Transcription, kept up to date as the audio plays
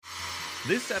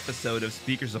This episode of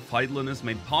Speakers of Eidolon is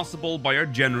made possible by our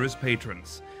generous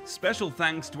patrons. Special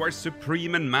thanks to our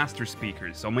supreme and master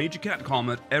speakers, Omeji Cat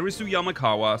Comet, Erisu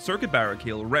Yamakawa, Circuit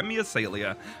Barrakill, Remy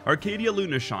Asalia, Arcadia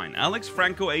Lunashine, Alex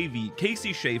Franco AV,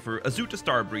 Casey Schaefer, Azuta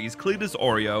Starbreeze, Cletus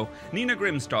Oreo, Nina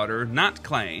Grimstadter, Nat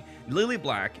Clay, Lily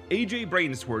Black, AJ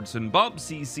Brainswordson, Bob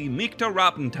CC, Mikta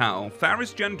Rappentau,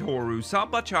 Faris Gentoru,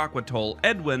 Saba Chakwatol,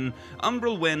 Edwin,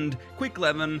 Umbral Wind, Quick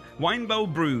Levin,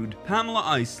 Winebow Brood, Pamela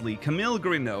Isley, Camille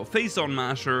Grino, Face on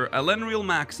Masher, Elenriel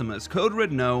Maximus, Code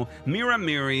Red No, Mira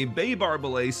Miri, Bay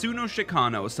Barbale, Suno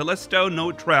Chicano, Celesto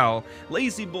Notrell,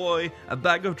 Lazy Boy, A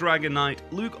Bag of Dragonite,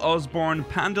 Luke Osborne,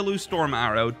 Pandaloo Storm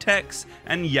Arrow, Tex,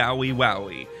 and Yowie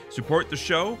Wowie. Support the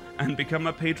show and become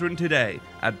a patron today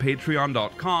at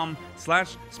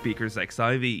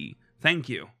patreon.com/speakersxiv. Thank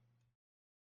you.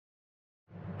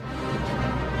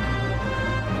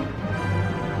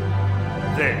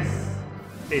 This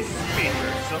is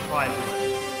Speakers of Eidolon.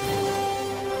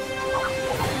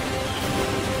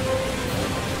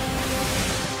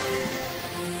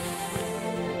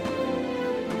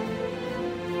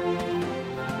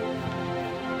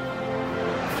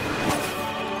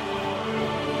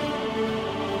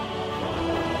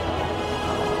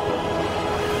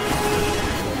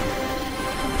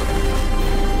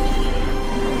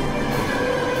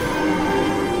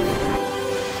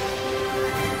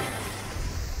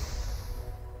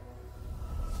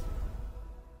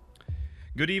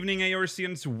 Good evening,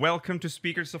 Aorcians. Welcome to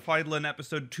Speakers of Eidolon,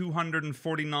 episode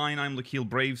 249. I'm Lakeel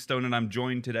Bravestone, and I'm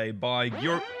joined today by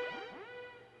your...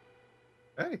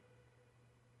 Hey.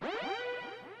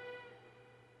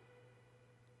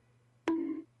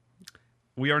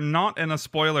 We are not in a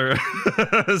spoiler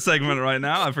segment right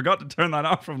now. I forgot to turn that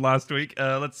off from last week.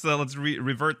 Let's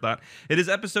revert that. It is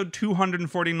episode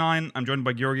 249. I'm joined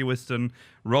by Georgi Wiston,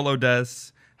 Rollo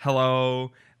Des.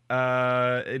 Hello.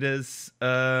 It is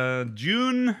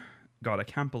June. God, I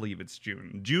can't believe it's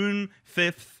June. June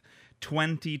 5th,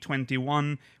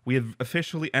 2021. We have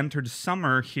officially entered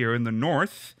summer here in the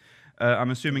north.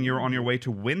 I'm assuming you're on your way to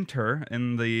winter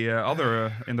in the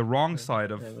in the wrong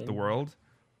side of the world.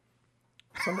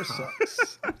 Summer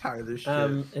sucks. I'm tired of this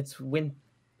shit.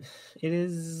 It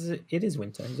is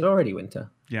winter. It's already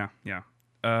winter. Yeah.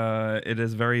 It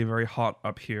is very, very hot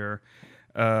up here.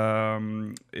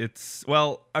 It's,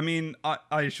 well, I mean,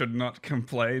 I should not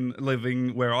complain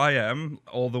living where I am,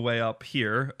 all the way up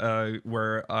here,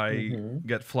 where I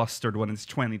get flustered when it's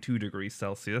 22 degrees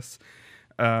Celsius.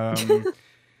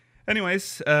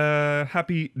 Anyways,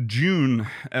 happy June,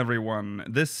 everyone.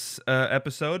 This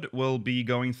episode will be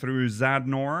going through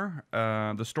Zadnor,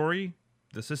 the story,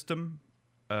 the system,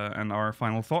 and our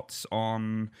final thoughts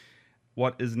on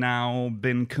what is now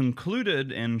been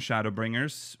concluded in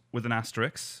Shadowbringers with an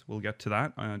asterisk. We'll get to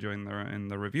that in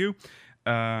the review.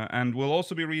 And we'll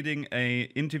also be reading a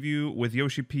interview with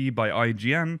Yoshi P by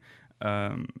IGN.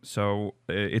 So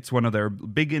it's one of their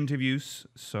big interviews,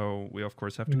 so we of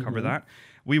course have to cover that.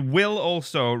 We will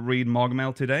also read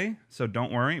Mogmail today, so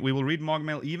don't worry. We will read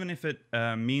Mogmail even if it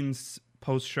means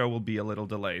post-show will be a little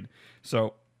delayed.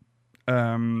 So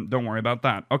don't worry about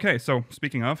that. Okay, so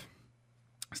speaking of,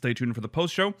 stay tuned for the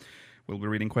post-show. We'll be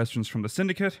reading questions from the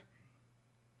Syndicate.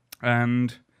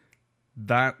 And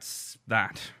that's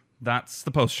that. That's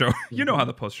the post-show. You know how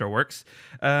the post-show works.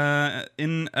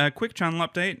 In a quick channel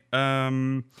update,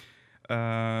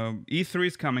 E3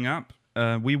 is coming up.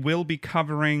 We will be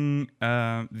covering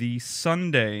the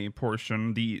Sunday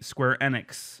portion, the Square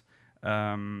Enix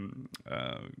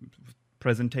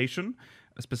presentation,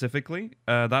 specifically.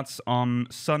 That's on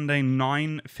Sunday,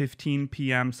 9:15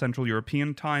 p.m. Central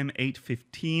European Time,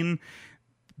 8:15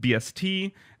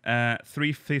 BST,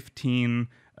 3:15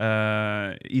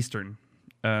 Eastern.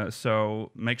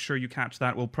 So make sure you catch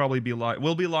that. We'll probably be live.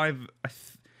 We'll be live.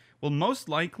 We'll most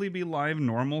likely be live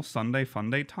normal Sunday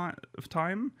Funday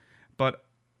time, but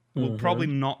we'll probably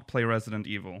not play Resident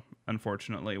Evil.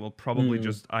 Unfortunately, we'll probably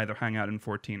just either hang out in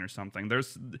 14 or something.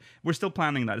 We're still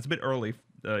planning that. It's a bit early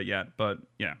yet, but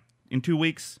yeah, in 2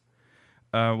 weeks,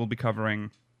 we'll be covering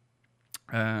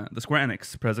the Square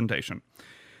Enix presentation.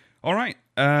 All right,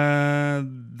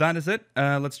 that is it.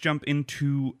 Let's jump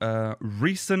into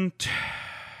recent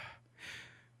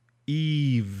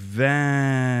events.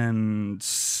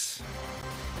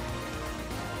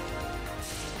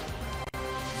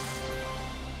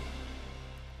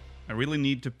 I really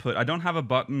need to put... I don't have a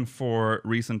button for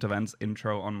recent events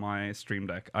intro on my Stream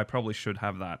Deck. I probably should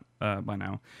have that by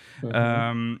now.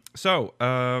 So,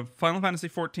 Final Fantasy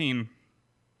XIV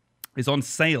is on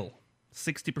sale.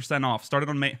 60% off. Started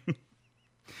on May.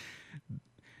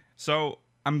 So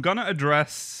I'm gonna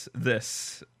address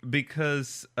this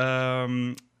because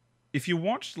if you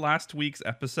watched last week's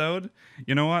episode,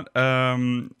 you know what?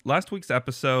 Last week's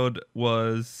episode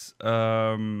was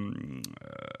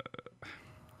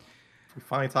We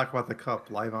finally talk about the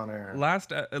cup live on air.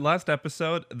 last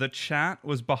episode. The chat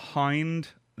was behind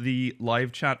the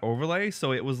live chat overlay,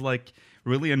 so it was like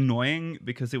really annoying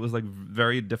because it was like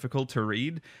very difficult to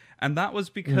read, and that was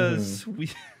because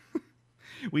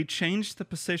we changed the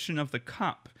position of the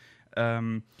cup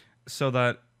so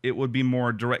that it would be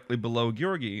more directly below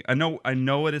Georgi. I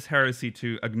know it is heresy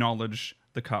to acknowledge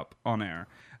the cup on air,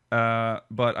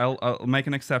 but I'll make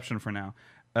an exception for now.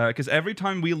 Because every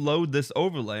time we load this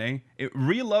overlay, it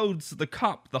reloads the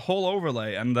cup, the whole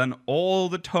overlay, and then all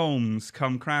the tomes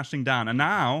come crashing down. And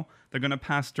now they're going to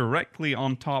pass directly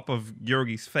on top of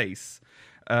Georgi's face.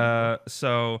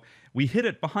 So we hid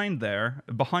it behind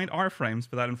our frames,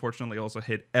 but that unfortunately also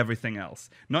hid everything else.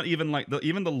 Not even like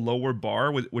even the lower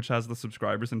bar, which has the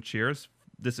subscribers and cheers,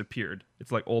 disappeared.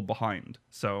 It's like all behind.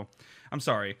 So I'm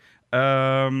sorry.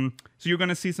 So you're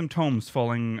gonna see some tomes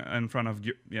falling in front of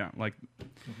you. Yeah, like.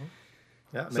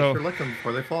 Yeah, make sure to lick them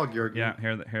before they fall, Georgi. Yeah,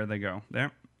 here they go.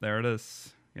 There it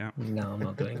is. Yeah. No, I'm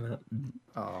not doing that.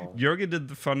 Oh. Georgi did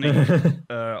the funny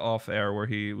off air where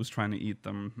he was trying to eat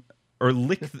them or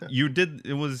lick. You did.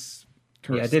 It was.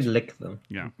 Cursed. Yeah, I did lick them.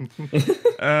 Yeah.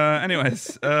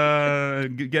 Anyways,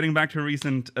 getting back to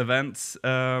recent events.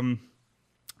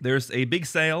 There's a big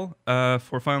sale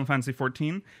for Final Fantasy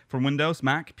XIV for Windows,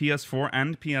 Mac, PS4,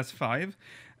 and PS5.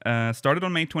 Started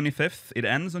on May 25th. It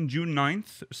ends on June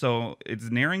 9th, so it's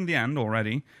nearing the end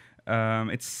already.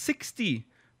 It's 60%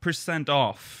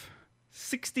 off.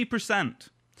 60%.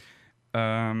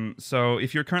 So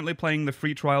if you're currently playing the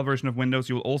free trial version of Windows,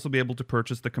 you will also be able to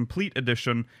purchase the complete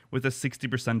edition with a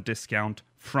 60% discount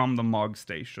from the MOG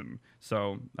station.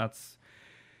 So that's...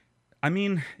 I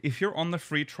mean, if you're on the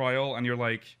free trial and you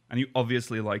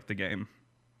obviously like the game,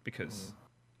 because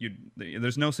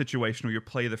there's no situation where you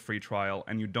play the free trial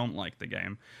and you don't like the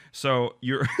game. So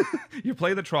you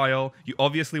play the trial, you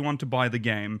obviously want to buy the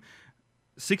game,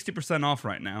 60% off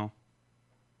right now.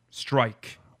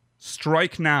 Strike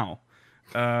now.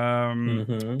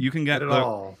 You can get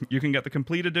the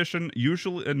complete edition.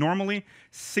 Usually, normally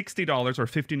 $60 or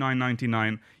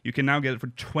 $59.99. You can now get it for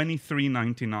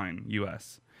 $23.99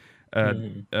 US.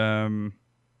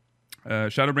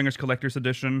 Shadowbringers Collector's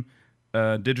Edition,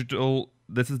 digital.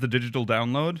 This is the digital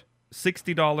download.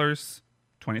 $60,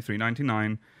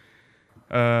 $23.99,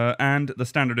 and the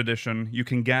standard edition you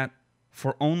can get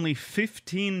for only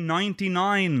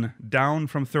 $15.99, down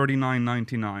from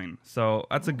 $39.99. So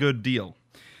that's a good deal.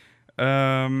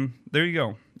 There you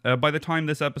go. By the time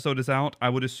this episode is out, I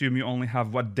would assume you only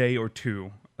have a day or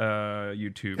two.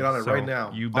 YouTube. Get on it right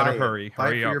now. You better hurry. Buy it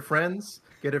Hurry for up. your friends.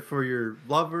 Get it for your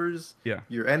lovers. Yeah.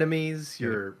 Your enemies.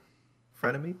 Your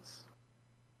frenemies.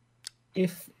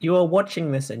 If you are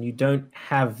watching this and you don't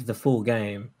have the full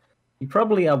game, you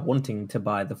probably are wanting to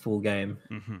buy the full game.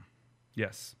 Mm-hmm.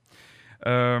 Yes.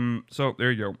 So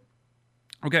there you go.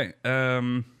 Okay.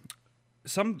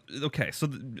 So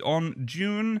on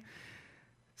June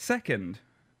 2nd,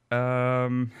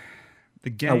 the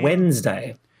game. A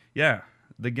Wednesday. Yeah,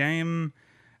 the game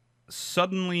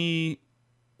suddenly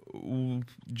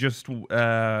just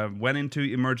went into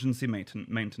emergency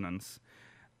maintenance.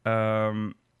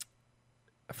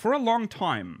 For a long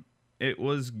time, it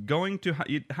was going to...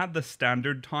 it had the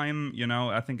standard time,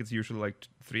 I think it's usually like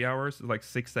 3 hours, like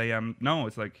 6 a.m. No,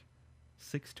 it's like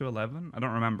 6 to 11? I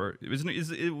don't remember.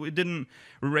 It didn't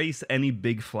raise any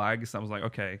big flags. I was like,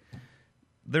 okay,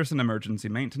 there's an emergency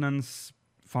maintenance.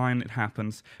 Fine, it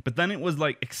happens. But then it was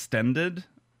like extended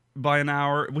by an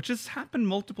hour, which has happened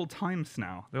multiple times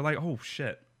now. They're like, oh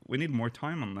shit, we need more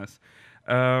time on this.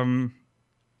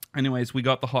 Anyways, we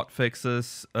got the hot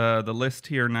fixes, the list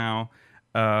here now.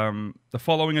 The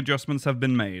following adjustments have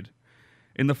been made.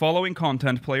 In the following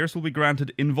content, players will be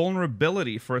granted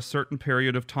invulnerability for a certain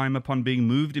period of time upon being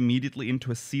moved immediately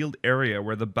into a sealed area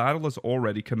where the battle has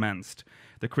already commenced.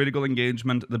 The critical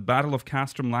engagement, the Battle of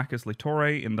Castrum Lacus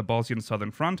Littorae in the Bosnian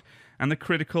Southern Front, and the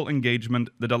critical engagement,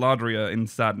 the Daladria in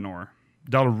Zadnor.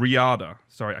 Dalriada.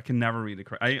 Sorry, I can never read it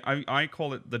correctly. I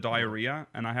call it the diarrhea,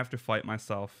 and I have to fight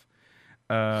myself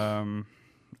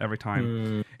every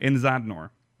time. In Zadnor.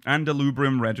 And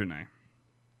Delubrum Reginae.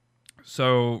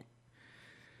 So...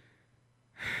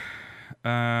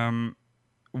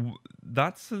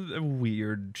 that's a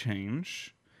weird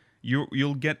change.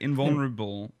 You'll get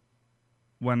invulnerable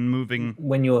when moving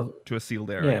you're to a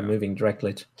sealed area. Moving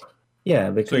directly to...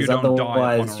 Yeah, because you don't die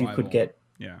otherwise upon you arrival. could get...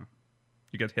 Yeah.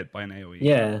 You get hit by an AoE.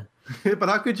 Yeah. But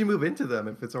how could you move into them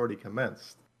if it's already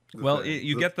commenced? Well,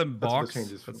 you get the box. That's what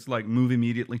changes. It's like move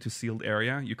immediately to sealed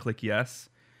area. You click yes.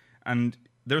 and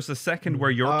there's a second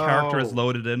where your character is Oh.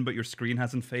 loaded in, but your screen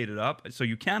hasn't faded up, so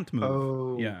you can't move.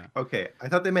 Oh, Yeah. Okay, I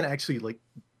thought they meant actually like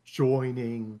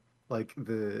joining like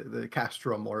the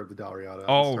castrum or the Dariata.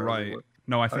 Oh, right.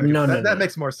 No, I think No, it's- no, that no.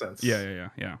 makes more sense. Yeah.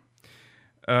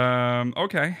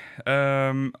 Okay.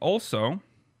 Also,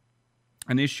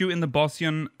 an issue in the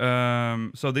Bosnian.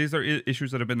 So these are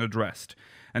issues that have been addressed.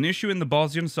 An issue in the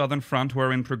Bosnian Southern Front,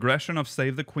 wherein progression of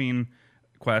Save the Queen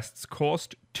quests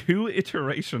caused 2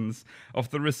 iterations of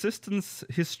the Resistance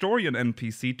Historian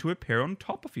NPC to appear on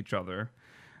top of each other.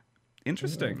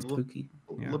 Interesting. Spooky.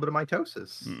 A little bit of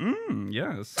mitosis.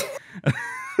 Yes.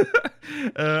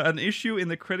 An issue in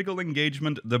the critical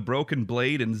engagement The Broken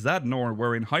Blade in Zadnor,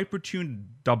 wherein Hypertuned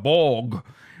Dabog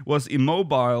was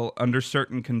immobile under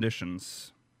certain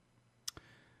conditions.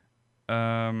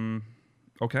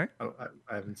 Okay. I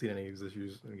haven't seen any of these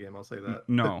issues in the game. I'll say that.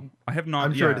 No, I have not.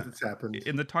 I'm sure yeah. it's happened.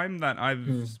 In the time that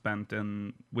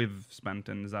we've spent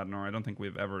in Zadnor, I don't think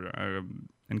we've ever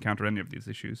encountered any of these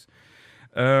issues.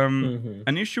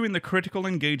 An issue in the critical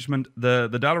engagement, the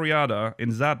Dalriada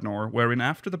in Zadnor, wherein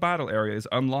after the battle area is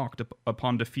unlocked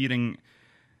upon defeating.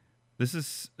 This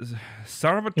is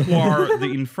Sarvatoire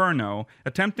the Inferno,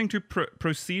 attempting to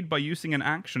proceed by using an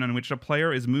action in which a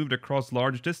player is moved across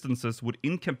large distances would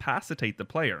incapacitate the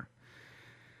player.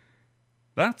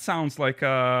 That sounds like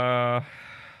a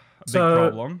big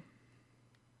problem.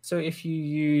 So if you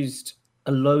used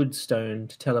a lodestone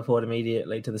to teleport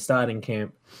immediately to the starting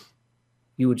camp,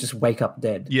 you would just wake up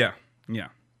dead. Yeah.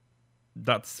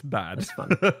 That's bad. That's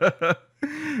fun. An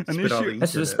Spit out issue. the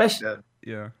That's Ethernet, especially- dead.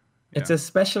 Yeah. It's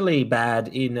especially bad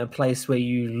in a place where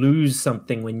you lose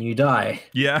something when you die.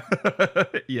 Yeah.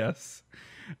 Yes.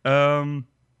 Very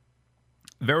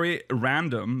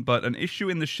random, but an issue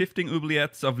in the shifting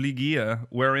oubliettes of Ligia,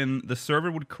 wherein the server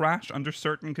would crash under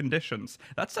certain conditions.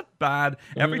 That's a bad.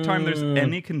 Every time there's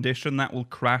any condition that will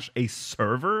crash a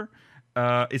server,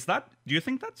 do you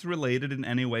think that's related in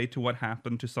any way to what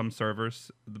happened to some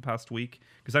servers the past week?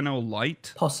 Because I know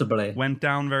Light Possibly. went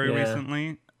down very Yeah.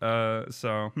 recently.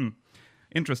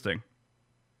 Interesting.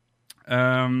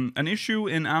 An issue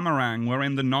in Amarang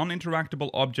wherein the non-interactable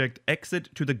object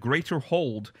exit to the greater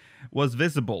hold was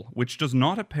visible, which does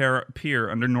not appear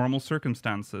under normal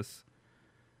circumstances.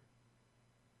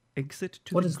 Exit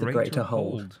to What the is the greater greater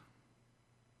hold. hold?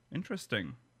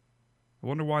 Interesting. I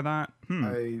wonder why that.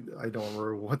 I don't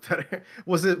remember what that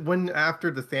was. It when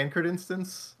after the Thancred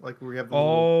instance, like where we have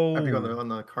the epic on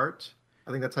the cart. I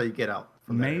think that's how you get out.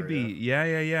 From that Maybe.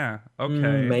 area. Yeah.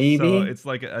 Okay. Maybe. So it's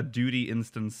like a duty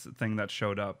instance thing that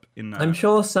showed up in. I'm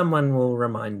sure someone will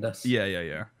remind us.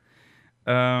 Yeah.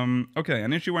 Okay,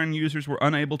 an issue wherein users were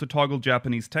unable to toggle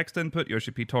Japanese text input. Yoshi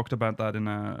P talked about that in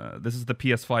this is the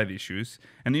PS5 issues.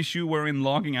 An issue wherein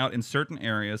logging out in certain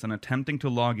areas and attempting to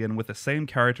log in with the same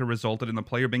character resulted in the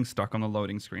player being stuck on the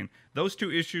loading screen. Those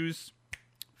 2 issues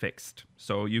fixed.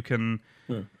 So you can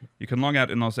log out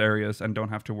in those areas and don't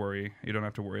have to worry. You don't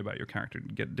have to worry about your character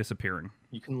disappearing.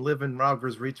 You can live in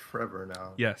Raugra's Reach forever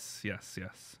now. Yes.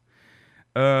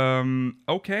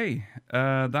 Okay,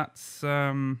 that's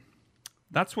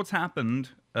what's happened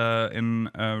in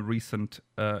recent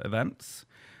events.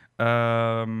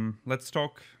 Let's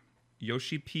talk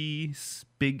Yoshi P's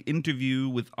big interview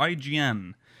with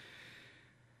IGN.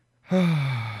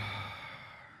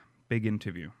 Big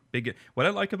interview. What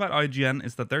I like about IGN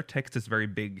is that their text is very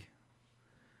big.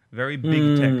 Very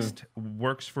big text.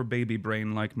 Works for baby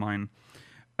brain like mine.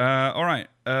 All right.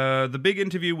 The big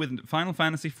interview with Final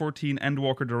Fantasy XIV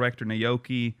Endwalker director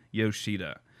Naoki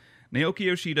Yoshida. Naoki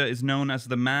Yoshida is known as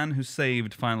the man who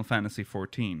saved Final Fantasy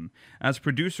XIV. As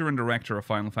producer and director of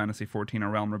Final Fantasy XIV A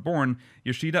Realm Reborn,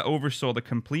 Yoshida oversaw the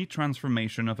complete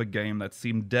transformation of a game that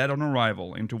seemed dead on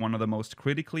arrival into one of the most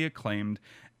critically acclaimed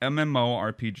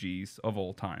MMORPGs of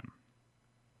all time.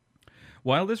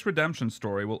 While this redemption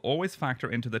story will always factor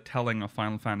into the telling of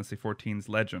Final Fantasy XIV's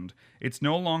legend, it's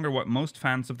no longer what most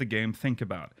fans of the game think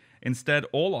about. Instead,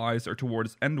 all eyes are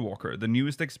towards Endwalker, the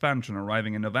newest expansion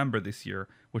arriving in November this year,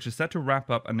 which is set to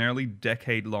wrap up a nearly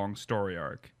decade-long story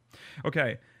arc.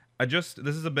 Okay, this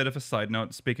is a bit of a side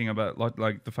note, speaking about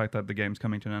like the fact that the game's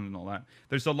coming to an end and all that.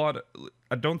 There's a lot,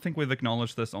 I don't think we've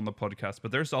acknowledged this on the podcast,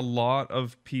 but there's a lot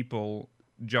of people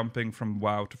jumping from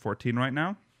WoW to 14 right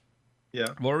now. Yeah.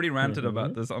 I've already ranted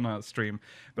about this on a stream,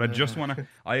 but I just want to.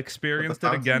 I experienced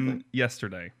it again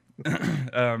yesterday.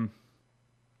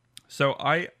 So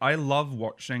I love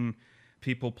watching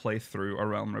people play through A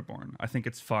Realm Reborn. I think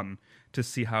it's fun to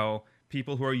see how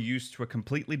people who are used to a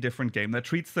completely different game that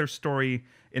treats their story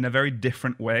in a very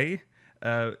different way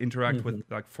interact with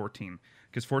like 14,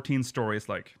 because 14's story is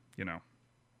like,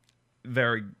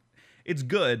 very, it's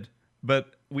good,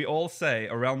 But we all say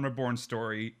A Realm Reborn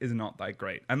story is not that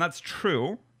great. And that's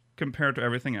true compared to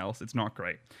everything else. It's not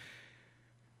great.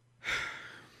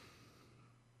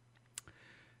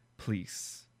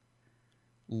 Please,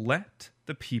 let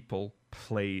the people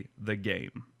play the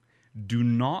game. Do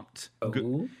not...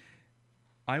 Oh.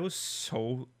 I was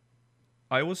so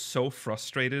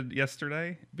frustrated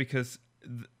yesterday because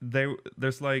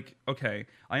there's like, okay,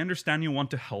 I understand you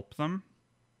want to help them,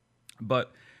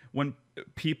 but when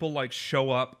people like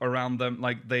show up around them,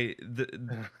 like they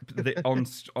on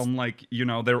like, you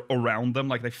know, they're around them,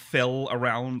 like they fill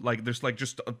around, like there's like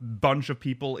just a bunch of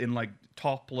people in like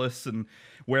topless and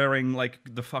wearing like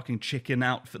the fucking chicken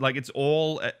outfit, like it's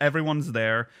all, everyone's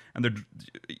there, and they're,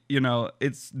 you know,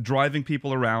 it's driving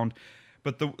people around,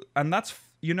 but that's,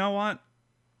 you know what,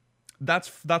 that's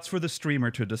for the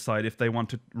streamer to decide if they want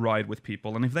to ride with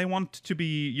people, and if they want to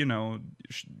be, you know,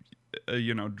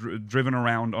 driven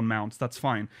around on mounts, that's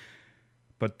fine.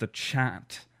 But the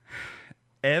chat,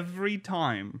 every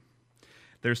time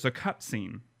there's a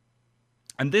cutscene,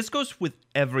 and this goes with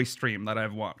every stream that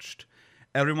I've watched,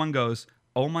 everyone goes,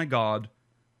 "Oh my god,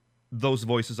 those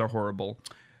voices are horrible."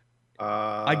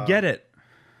 I get it.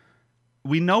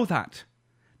 We know that.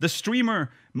 The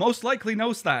streamer most likely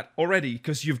knows that already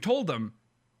because you've told them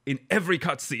in every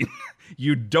cutscene.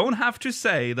 You don't have to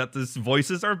say that these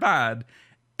voices are bad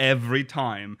every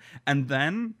time. And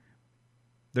then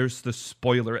there's the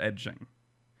spoiler edging.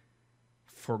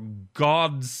 For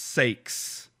God's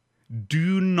sakes,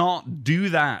 do not do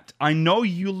that. I know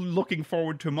you're looking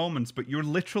forward to moments, but you're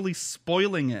literally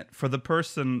spoiling it for the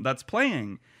person that's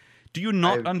playing. Do you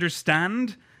not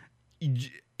understand?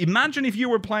 Imagine if you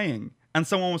were playing and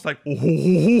someone was like,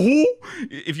 oh,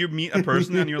 if you meet a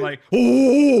person and you're like,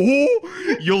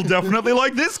 oh, you'll definitely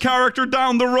like this character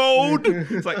down the road.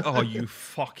 It's like, oh, you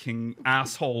fucking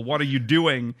asshole. What are you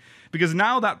doing? Because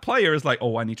now that player is like,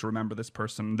 oh, I need to remember this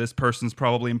person. This person's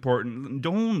probably important.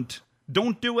 Don't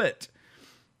do it.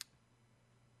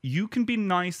 You can be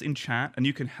nice in chat and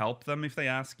you can help them if they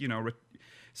ask, you know.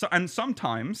 So, and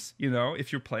sometimes, you know,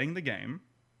 if you're playing the game,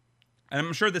 and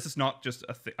I'm sure this is not just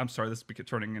a thing. I'm sorry, this is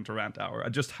turning into rant hour. I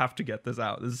just have to get this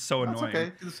out. This is so annoying. That's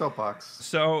okay. Do the soapbox.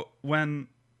 So when,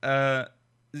 I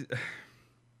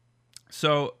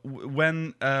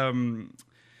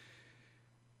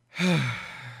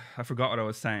forgot what I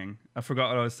was saying.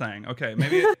 Okay,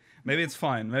 maybe it's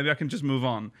fine. Maybe I can just move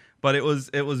on. But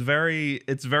it's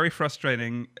very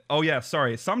frustrating. Oh yeah,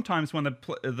 sorry. Sometimes when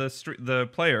the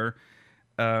player,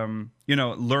 you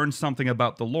know, learns something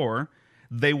about the lore,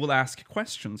 they will ask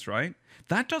questions, right?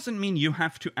 That doesn't mean you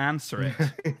have to answer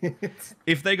it.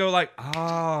 If they go like,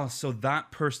 so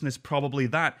that person is probably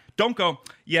that. Don't go,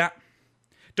 yeah,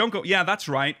 that's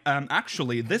right.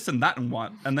 Actually, this and that and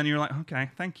what. And then you're like, okay,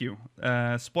 thank you.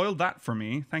 Spoiled that for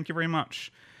me. Thank you very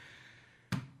much.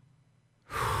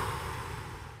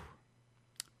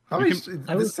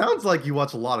 This sounds like you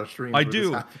watch a lot of streams. I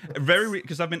do,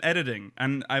 because I've been editing,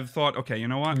 and I've thought, okay, you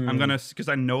know what? I'm gonna, because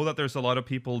I know that there's a lot of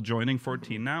people joining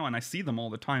 14 now, and I see them all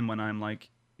the time when I'm like,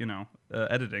 you know,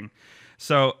 editing.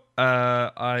 So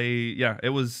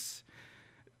it was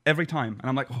every time, and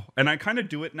I'm like, oh, and I kind of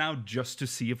do it now just to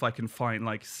see if I can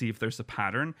see if there's a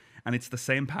pattern, and it's the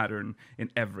same pattern in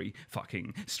every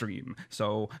fucking stream.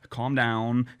 So calm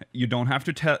down. You don't have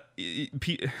to tell.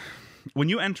 When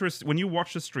you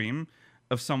watch a stream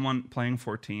of someone playing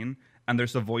 14 and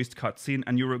there's a voiced cutscene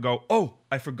and you go, oh,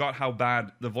 I forgot how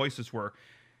bad the voices were.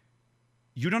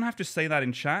 You don't have to say that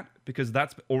in chat because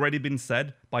that's already been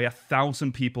said by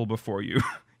 1,000 people before you.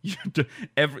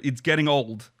 It's getting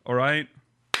old, all right?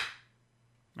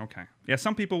 Okay. Yeah,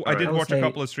 some people, I did watch a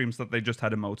couple of streams that they just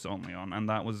had emotes only on, and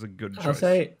that was a good choice.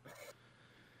 I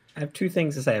have two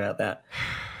things to say about that.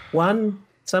 One,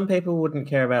 some people wouldn't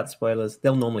care about spoilers.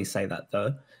 They'll normally say that,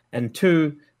 though. And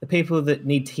two, the people that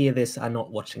need to hear this are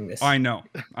not watching this. I know.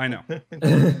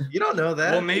 You don't know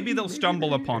that. Well, maybe they'll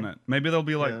stumble upon it. Maybe they'll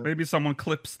be like, maybe someone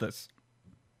clips this.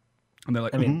 And they're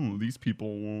like, these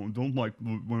people don't like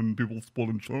when people spoil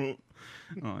in chat.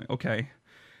 Okay.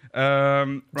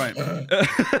 Right.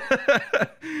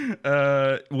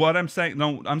 What I'm saying,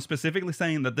 no, I'm specifically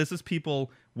saying that this is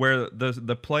people where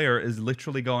the player is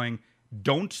literally going,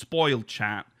 don't spoil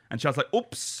chat, and chat's like,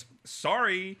 oops,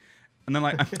 sorry, and then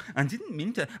like, I didn't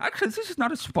mean to, actually this is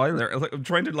not a spoiler, like I'm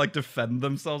trying to like defend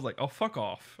themselves, like, oh, fuck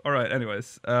off. All right,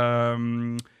 anyways,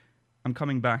 I'm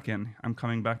coming back in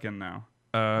now.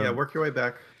 Work your way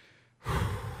back.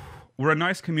 We're a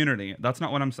nice community. That's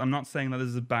not what I'm not saying that this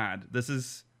is bad.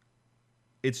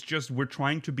 It's just we're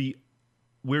trying to be,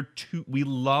 we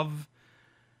love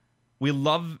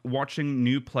watching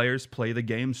new players play the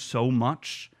game so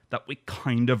much that we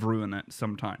kind of ruin it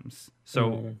sometimes.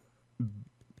 So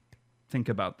think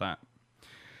about that.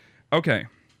 Okay.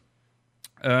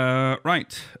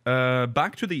 Right.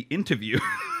 Back to the interview.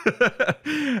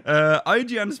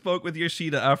 IGN spoke with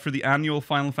Yoshida after the annual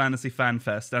Final Fantasy Fan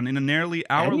Fest, and in a nearly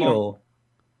hour-long...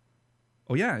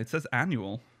 Oh yeah, it says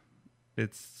annual.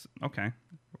 It's... okay.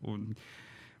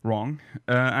 Wrong.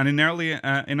 And in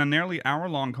a nearly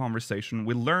hour-long conversation,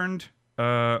 we learned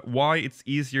why it's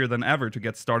easier than ever to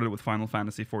get started with Final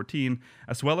Fantasy XIV,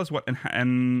 as well as what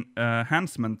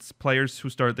enhancements players who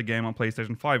start the game on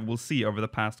PlayStation 5 will see over the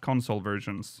past console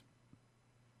versions.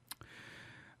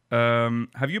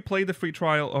 Have you played the free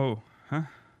trial? Oh, huh?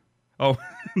 Oh,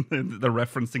 they're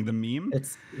referencing the meme?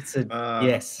 It's a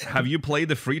yes. Have you played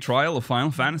the free trial of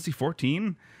Final Fantasy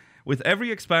XIV? With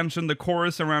every expansion, the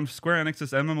chorus around Square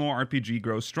Enix's MMORPG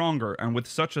grows stronger, and with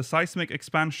such a seismic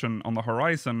expansion on the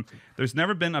horizon, there's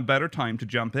never been a better time to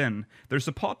jump in. There's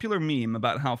a popular meme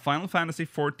about how Final Fantasy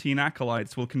XIV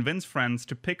acolytes will convince friends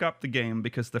to pick up the game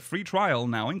because the free trial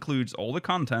now includes all the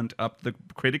content up the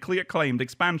critically acclaimed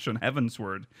expansion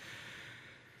Heavensward.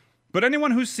 But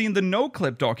anyone who's seen the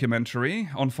NoClip documentary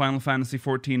on Final Fantasy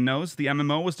XIV knows the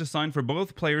MMO was designed for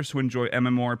both players who enjoy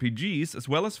MMORPGs as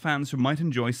well as fans who might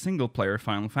enjoy single-player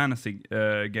Final Fantasy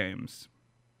games.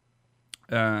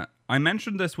 I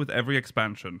mentioned this with every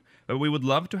expansion, but we would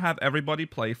love to have everybody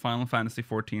play Final Fantasy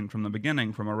XIV from the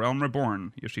beginning, from A Realm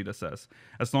Reborn, Yoshida says.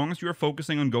 As long as you are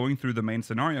focusing on going through the main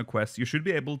scenario quests, you should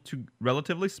be able to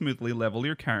relatively smoothly level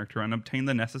your character and obtain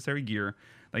the necessary gear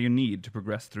that you need to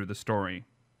progress through the story.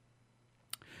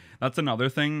 That's another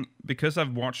thing, because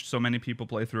I've watched so many people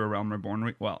play through A Realm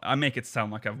Reborn. Well, I make it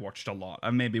sound like I've watched a lot.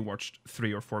 I've maybe watched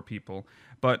 3 or 4 people.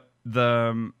 But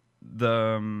the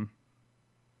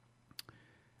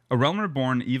A Realm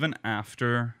Reborn, even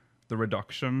after the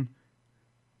reduction,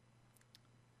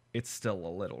 it's still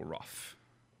a little rough.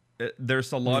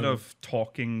 There's a lot of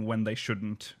talking when they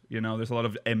shouldn't. You know, there's a lot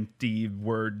of empty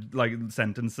word, like,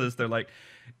 sentences. They're like...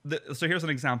 So here's an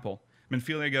example.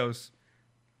 Minfilia goes...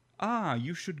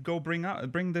 you should go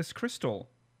bring this crystal.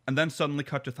 And then suddenly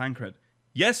cut to Thancred.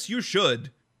 Yes, you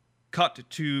should. Cut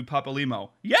to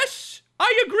Papalymo. Yes,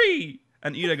 I agree.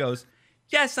 And Ida goes,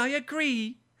 yes, I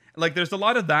agree. Like, there's a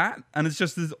lot of that, and it's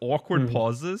just these awkward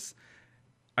pauses.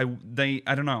 I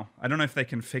don't know. I don't know if they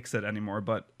can fix it anymore,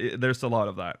 but there's a lot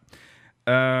of that.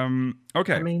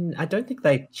 Okay. I mean, I don't think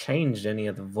they changed any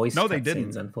of the voice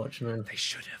scenes, unfortunately. They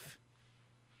should have.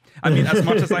 I mean, as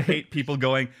much as I hate people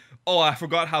going... Oh, I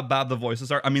forgot how bad the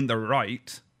voices are. I mean, they're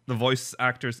right. The voice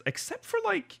actors, except for,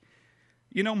 like,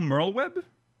 you know, Merlweb?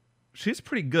 She's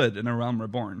pretty good in A Realm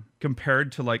Reborn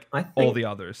compared to, like, all the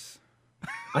others.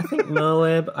 I think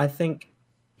Merlweb, I think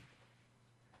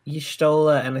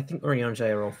Y'shtola, and I think Urianger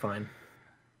are all fine.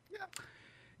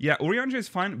 Yeah, Urianger is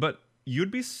fine, but you'd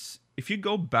be... If you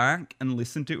go back and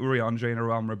listen to Urianger in A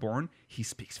Realm Reborn, he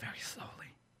speaks very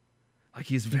slowly. Like,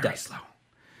 he's very slow.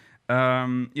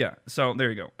 Yeah, so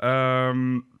there you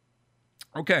go.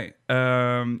 Okay.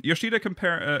 Yoshida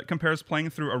compares playing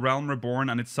through A Realm Reborn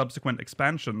and its subsequent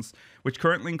expansions, which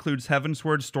currently includes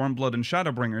Heavensward, Stormblood, and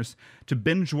Shadowbringers, to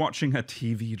binge-watching a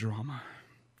TV drama.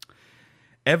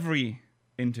 Every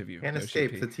interview... Can't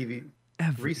escape the TV...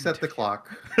 Reset the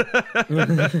clock.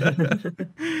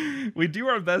 We do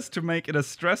our best to make it as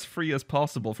stress-free as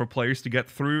possible for players to get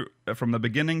through from the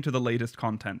beginning to the latest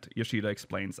content, Yoshida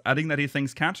explains, adding that he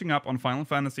thinks catching up on Final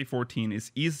Fantasy XIV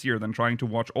is easier than trying to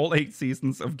watch all 8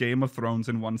 seasons of Game of Thrones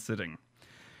in one sitting.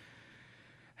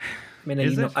 I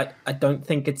mean, I don't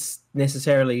think it's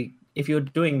necessarily... If you're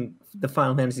doing the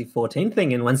Final Fantasy XIV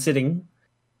thing in one sitting...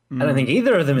 I don't think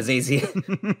either of them is easy.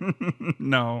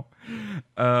 No.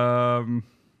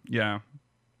 Yeah.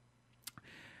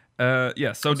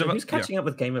 Yeah, so who's catching up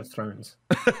with Game of Thrones?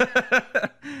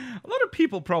 A lot of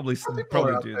people probably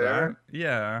do that.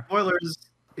 Yeah. Spoilers,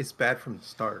 it's bad from the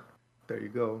start. There you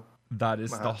go. That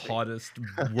is the hottest,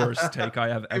 worst take I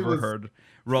have ever heard.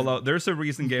 Rollo, there's a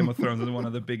reason Game of Thrones is one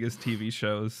of the biggest TV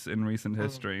shows in recent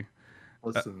history.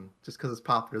 Listen, just because it's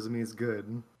popular doesn't mean it's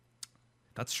good.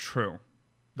 That's true.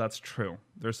 That's true.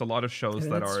 There's a lot of shows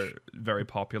that are very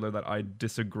popular that I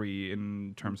disagree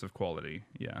in terms of quality.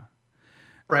 Yeah.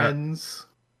 Friends.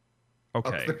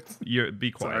 Okay. Be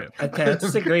quiet. Okay, I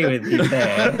disagree with you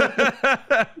there.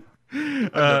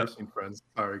 I've never seen Friends.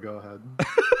 Sorry, go ahead.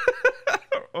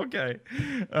 Okay.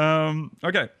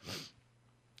 Okay.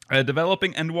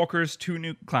 Developing Endwalker's 2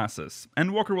 new classes.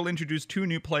 Endwalker will introduce 2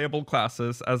 new playable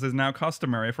classes, as is now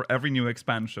customary for every new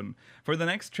expansion. For the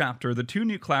next chapter, the 2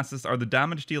 new classes are the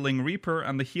damage-dealing Reaper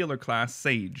and the healer class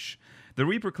Sage. The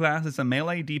Reaper class is a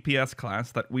melee DPS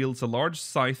class that wields a large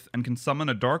scythe and can summon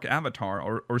a dark avatar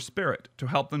or spirit to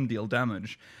help them deal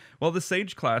damage, while the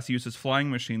Sage class uses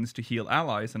flying machines to heal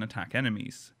allies and attack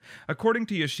enemies. According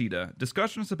to Yoshida,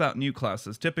 discussions about new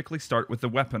classes typically start with the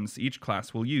weapons each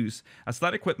class will use, as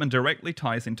that equipment directly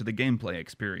ties into the gameplay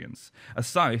experience. A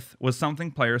scythe was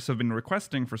something players have been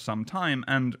requesting for some time,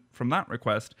 and from that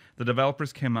request, the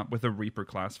developers came up with a Reaper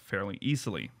class fairly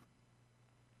easily.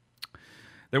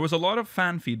 There was a lot of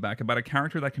fan feedback about a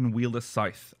character that can wield a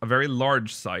scythe, a very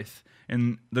large scythe,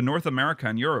 in the North America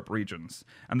and Europe regions,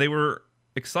 and they were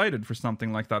excited for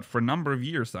something like that for a number of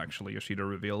years, actually, Yoshida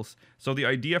reveals, so the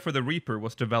idea for the Reaper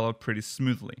was developed pretty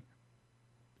smoothly,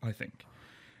 I think.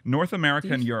 North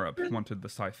America and Europe wanted the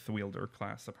scythe wielder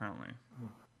class, apparently.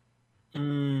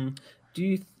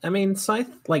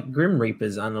 Scythe, like Grim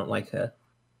Reapers are not like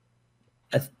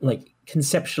like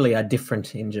conceptually are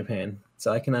different in Japan,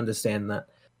 so I can understand that.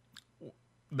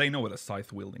 They know what a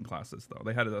scythe wielding class is, though.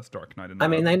 They had it as Dark Knight.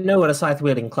 They know what a scythe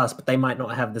wielding class, but they might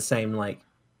not have the same like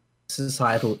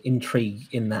societal intrigue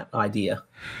in that idea.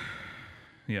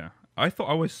 Yeah, I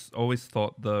always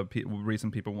thought the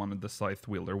reason people wanted the scythe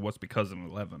wielder was because of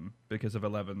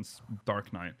 11's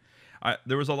Dark Knight.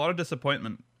 There was a lot of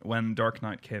disappointment when Dark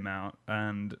Knight came out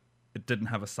and it didn't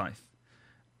have a scythe.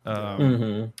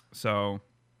 So,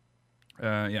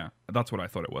 yeah, that's what I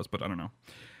thought it was, but I don't know.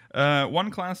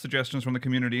 One class suggestions from the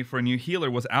community for a new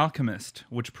healer was Alchemist,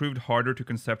 which proved harder to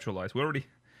conceptualize.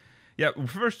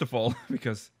 First of all,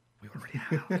 because we already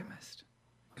have Alchemist.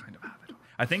 Kind of have it.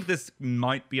 I think this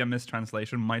might be a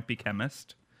mistranslation, might be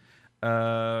Chemist.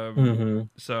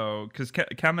 So, because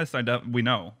Chemist, we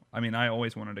know. I mean, I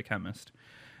always wanted a Chemist.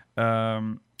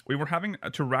 We were having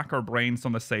to rack our brains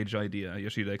on the Sage idea,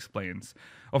 Yoshida explains.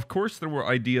 Of course, there were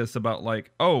ideas about,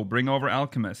 like, bring over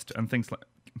Alchemist and things like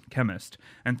Chemist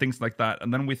and things like that.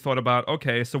 And then we thought about,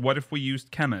 okay, so what if we used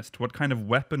Chemist? What kind of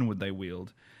weapon would they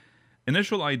wield?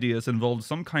 Initial ideas involved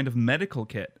some kind of medical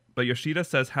kit, but Yoshida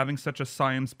says having such a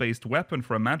science-based weapon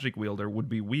for a magic wielder would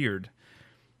be weird.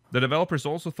 The developers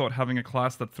also thought having a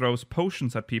class that throws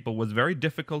potions at people was very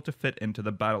difficult to fit into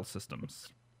the battle systems.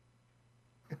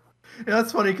 Yeah,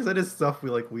 that's funny because that is stuff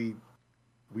we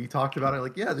talked about it.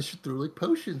 Like, yeah, they should throw like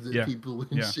potions at people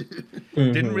and shit.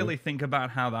 Didn't really think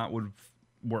about how that would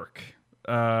work.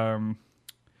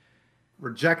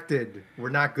 Rejected. We're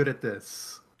not good at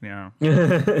this. Yeah.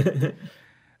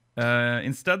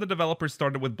 Instead, the developers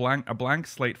started with a blank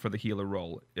slate for the healer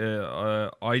role.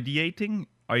 Ideating?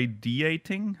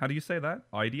 How do you say that?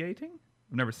 Ideating?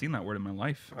 I've never seen that word in my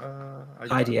life.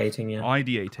 Ideating, yeah.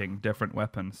 Ideating different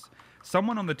weapons.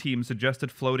 Someone on the team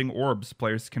suggested floating orbs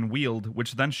players can wield,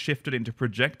 which then shifted into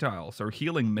projectiles or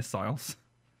healing missiles.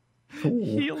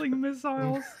 Healing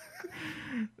missiles.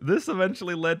 This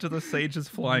eventually led to the Sage's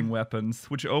flying weapons,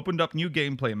 which opened up new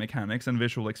gameplay mechanics and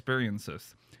visual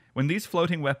experiences. When these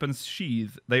floating weapons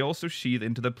sheathe, they also sheathe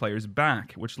into the player's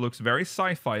back, which looks very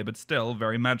sci-fi but still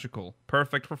very magical,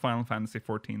 perfect for Final Fantasy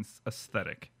XIV's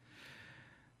aesthetic.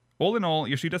 All in all,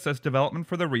 Yoshida says development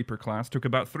for the Reaper class took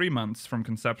about 3 months from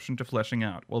conception to fleshing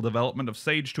out, while development of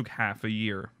Sage took half a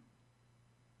year.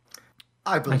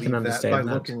 I believe that by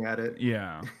looking at it.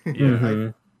 Yeah.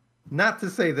 Not to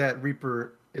say that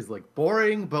Reaper is like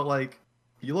boring, but like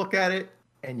you look at it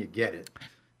and you get it.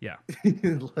 Yeah.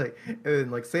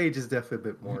 like Sage is definitely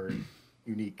a bit more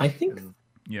unique. I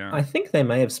think they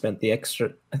may have spent the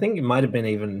extra. I think it might have been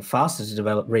even faster to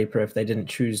develop Reaper if they didn't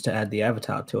choose to add the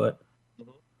avatar to it.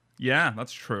 Yeah,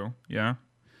 that's true. Yeah.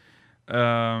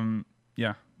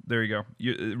 Yeah, there you go.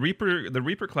 The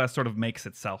Reaper class sort of makes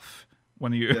itself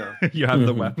when you you have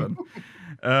the weapon.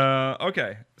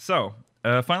 Okay, so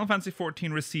Final Fantasy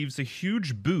XIV receives a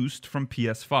huge boost from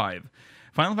PS5.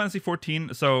 Final Fantasy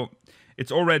XIV, so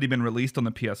it's already been released on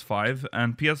the PS5,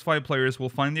 and PS5 players will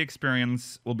find the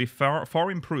experience will be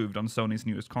far improved on Sony's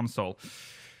newest console.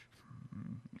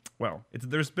 Well,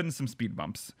 there's been some speed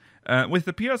bumps. With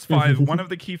the PS5, one of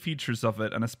the key features of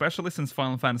it, and especially since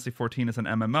Final Fantasy XIV is an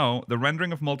MMO, the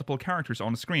rendering of multiple characters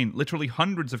on screen, literally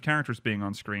hundreds of characters being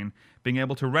on screen, being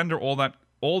able to render all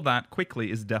that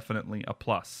quickly is definitely a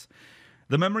plus.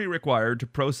 The memory required to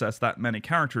process that many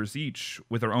characters, each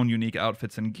with their own unique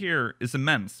outfits and gear, is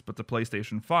immense, but the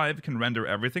PlayStation 5 can render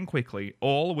everything quickly,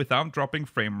 all without dropping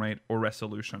frame rate or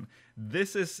resolution.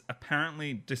 This is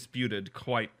apparently disputed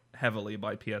quite heavily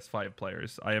by PS5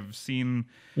 players. I have seen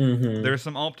there are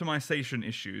some optimization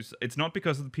issues. It's not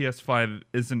because the PS5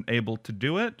 isn't able to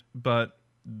do it, but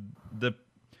the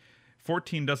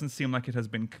 14 doesn't seem like it has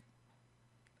been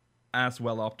as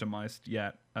well optimized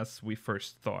yet as we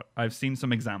first thought. I've seen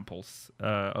some examples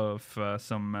of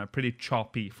some pretty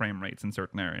choppy frame rates in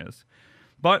certain areas.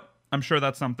 But I'm sure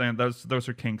that's something, those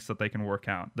are kinks that they can work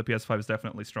out. The PS5 is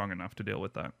definitely strong enough to deal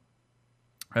with that.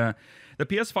 The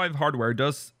PS5 hardware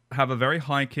does have a very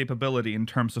high capability in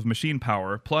terms of machine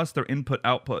power, plus their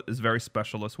input-output is very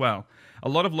special as well. A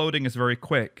lot of loading is very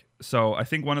quick, so I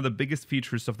think one of the biggest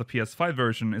features of the PS5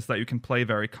 version is that you can play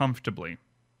very comfortably.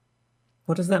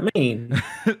 What does that mean?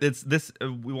 It's this.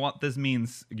 What this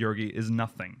means, Georgi, is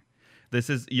nothing. This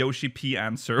is Yoshi P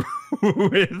answer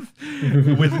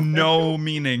with no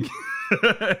meaning.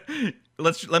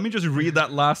 Let me just read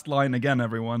that last line again,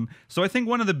 everyone. So I think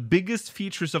one of the biggest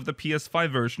features of the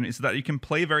PS5 version is that you can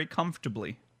play very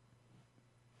comfortably.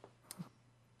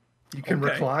 You can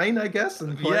recline, I guess,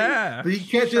 and play. Yeah, but you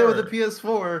can't do it with the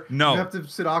PS4. No, you have to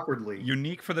sit awkwardly.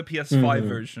 Unique for the PS5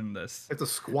 version. This it's a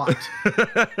squat.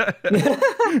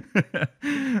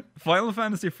 Final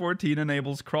Fantasy XIV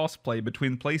enables crossplay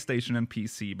between PlayStation and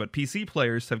PC, but PC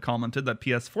players have commented that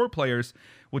PS4 players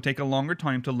would take a longer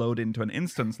time to load into an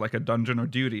instance, like a dungeon or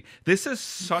duty. This is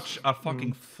such a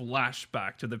fucking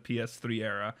flashback to the PS3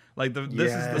 era. Like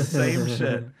this is the same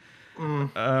shit.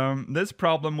 This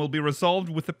problem will be resolved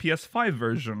with the PS5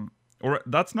 version. Or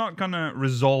that's not gonna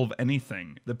resolve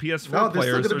anything. The PS4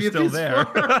 players are still there.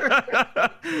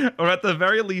 Or at the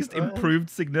very least improved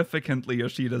significantly,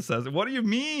 Yoshida says. What do you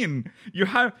mean? You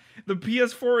have the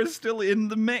PS4 is still in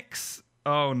the mix.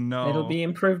 Oh no. It'll be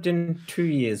improved in 2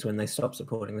 years when they stop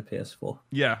supporting the PS4.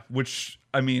 Yeah, which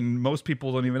I mean most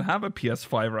people don't even have a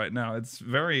PS5 right now. It's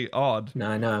very odd.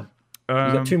 No, you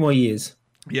got 2 more years.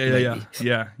 Yeah.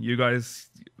 You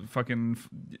guys fucking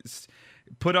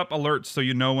put up alerts so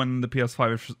you know when the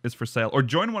PS5 is for sale, or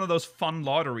join one of those fun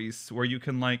lotteries where you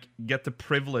can like get the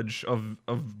privilege of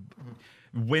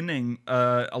winning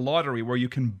a lottery where you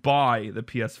can buy the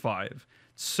PS5.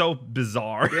 So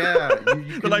bizarre. Yeah,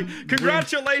 they're like,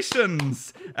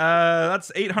 congratulations,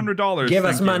 that's $800. Give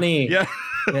us money. Yeah.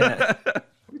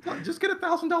 Just get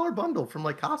 $1,000 bundle from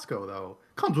like Costco though.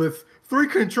 Comes with 3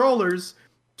 controllers,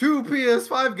 2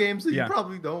 PS5 games that you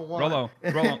probably don't want. Rollo,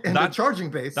 and the charging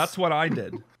base. That's what I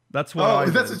did. That's what I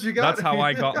did. That's what you got? That's how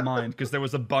I got mine, because there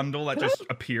was a bundle that just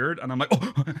appeared, and I'm like,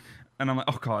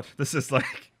 oh god, this is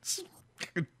like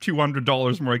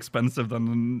 $200 more expensive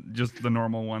than just the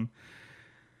normal one.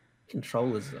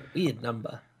 Controllers is a weird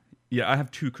number. Yeah, I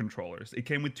have 2 controllers. It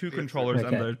came with 2 controllers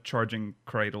and the charging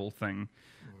cradle thing.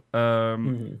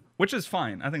 Which is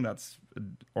fine. I think that's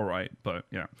all right, but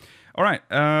yeah. All right.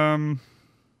 Or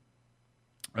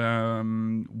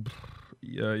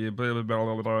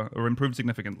improved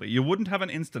significantly. You wouldn't have an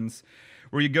instance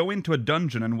where you go into a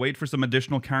dungeon and wait for some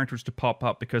additional characters to pop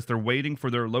up because they're waiting for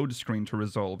their load screen to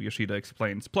resolve, Yoshida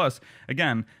explains. Plus,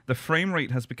 again, the frame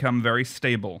rate has become very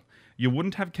stable. You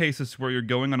wouldn't have cases where you're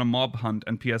going on a mob hunt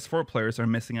and PS4 players are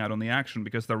missing out on the action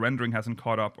because their rendering hasn't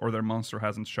caught up or their monster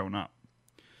hasn't shown up.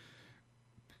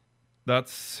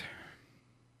 That's...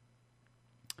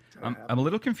 I'm a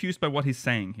little confused by what he's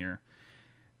saying here.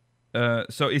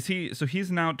 So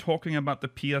he's now talking about the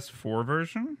PS4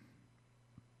 version?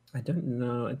 I don't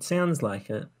know. It sounds like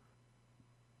it.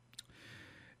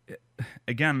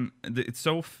 Again, it's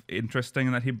so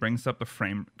interesting that he brings up the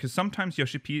frame, because sometimes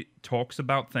Yoshi P talks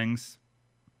about things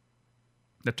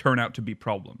that turn out to be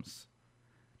problems.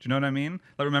 Do you know what I mean?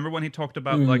 Like, remember when he talked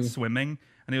about like swimming,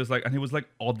 and he was like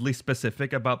oddly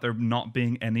specific about there not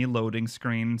being any loading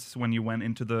screens when you went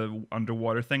into the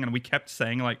underwater thing, and we kept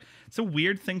saying like it's a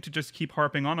weird thing to just keep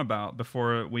harping on about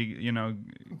before we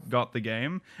got the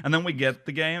game, and then we get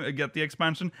the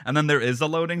expansion, and then there is a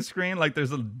loading screen, like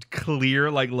there's a clear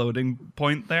like loading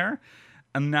point there,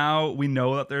 and now we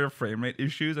know that there are frame rate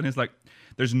issues, and he's like,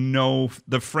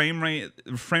 the frame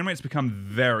rate's become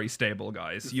very stable,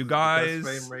 guys. You guys,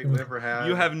 frame rate we ever had.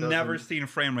 You have never seen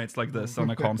frame rates like this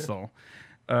on a console.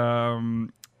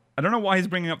 I don't know why he's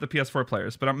bringing up the PS4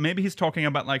 players, but maybe he's talking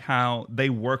about like how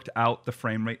they worked out the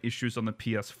frame rate issues on the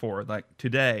PS4. Like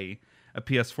today, a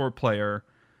PS4 player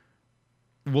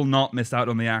will not miss out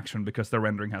on the action because their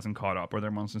rendering hasn't caught up or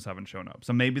their monsters haven't shown up.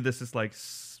 So maybe this is like,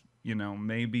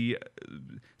 maybe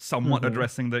somewhat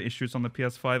addressing the issues on the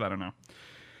PS5. I don't know.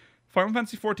 Final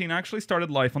Fantasy XIV actually started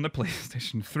life on the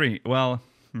PlayStation 3. Well,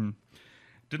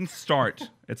 didn't start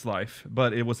its life,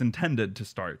 but it was intended to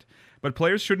start. But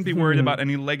players shouldn't be worried about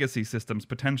any legacy systems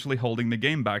potentially holding the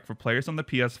game back for players on the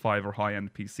PS5 or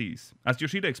high-end PCs. As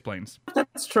Yoshida explains.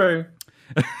 That's true.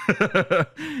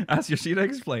 As Yoshida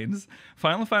explains,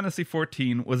 Final Fantasy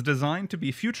XIV was designed to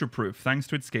be future-proof thanks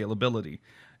to its scalability.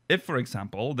 If, for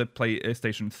example, the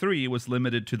PlayStation 3 was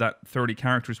limited to that 30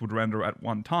 characters would render at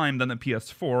one time, then the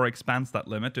PS4 expands that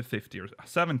limit to 50 or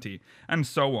 70, and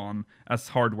so on as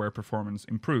hardware performance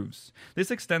improves.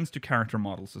 This extends to character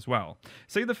models as well.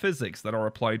 Say the physics that are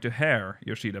applied to hair,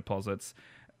 Yoshida posits.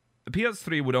 The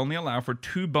PS3 would only allow for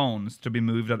 2 bones to be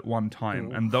moved at one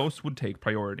time, and those would take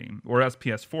priority, whereas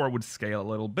PS4 would scale a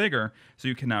little bigger, so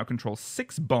you can now control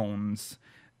 6 bones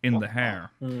in the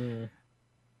hair.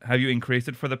 Have you increased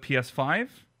it for the PS5?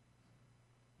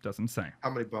 Doesn't say. How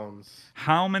many bones?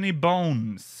 How many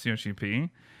bones, Yoshi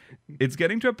P? It's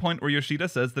getting to a point where Yoshida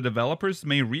says the developers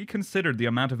may reconsider the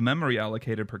amount of memory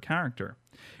allocated per character.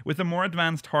 With the more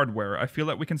advanced hardware, I feel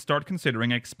that we can start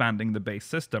considering expanding the base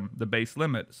system, the base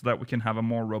limit, so that we can have a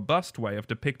more robust way of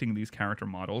depicting these character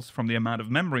models, from the amount of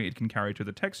memory it can carry to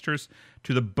the textures,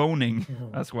 to the boning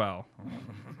as well.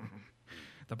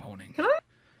 The boning. Can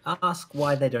I ask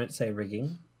why they don't say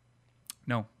rigging?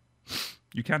 No.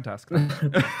 You can't ask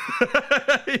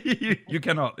that. you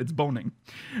cannot. It's boning.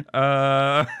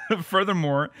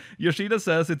 Furthermore, Yoshida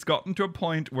says it's gotten to a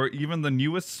point where even the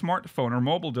newest smartphone or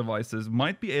mobile devices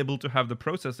might be able to have the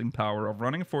processing power of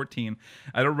running 14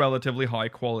 at a relatively high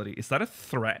quality. Is that a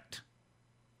threat?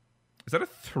 Is that a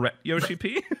threat, Yoshi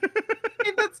P?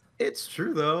 It's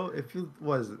true though. If it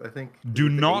was, I think. Do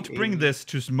not bring this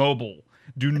to mobile.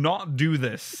 Do not do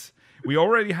this. We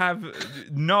already have...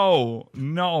 No,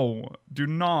 do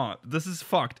not. This is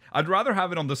fucked. I'd rather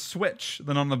have it on the Switch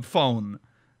than on the phone.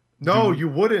 No, you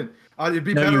wouldn't. It'd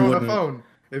be better on a phone.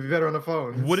 It'd be better on a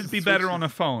phone. Would it be better on a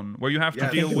phone where you have to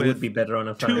deal with be better on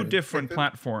a phone. 2 different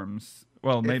platforms?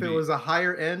 Well, maybe. If it was a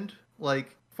higher end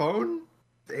like phone,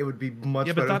 it would be much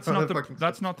better. Yeah, but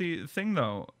that's not the thing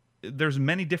though. There's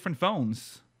many different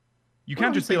phones. You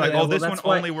can't just be like, oh, this one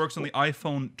only works on the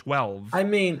iPhone 12. I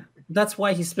mean, that's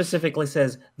why he specifically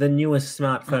says the newest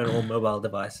smartphone or mobile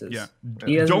devices. Yeah.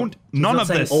 None of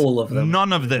this. All of them.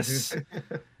 None of this.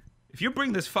 If you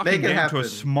bring this fucking game to a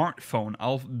smartphone,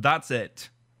 that's it.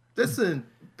 Listen,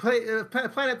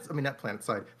 not Planet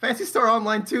Side. Fantasy Star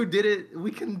Online 2 did it.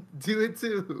 We can do it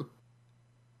too.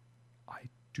 I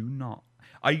do not.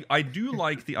 I do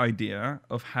like the idea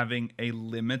of having a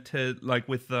limited, like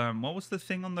with what was the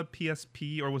thing on the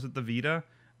PSP, or was it the Vita,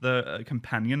 the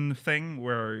companion thing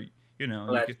where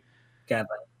gathering.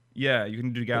 Yeah, you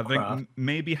can do gathering.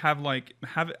 Maybe have it.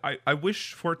 I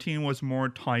wish 14 was more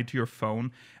tied to your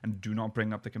phone, and do not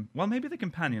bring up maybe the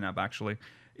companion app actually.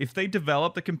 If they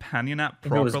develop the companion app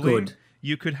properly,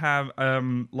 you could have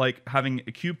having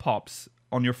Q pops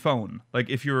on your phone. Like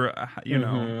if you're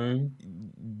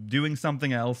doing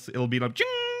something else, it'll be like ching,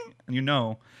 and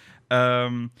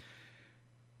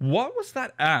what was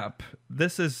that app?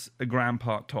 This is a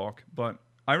grandpa talk, but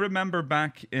I remember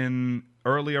back in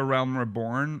earlier Realm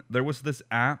Reborn, there was this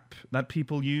app that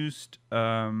people used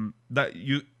Garland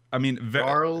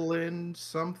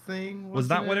something. Was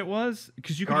that what it was?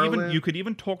 Because you could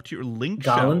even talk to your Link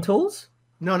Garland shell. Tools?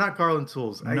 No, not Garland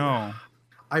Tools. No.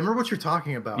 I remember what you're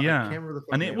talking about. Yeah. I can't remember the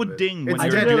and it would ding when it's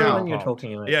you're dead now. When you're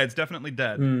talking about. Yeah, it's definitely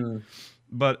dead.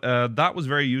 But that was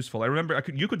very useful. I remember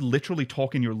you could literally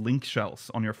talk in your Link shells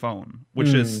on your phone, which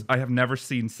is I have never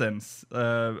seen since.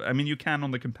 You can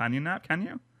on the companion app, can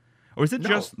you? Or is it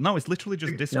just no? It's literally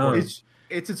just Discord.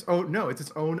 No. It's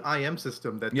its own IM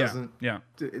system that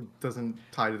doesn't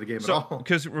tie to the game at all.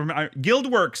 Because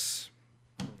Guildworks,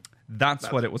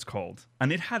 that's what it was called,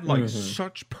 and it had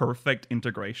such perfect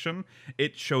integration.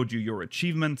 It showed you your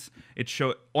achievements. It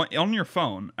showed on your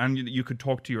phone, and you could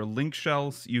talk to your Link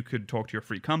shells. You could talk to your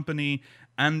free company,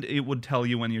 and it would tell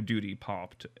you when your duty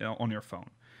popped on your phone.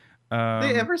 Did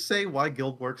they ever say why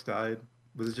Guildworks died?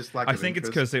 Was it just lack of think interest?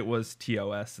 it's because it was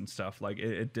TOS and stuff. Like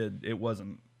it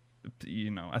wasn't.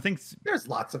 I think there's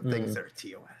lots of things that are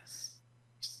TOS.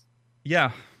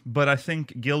 Yeah, but I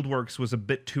think Guildworks was a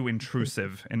bit too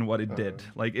intrusive in what it did.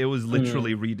 Like it was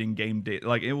literally reading game data.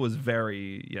 Like it was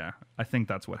very I think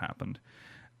that's what happened.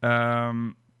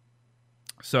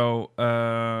 So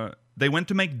they went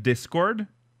to make Discord.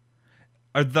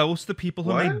 Are those the people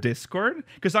who made Discord?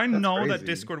 Because I know that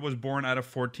Discord was born out of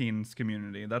 14's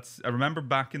community. I remember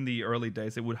back in the early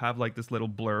days, it would have like this little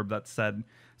blurb that said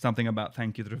something about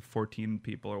thank you to 14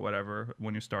 people or whatever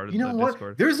when you started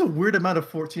Discord. There's a weird amount of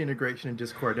 14 integration in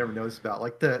Discord I never noticed about.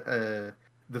 Like the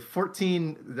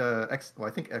 14,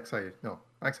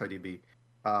 XIDB.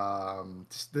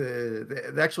 Just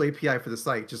the actual API for the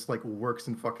site just like works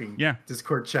in fucking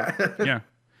Discord chat.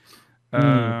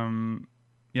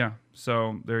 Yeah,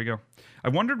 so there you go. I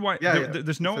wondered why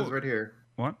there's no... It says right here.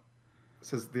 What? It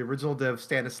says the original dev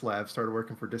Stanislav started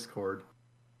working for Discord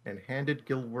and handed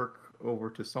guild work over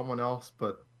to someone else,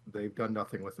 but they've done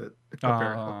nothing with it.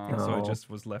 Apparently. So it Oh. just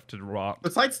was left to rot.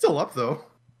 The site's still up though.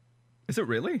 Is it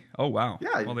really? Oh wow.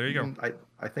 Yeah. Well, there you go.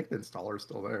 I think the installer is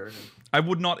still there. I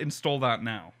would not install that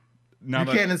now. You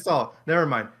can't install. Never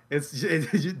mind.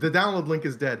 The download link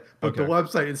is dead, but the Okay.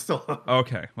 website is still up.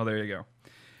 Okay. Well, there you go.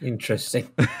 Interesting.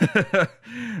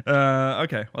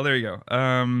 Okay. Well, there you go.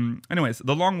 Anyways,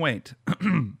 the long wait.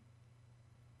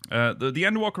 The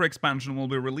Endwalker expansion will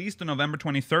be released on November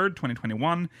 23rd,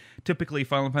 2021. Typically,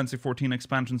 Final Fantasy XIV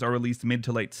expansions are released mid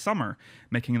to late summer,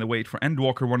 making the wait for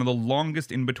Endwalker one of the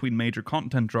longest in-between major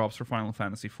content drops for Final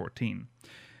Fantasy XIV.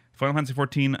 Final Fantasy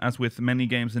XIV, as with many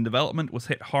games in development, was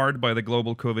hit hard by the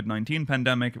global COVID-19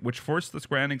 pandemic, which forced the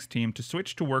Square Enix team to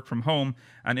switch to work from home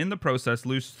and in the process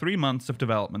lose 3 months of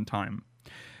development time.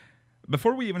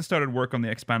 Before we even started work on the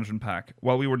expansion pack,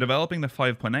 while we were developing the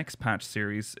 5.x patch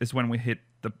series, is when we hit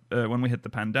the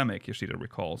pandemic, Yoshida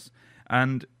recalls.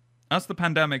 And as the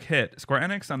pandemic hit, Square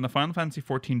Enix and the Final Fantasy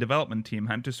XIV development team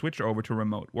had to switch over to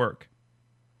remote work.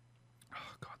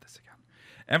 Oh god, this again.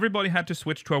 Everybody had to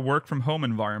switch to a work-from-home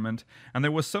environment, and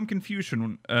there was some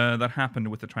confusion that happened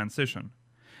with the transition.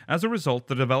 As a result,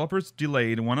 the developers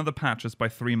delayed one of the patches by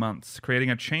 3 months,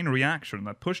 creating a chain reaction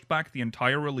that pushed back the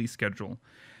entire release schedule.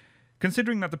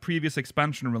 Considering that the previous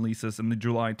expansion releases in the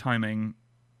July timing,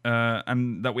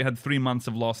 and that we had 3 months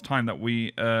of lost time that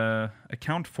we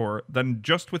account for, then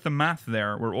just with the math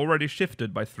there, we're already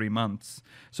shifted by 3 months.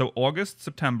 So August,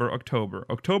 September, October.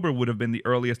 October would have been the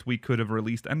earliest we could have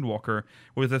released Endwalker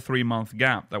with a 3-month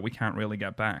gap that we can't really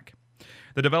get back.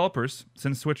 The developers,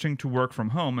 since switching to work from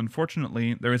home,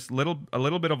 unfortunately, there is a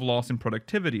little bit of loss in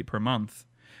productivity per month.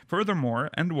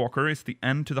 Furthermore, Endwalker is the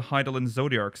end to the Hydaelyn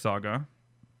Zodiark saga,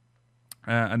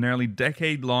 a nearly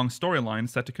decade-long storyline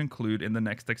set to conclude in the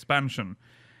next expansion.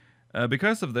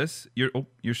 Because of this,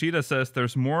 Yoshida says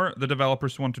there's more the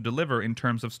developers want to deliver in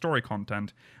terms of story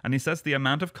content, and he says the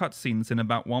amount of cutscenes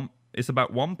is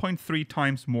about 1.3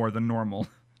 times more than normal.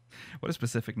 What a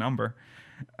specific number.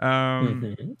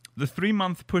 The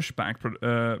 3-month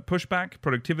pushback,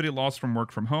 productivity loss from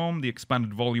work from home, the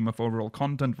expanded volume of overall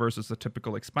content versus a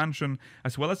typical expansion,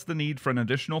 as well as the need for an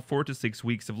additional 4 to 6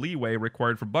 weeks of leeway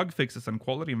required for bug fixes and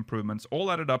quality improvements,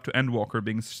 all added up to Endwalker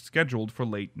being scheduled for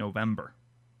late November.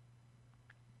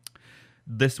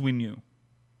 This we knew.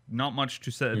 Not much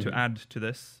to add to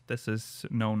this. This is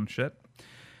known shit.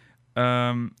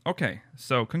 Okay,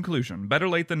 so conclusion. Better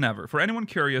late than never. For anyone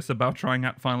curious about trying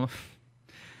out Final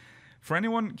Fantasy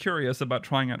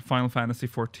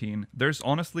XIV, there's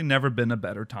honestly never been a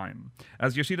better time.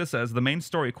 As Yoshida says, the main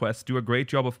story quests do a great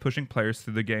job of pushing players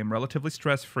through the game relatively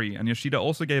stress-free, and Yoshida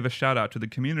also gave a shout-out to the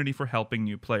community for helping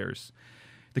new players.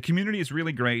 The community is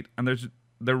really great, and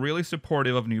they're really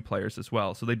supportive of new players as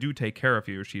well, so they do take care of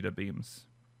you, Yoshida beams.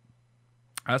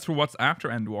 As for what's after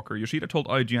Endwalker, Yoshida told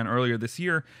IGN earlier this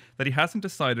year that he hasn't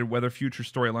decided whether future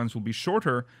storylines will be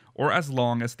shorter or as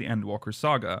long as the Endwalker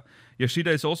saga. Yoshida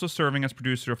is also serving as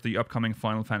producer of the upcoming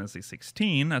Final Fantasy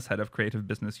XVI, as head of Creative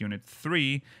Business Unit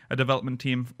 3, a development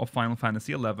team of Final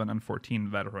Fantasy XI and 14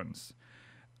 veterans.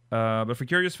 But for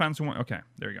curious fans who want... Okay,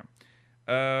 there you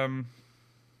go.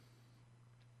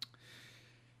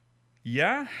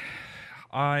 Yeah,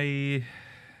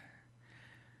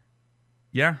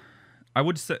 I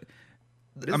would say.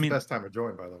 It is the best time to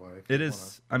join, by the way. It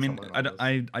is. I mean,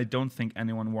 I don't think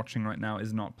anyone watching right now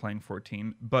is not playing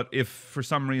 14. But if for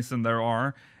some reason there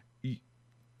are,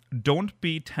 don't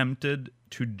be tempted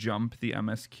to jump the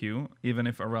MSQ, even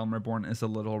if A Realm Reborn is a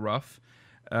little rough,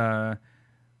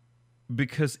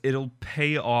 because it'll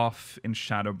pay off in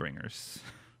Shadowbringers.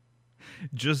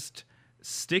 Just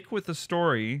stick with the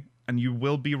story, and you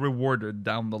will be rewarded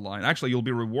down the line. Actually, you'll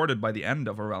be rewarded by the end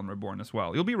of A Realm Reborn as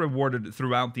well. You'll be rewarded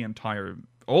throughout the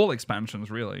all expansions,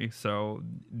 really. So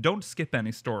don't skip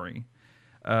any story.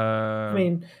 I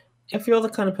mean, if you're the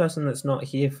kind of person that's not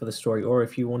here for the story, or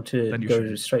if you want to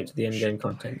go straight to the end game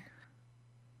content,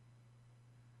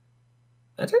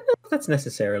 I don't know if that's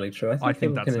necessarily true. I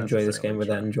think people can enjoy this game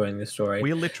without enjoying the story.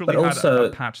 We literally had a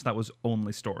patch that was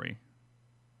only story.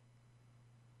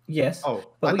 Yes. Oh,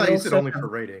 I thought you said only for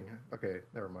rating. Okay,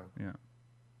 never mind. Yeah.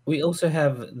 We also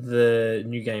have the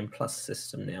New Game Plus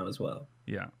system now as well.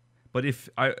 Yeah. But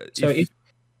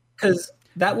because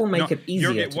that will make it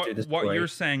easier to do the story. What you're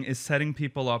saying is setting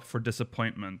people up for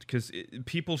disappointment, because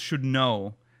people should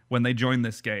know when they join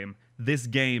this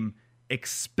game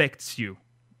expects you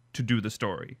to do the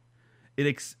story.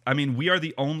 I mean, we are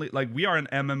the only, we are an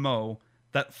MMO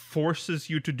that forces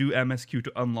you to do MSQ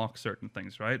to unlock certain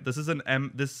things, right? This is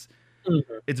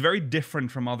it's very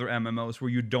different from other MMOs where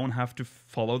you don't have to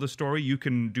follow the story. You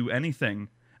can do anything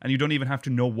and you don't even have to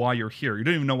know why you're here. You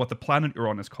don't even know what the planet you're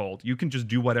on is called. You can just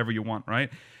do whatever you want, right?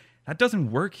 That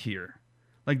doesn't work here.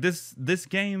 Like this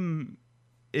game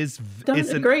is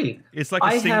agree. It's like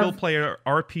a single player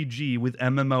RPG with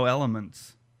MMO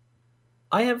elements.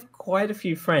 I have quite a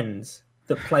few friends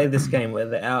that play this game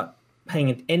without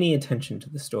paying any attention to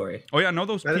the story. Oh yeah, I know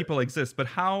those people exist, but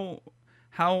how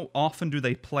often do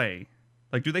they play?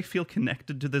 Like, do they feel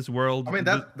connected to this world? I mean,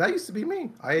 that used to be me.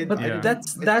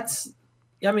 That's.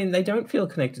 I mean, they don't feel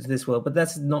connected to this world, but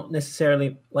that's not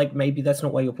necessarily like maybe that's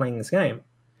not why you're playing this game.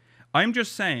 I'm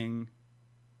just saying,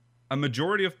 a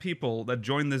majority of people that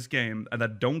join this game and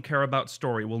that don't care about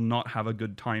story will not have a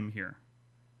good time here.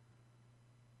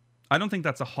 I don't think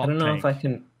that's a hot take. I don't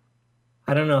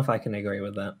know if I can agree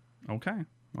with that. Okay,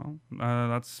 well,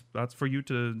 that's for you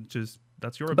to just.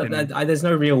 That's your opinion. But there's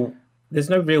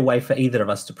no real way for either of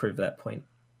us to prove that point.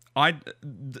 I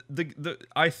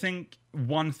think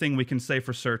one thing we can say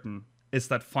for certain is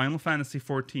that Final Fantasy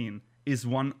XIV is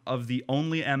one of the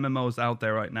only MMOs out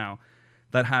there right now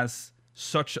that has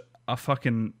such a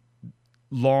fucking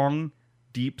long,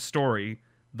 deep story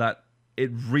that it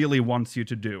really wants you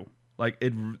to do. Like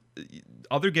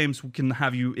other games can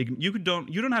have you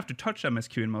don't have to touch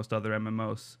MSQ in most other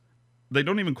MMOs. They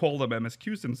don't even call them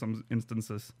MSQs in some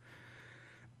instances.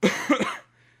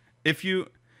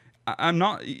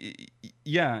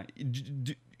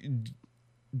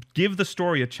 Give the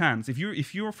story a chance.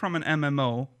 If you're from an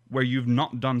MMO where you've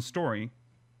not done story,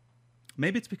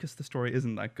 maybe it's because the story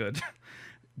isn't that good.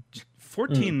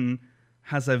 14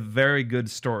 has a very good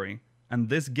story, and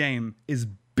this game is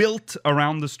built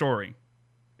around the story.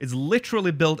 It's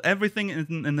literally built. Everything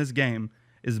in this game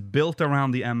is built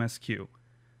around the MSQ.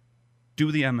 Do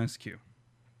the MSQ.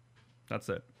 That's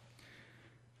it.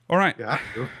 All right. Yeah.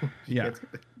 Yeah.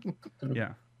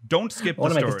 Don't skip the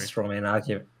story. I want to make a straw man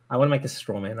argument. I want to make a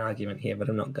straw man argument here, but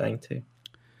I'm not going to.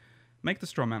 Make the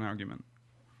straw man argument.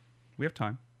 We have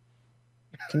time.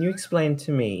 Can you explain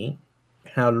to me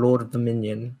how Lord of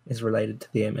Dominion is related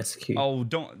to the MSQ? Oh,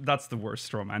 don't! That's the worst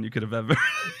straw man you could have ever.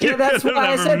 Yeah, that's what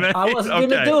I said. Made. I wasn't going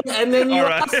to do it, and then you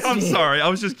asked me. I'm sorry. I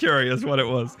was just curious what it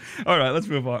was. All right, let's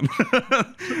move on.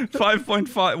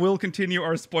 5.5. We'll continue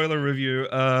our spoiler review.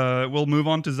 We'll move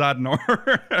on to Zadnor.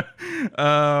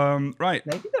 Right.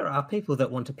 Maybe there are people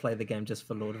that want to play the game just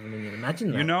for Lord of Dominion.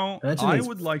 Imagine that. You know, I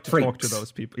would like to talk to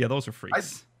those people. Yeah, those are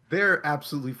freaks. They're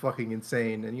absolutely fucking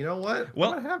insane, and you know what?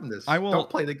 Well, I'm not having this. Don't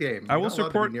play the game. I will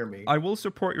support. I will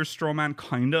support your straw man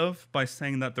kind of by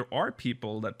saying that there are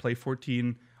people that play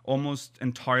 14 almost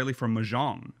entirely for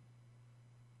mahjong.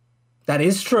 That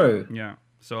is true. Yeah.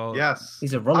 So yes,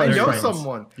 he's a I know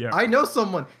someone. Yeah. I know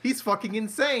someone. He's fucking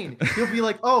insane. He'll be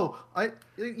like, "Oh, I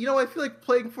feel like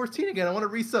playing 14 again. I want to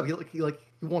resub." He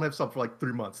won't have sub for like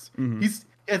 3 months. Mm-hmm.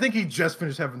 I think he just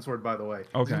finished Heavensward, by the way.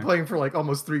 Okay. He's been playing for like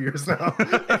almost 3 years now.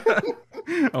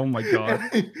 Oh my god.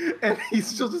 And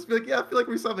he'll just be like, yeah, I feel like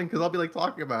we're something, because I'll be like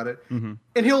talking about it. Mm-hmm.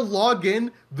 And he'll log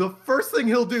in. The first thing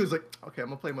he'll do is like, okay, I'm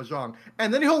gonna play Mahjong.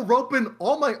 And then he'll rope in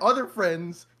all my other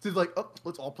friends to like, oh,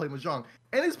 let's all play Mahjong.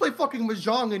 And he's play fucking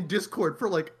Mahjong in Discord for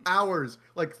like hours,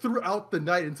 like throughout the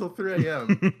night until 3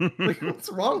 a.m. Like, what's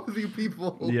wrong with you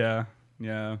people? Yeah.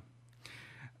 Yeah.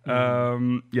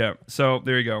 Yeah. So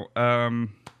there you go.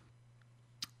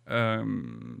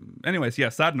 Anyways, yeah,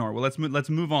 Zadnor. Well, let's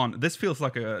move on. This feels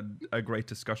like a great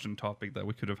discussion topic that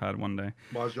we could have had one day.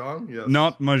 Mahjong, yes.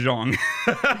 Not Mahjong.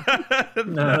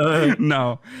 No.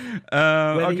 No.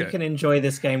 Whether you can enjoy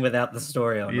this game without the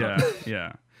story or not.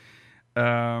 Yeah.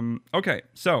 Okay,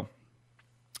 so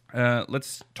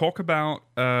let's talk about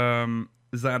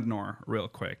Zadnor real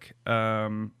quick.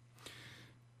 It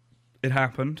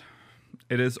happened.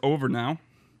 It is over now.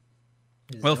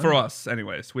 Well, for us,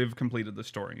 anyways, we've completed the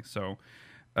story, so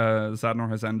Zadnor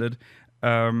has ended.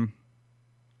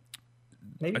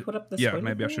 Maybe put up the spoiler. Yeah,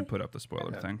 maybe I should put up the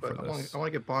spoiler thing for this. I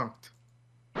want to get bonked.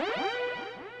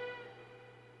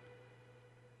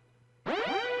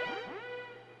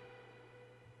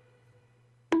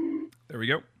 There we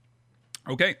go.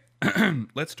 Okay,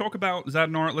 let's talk about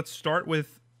Zadnor. Let's start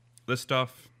with the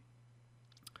stuff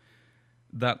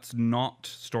that's not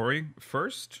story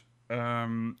first.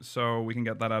 So we can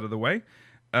get that out of the way.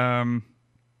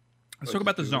 Let's talk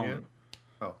about the zone.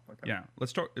 Oh, okay. Yeah,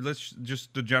 let's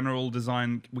just the general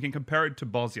design. We can compare it to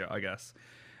Bosnia, I guess.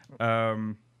 How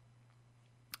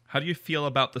do you feel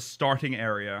about the starting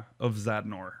area of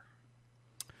Zadnor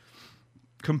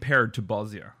compared to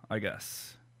Bosnia, I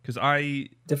guess? Because I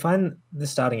define the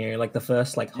starting area, like the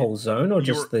first whole zone, or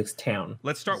just this town.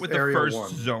 Let's start with the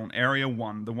first zone, area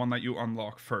 1, the one that you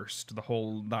unlock first,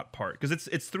 that part, because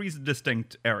it's 3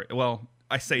 distinct areas. Well,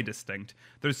 I say distinct.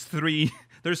 There's three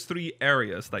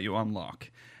areas that you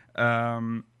unlock.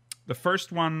 The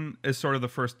first one is sort of the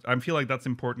first. I feel like that's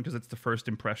important because it's the first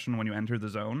impression when you enter the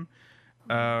zone.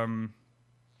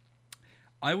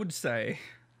 I would say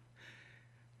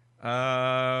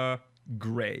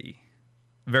gray.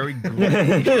 Very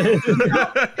gray.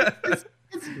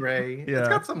 It's gray. Yeah. It's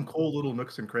got some cool little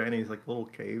nooks and crannies, like little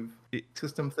cave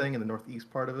system thing in the northeast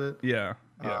part of it. Yeah.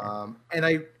 And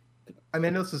I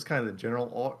mean, this is kind of the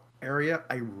general area.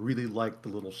 I really like the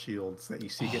little shields that you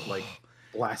see get like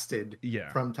blasted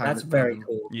Yeah. from time That's to time. very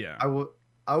cool. Yeah. I would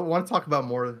want to talk about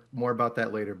more about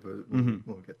that later, but when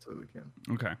we get to it again.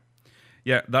 Okay.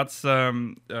 Yeah, that's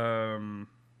the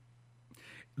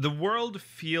world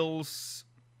feels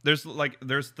there's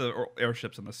the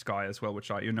airships in the sky as well, which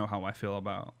you know how I feel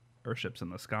about airships in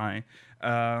the sky.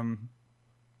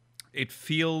 It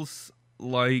feels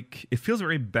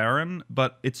very barren,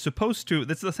 but it's supposed to.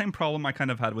 It's the same problem I kind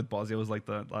of had with Bosnia. Was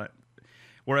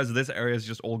whereas this area is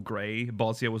just all gray,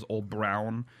 Bosnia was all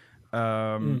brown.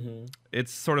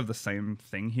 It's sort of the same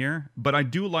thing here, but I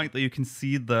do like that you can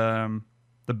see the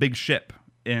big ship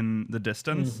in the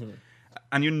distance,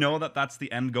 and you know that that's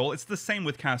the end goal. It's the same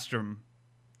with Castrum,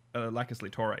 Lacus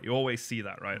Litore. You always see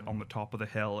that right on the top of the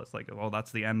hill. It's like, oh,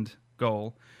 that's the end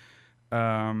goal.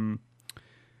 There's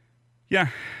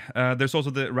also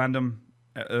the random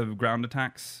ground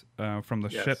attacks from the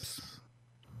ships.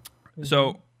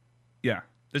 So, yeah,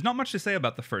 there's not much to say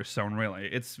about the first zone really.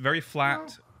 It's very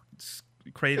flat. It's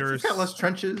craters. It's got less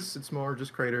trenches. It's more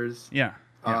just craters. Yeah.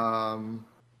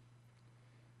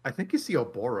 I think you see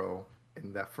Oboro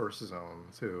in that first zone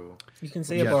too. You can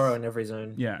see a Boro in every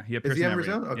zone. Yeah, he Is appears he in every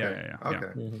zone? Okay. Yeah.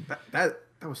 Okay. That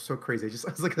was so crazy. I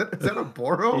was like, is that a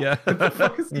Boro? Yeah. What the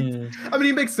fuck is he? I mean,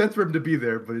 it makes sense for him to be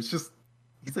there, but it's just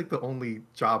he's like the only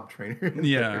job trainer.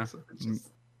 There, so it's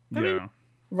just... Yeah.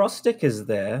 Rostic is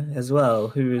there as well,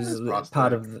 who is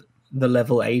part of the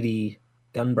level 80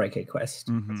 Gunbreaker quest.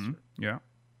 Yeah.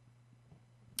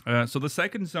 So the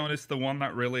second zone is the one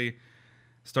that really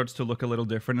starts to look a little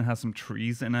different. It has some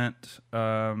trees in it.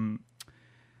 I'd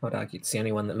argue it's the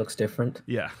only one that looks different.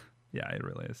 Yeah, it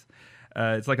really is.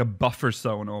 It's like a buffer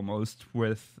zone almost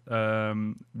with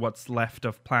what's left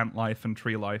of plant life and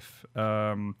tree life.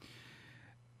 Other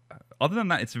than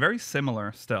that, it's very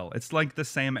similar still. It's like the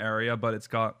same area, but it's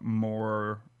got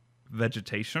more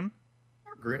vegetation.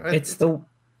 Green. I think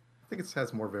it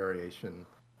has more variation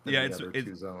than the other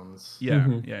two zones.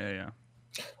 Yeah.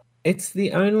 It's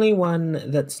the only one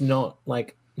that's not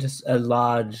like just a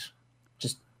large,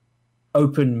 just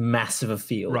open mass of a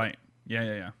field. Right.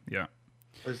 Yeah.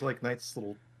 There's like nice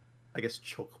little, I guess,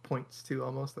 choke points too,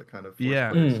 almost that kind of force Yeah.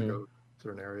 players to go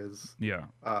certain areas. Yeah.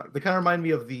 They kind of remind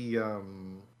me of the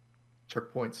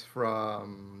choke points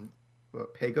from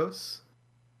Pagos.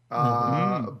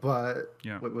 But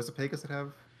what was it Pagos that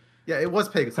have? Yeah, it was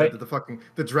Pagos that did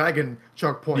the dragon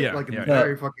choke point in the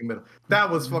very fucking middle. That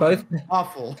was fucking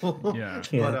awful. Yeah.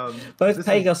 But, both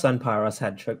Pagos and Pyros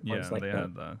had choke points like they that.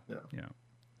 had that. Yeah.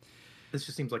 This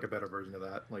just seems like a better version of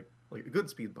that, like good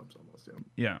speed bumps almost.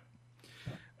 Yeah.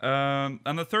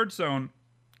 And the third zone,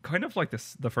 kind of like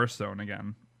the first zone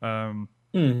again.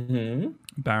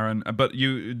 Barren, but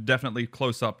you definitely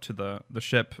close up to the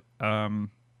ship.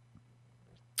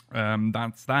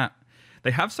 That's that. They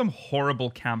have some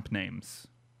horrible camp names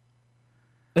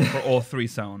for all three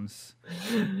zones.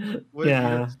 You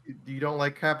don't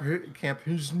like Camp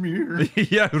Hizmir?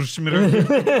 Yeah,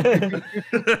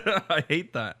 I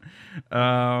hate that.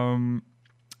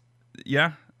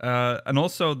 And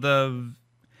also the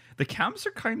camps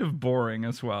are kind of boring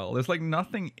as well. There's like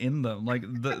nothing in them. Like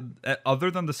other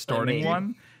than the starting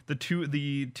one, the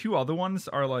two other ones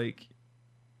are like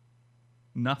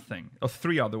nothing. Oh,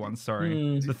 three other ones.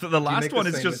 Sorry, the last one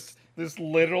is just this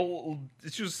little.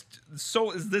 It's just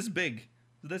is this big.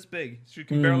 So you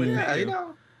can barely. Yeah,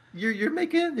 you're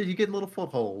getting little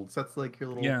footholds. That's like your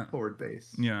little forward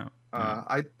base. Yeah.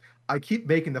 I keep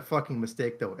making the fucking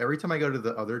mistake though. Every time I go to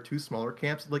the other two smaller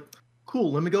camps, like,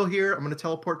 cool, let me go here. I'm gonna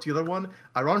teleport to the other one.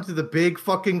 I run into the big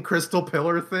fucking crystal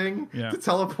pillar thing to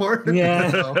teleport.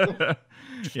 Yeah.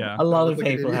 Yeah. A lot of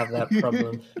people have that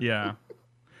problem. Yeah.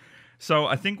 So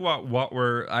I think what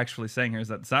we're actually saying here is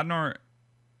that Zadnor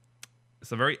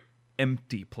is a very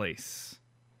empty place,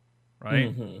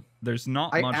 right? There's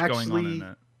not much going on in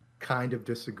it. Kind of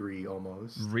disagree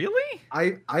almost. Really?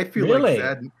 I feel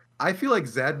like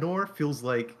Zadnor feels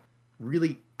like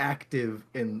really active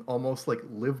and almost like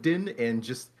lived in, and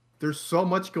just there's so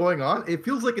much going on. It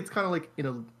feels like it's kind of like in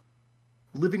a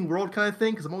living world kind of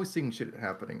thing, because I'm always seeing shit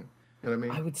happening. You know what I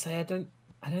mean? I would say I don't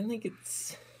think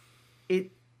it's it.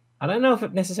 I don't know if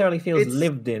it necessarily feels It's-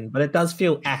 lived in, but it does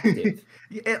feel active.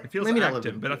 Yeah, It feels maybe not lived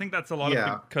active, in, but I think that's a lot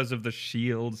yeah. of because of the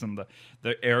shields and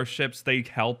the airships. They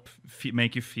help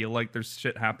make you feel like there's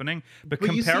shit happening. But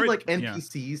But you see compare it, like yeah.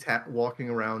 NPCs walking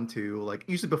around too, like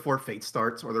usually before Fate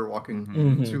starts, or they're walking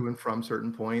Mhm. to and from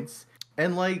certain points,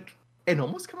 and like it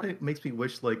almost kind of makes me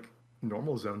wish like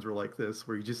normal zones were like this,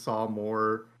 where you just saw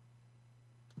more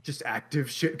just active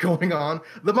shit going on.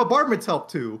 The bombardments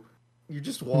help too. You're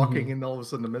just walking, and all of a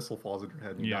sudden a missile falls in your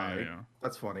head and you Yeah, die. yeah.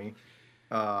 That's funny.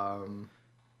 I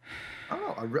don't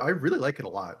know. I really like it a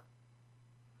lot.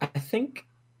 I think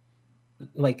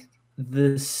like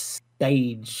the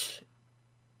stage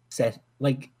set,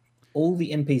 like all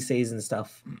the NPCs and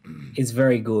stuff is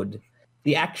very good.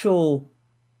 The actual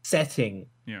setting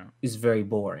Yeah, is very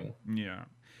boring. yeah.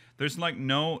 There's like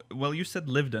no. Well, you said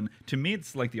lived in. To me,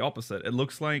 it's like the opposite. It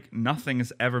looks like nothing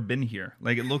has ever been here.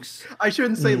 Like it looks. I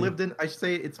shouldn't say lived in. I should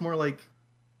say it's more like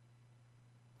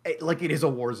it is a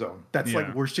war zone. That's Yeah.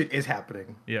 like where shit is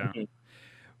happening. Yeah.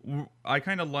 I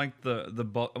kind of like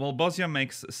well, Bosnia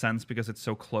makes sense because it's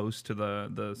so close to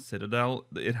the citadel.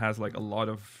 It has like a lot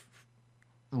of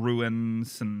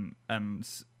ruins and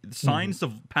signs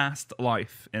of past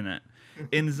life in it.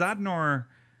 In Zadnor,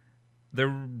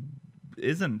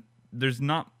 there's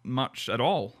not much at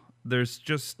all. There's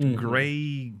just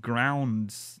gray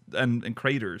grounds and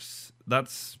craters.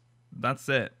 That's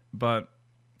it. But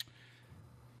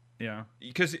yeah,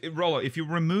 because Rollo, if you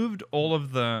removed all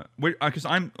of the, because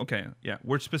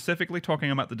we're specifically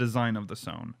talking about the design of the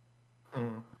zone,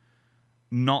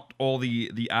 not all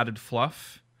the added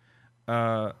fluff.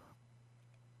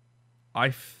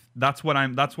 That's what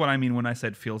I mean when I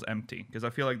said feels empty, because I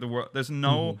feel like the world there's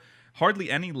hardly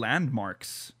any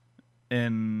landmarks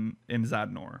in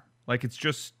Zadnor. Like it's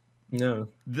just No.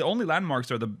 the only landmarks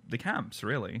are the camps,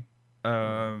 really.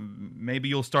 Maybe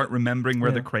you'll start remembering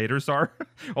where the craters are.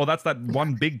 Oh, that's that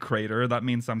one big crater. That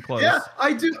means I'm close. Yeah,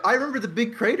 I do. I remember the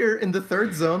big crater in the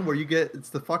third zone where it's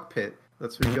the fuck pit.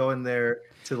 That's where you go in there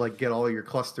to like get all your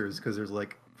clusters, because there's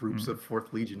like groups of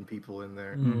Fourth Legion people in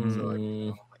there. So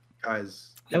like,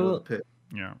 guys, I will- the pit.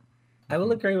 Yeah. I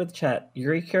will agree with chat.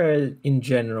 Eureka in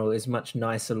general is much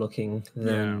nicer looking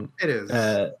than It is.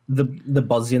 the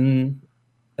Bosnian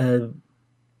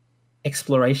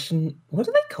exploration. What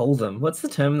do they call them? What's the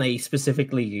term they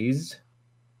specifically used?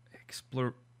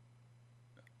 Explore.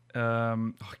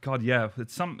 Oh God, yeah.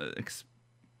 It's some.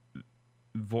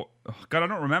 Oh God, I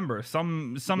don't remember.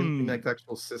 Some. in like the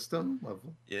actual system of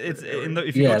It's area? in the.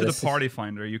 If you Yeah, go to the this is- party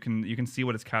finder, you can see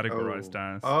what it's categorized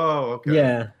as. Oh, okay.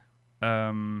 Yeah,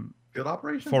 Field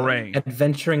operations. Foray.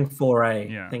 adventuring foray.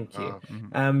 Yeah. Thank you.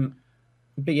 Oh.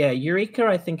 But yeah, Eureka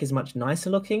I think is much nicer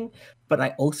looking. But I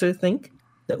also think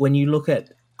that when you look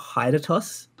at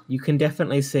Hydatos, you can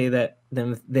definitely see that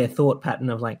their thought pattern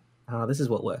of like, this is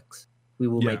what works. We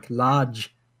will Yeah. make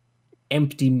large,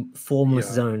 empty, formless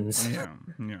Yeah. zones. Yeah.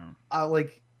 Yeah. I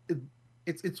like.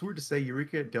 It's weird to say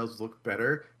Eureka does look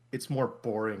better. It's more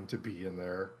boring to be in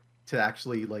there to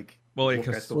actually like. Well, look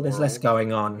because at the Well, there's less world.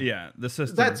 going on. yeah, the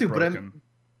system That is too, broken.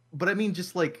 but I mean,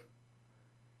 just like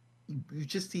you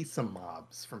just see some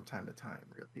mobs from time to time,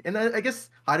 really. And I guess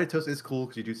Hydatos is cool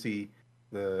because you do see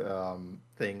the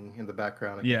thing in the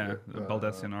background. Yeah, the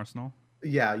Baldessian Arsenal.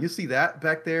 Yeah, you see that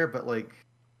back there, but like,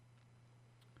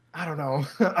 I don't know.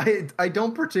 I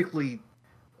don't particularly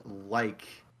like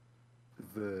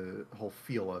the whole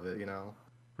feel of it. You know,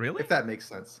 Really? if that makes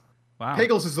sense. Wow.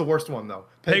 Pagos is the worst one though.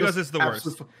 Pagos is the worst.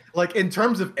 absolutely- Like in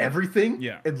terms of everything,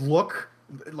 Yeah. and look,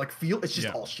 like feel, it's just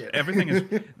Yeah. all shit. Everything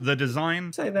is the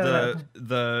design, Say that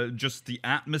the just the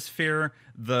atmosphere,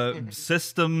 the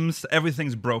systems.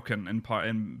 Everything's broken in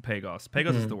Pagos.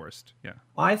 Pagos is the worst. Yeah.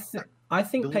 I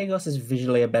think Pagos is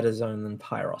visually a better zone than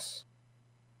Pyros.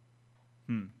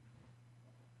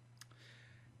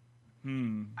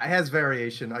 It has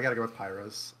variation. I gotta go with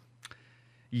Pyros.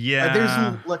 Yeah.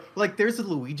 There's the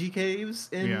Luigi caves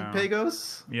in Yeah.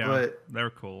 Pagos. yeah. But They're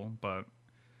cool, but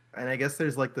and I guess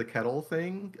there's like the kettle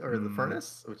thing or the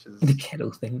furnace, which is The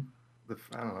kettle thing.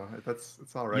 I don't know.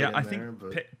 It's all right. yeah, in I there, think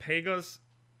but Pagos,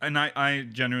 and I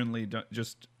genuinely don't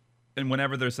just, and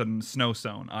whenever there's a snow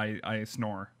zone, I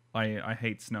snore. I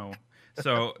hate snow.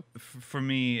 So for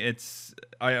me,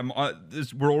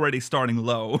 we're already starting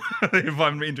low if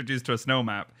I'm introduced to a snow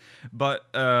map, but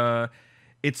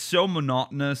it's so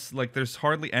monotonous. Like there's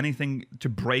hardly anything to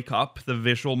break up the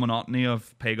visual monotony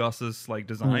of Pagos's like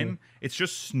design. It's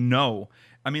just snow.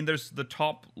 I mean, there's the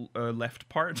top left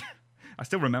part I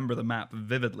still remember the map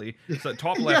vividly. So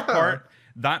top left Yeah. part,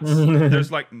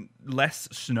 there's like less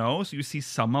snow, so you see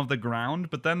some of the ground,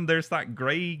 but then there's that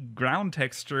gray ground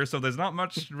texture, so there's not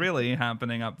much really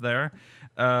happening up there.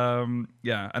 Yeah, and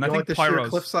You I know, think like the sheer Pyros.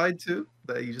 cliffside too,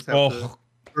 that you just have to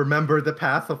remember the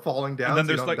path of falling down. And then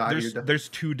so you there's don't die to like your death. there's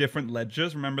two different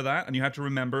ledges. Remember that, and you have to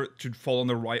remember to fall on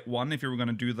the right one if you were going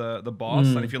to do the boss.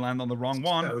 And if you land on the wrong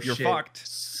one, Oh, you're shit. fucked.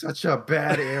 Such a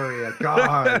bad area.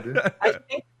 God. I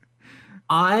think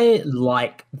I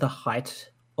like the height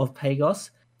of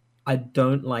Pagos. I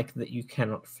don't like that you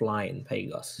cannot fly in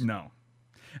Pagos. No,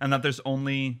 and that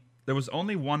there was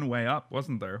only one way up,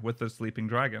 wasn't there, with the sleeping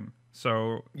dragon?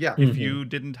 So Yeah. if you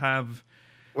didn't have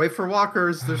Wait for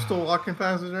walkers. They're still walking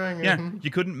past the dragon. Yeah,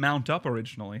 you couldn't mount up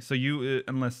originally. So you,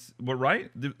 unless, what, right?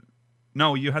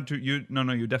 No, you had to, you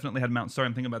definitely had mount. Sorry,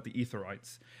 I'm thinking about the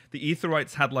Aetherites. The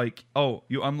Aetherites had like,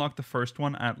 you unlocked the first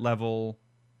one at level,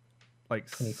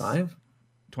 like... 25?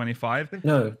 25?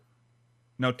 No,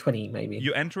 No, 20 maybe.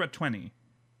 you enter at 20,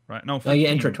 right? No, Oh, you 15.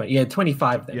 enter at 20. Yeah,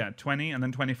 25 then. Yeah, 20, and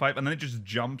then 25, and then it just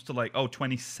jumps to like,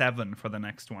 27 for the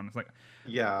next one. It's like,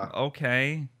 Yeah.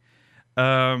 okay.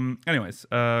 Anyways,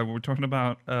 we're talking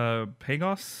about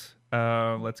Pagos.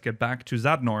 Let's get back to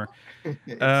Zadnor. It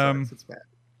sucks. It's bad.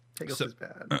 Pagos so- is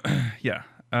bad. Yeah.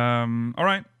 All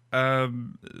right.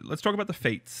 Let's talk about the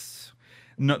fates.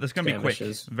 No, this is gonna be quick.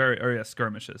 Skirmishes.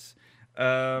 Skirmishes.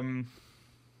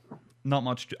 Not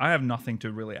much. I have nothing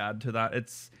to really add to that.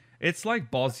 It's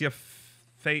like Bosnia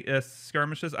fate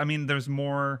skirmishes. I mean, there's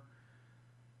more.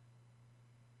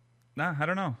 Nah, I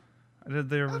don't know. There's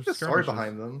There's a story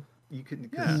behind them. You can,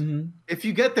 Mhm. if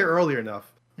you get there early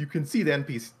enough, you can see the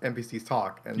NPCs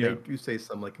talk, and Yeah. they do say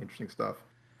some like interesting stuff.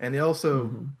 And they also,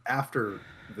 after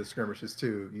the skirmishes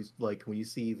too, like when you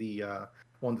see the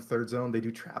one the third zone, they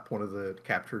do trap one of the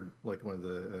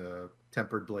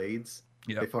tempered blades.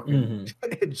 Yeah. They fucking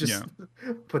just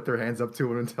put their hands up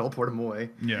to it and teleport them away.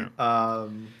 Yeah.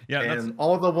 Yeah, that's- and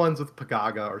all the ones with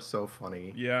Pagaga are so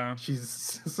funny. Yeah. She's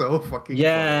so fucking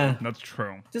Yeah. That's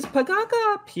true. Does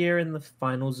Pagaga appear in the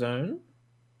final zone?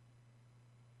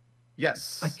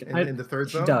 Yes, I- in the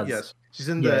third she zone. does. Yes, she's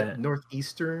in Yeah. the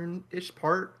northeastern-ish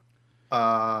part,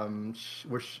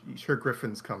 where her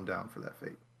griffins come down for that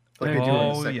fate, like they do in the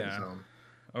Oh, second yeah. zone.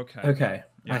 Okay. Okay.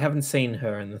 Yeah. I haven't seen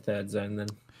her in the third zone then.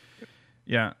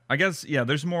 Yeah, I guess. Yeah,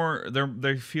 there's more.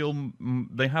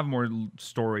 They have more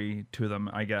story to them.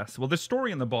 I guess. Well, there's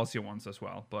story in the Bosnia ones as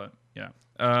well, but yeah.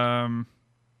 Of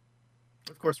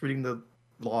course, reading the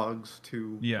logs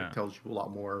too tells you a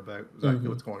lot more about exactly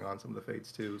what's going on. Some of the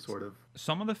fates too, sort of.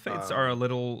 Some of the fates are a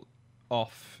little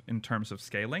off in terms of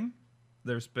scaling.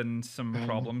 There's been some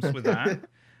problems with that.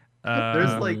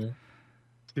 There's like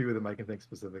two of them I can think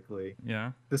specifically.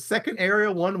 Yeah. The second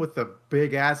area one with the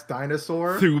big ass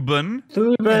dinosaur. Thuban.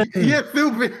 Yeah,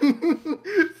 Thubin.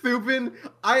 Thubin.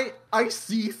 I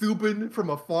see Thubin from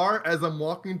afar as I'm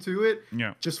walking to it.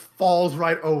 Yeah. Just falls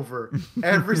right over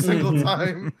every single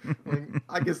time. Like,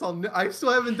 I guess I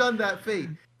still haven't done that fate.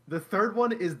 The third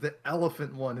one is the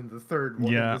elephant one in the third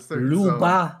one. Yeah. In the third zone.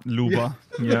 Luba. Luba.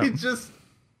 Yeah. They just.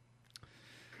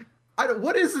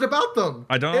 What is it about them?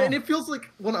 I don't know. And it feels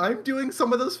like when I'm doing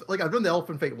some of those, like I've done the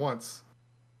elephant fate once,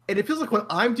 and it feels like when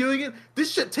I'm doing it,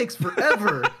 this shit takes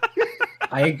forever.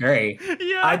 I agree.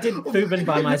 Yeah. I did Thuban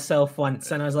by myself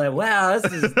once, and I was like, "Wow,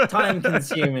 this is time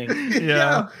consuming."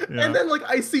 Yeah. And then like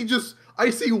I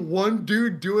see one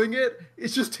dude doing it.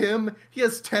 It's just him. He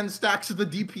has 10 stacks of the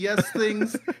DPS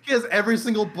things. He has every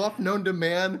single buff known to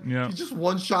man. Yeah. He just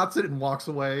one shots it and walks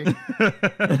away.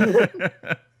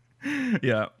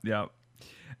 Yeah.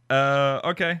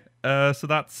 Okay. So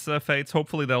that's fates.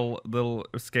 Hopefully they'll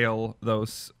scale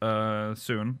those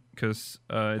soon because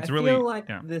it's I really feel like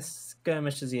yeah. the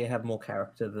skirmishes here have more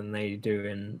character than they do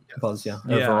in Bosnia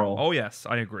Yeah. overall. Oh yes,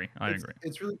 I agree. I agree.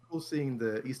 It's really cool seeing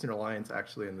the Eastern Alliance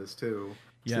actually in this too.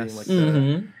 Yes. Seeing like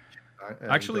Mhm.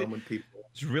 the Actually, Roman people.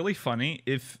 It's really funny.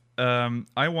 If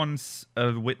I once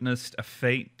witnessed a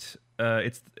fate,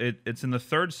 it's in the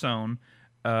third zone.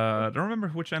 I don't remember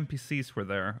which NPCs were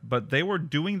there, but they were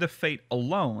doing the fate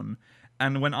alone.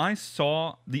 And when I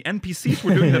saw the NPCs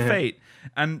were doing the fate,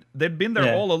 and they'd been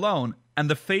there all alone, and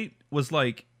the fate was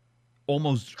like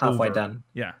almost Halfway over. done.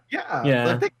 Yeah. Yeah. Yeah.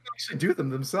 Like they can actually do them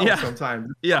themselves Yeah.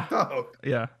 sometimes. Yeah. Oh.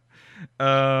 Yeah.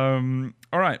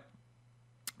 All right.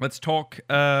 Let's talk.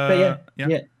 But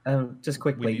just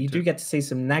quickly, need you to- do get to see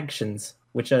some Nagshans,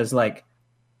 which is like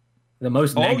the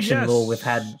most Nagshan lore we've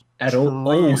had at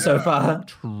all so far.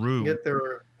 True. Get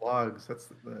their logs. That's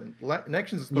the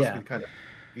connections are supposed Yeah. to be kind of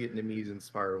Vietnamese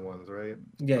inspired ones, right?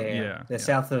 Yeah. Yeah. They're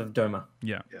south of Doma.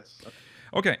 Yeah. Yes.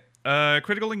 Okay.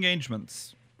 Critical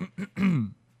engagements.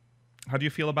 How do you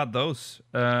feel about those?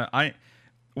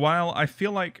 While I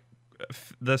feel like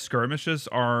the skirmishes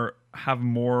have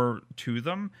more to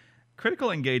them,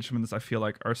 critical engagements I feel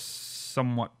like are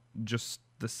somewhat just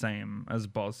the same as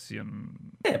Bosnian.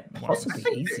 Yeah, ones. possibly I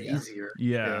think they're easier. easier.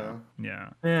 Yeah.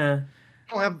 Yeah.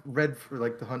 I don't have Red for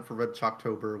like the Hunt for Red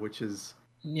Shocktober, which is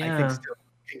I Yeah. think still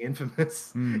fucking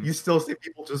infamous. You still see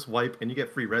people just wipe, and you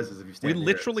get free reses if you We stand near it,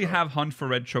 literally so. have Hunt for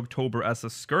Red Choktober as a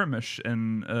skirmish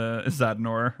in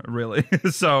Zadnor, really.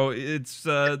 So it's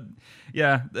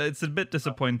it's a bit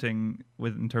disappointing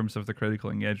in terms of the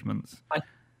critical engagements.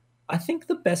 I think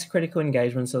the best critical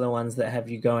engagements are the ones that have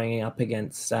you going up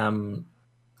against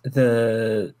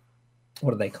the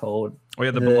what are they called? Oh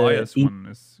yeah, the The Belias e- one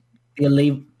is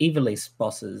The Evilise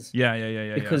bosses.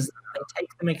 yeah. Because they take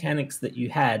the mechanics that you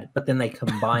had, but then they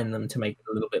combine them to make it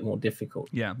a little bit more difficult.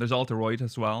 Yeah, there's Alteroid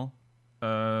as well.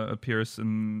 Appears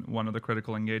in one of the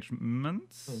critical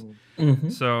engagements. Mm-hmm.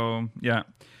 So yeah,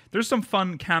 there's some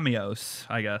fun cameos,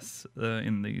 I guess,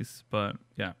 in these. But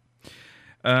yeah,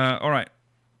 all right.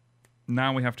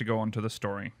 Now we have to go on to the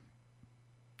story.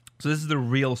 So this is the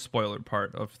real spoiler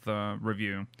part of the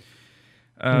review.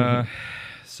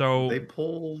 So They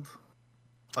pulled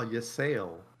a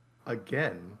Ysael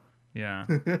again. yeah,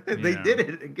 They Yeah. did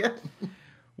it again.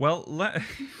 well,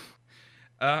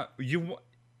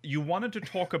 you wanted to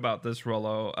talk about this,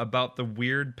 Rollo, about the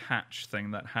weird patch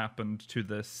thing that happened to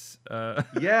this.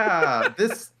 Yeah,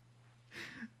 this.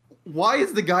 Why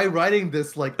is the guy writing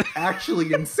this like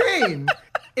actually insane?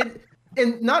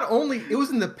 And not only it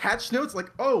was in the patch notes,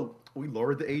 like, oh, we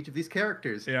lowered the age of these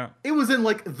characters. Yeah. It was in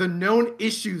like the known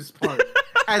issues part,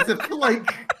 as if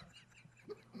like.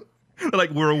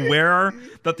 Like we're aware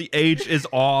that the age is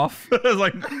off. It's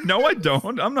like, no, I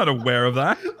don't. I'm not aware of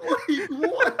that. Like,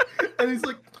 what? And he's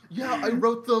like, yeah, I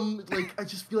wrote them, like, I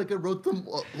just feel like I wrote them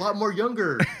a lot more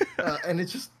younger. And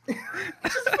it's just fucking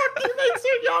makes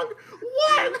you young.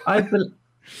 What?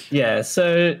 Yeah,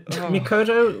 so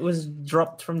Mikoto was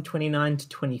dropped from 29 to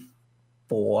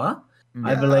 24,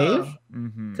 I believe.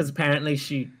 Mm-hmm. Because apparently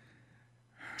she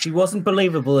wasn't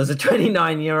believable as a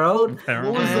 29-year-old. What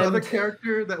was the other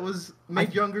character that was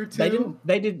made younger too?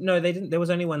 They didn't. There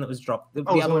was only one that was dropped. The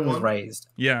Oh, was other only one was one? raised.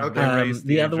 Yeah, Okay. they raised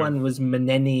The age other of one was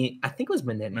Meneni. I think it was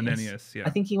Menenius. Menenius, yeah.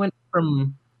 I think he went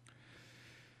from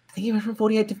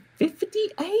 48 to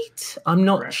 58. I'm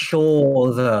not Correct.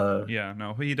 sure though. Yeah,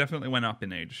 no, he definitely went up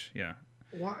in age. Yeah,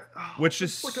 What? Oh, which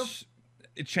it's is like a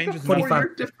it changes. 45.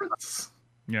 4-year difference.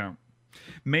 Yeah,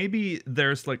 maybe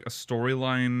there's like a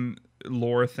storyline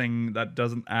lore thing that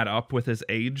doesn't add up with his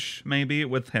age. Maybe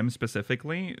with him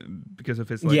specifically because of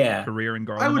his Yeah. career in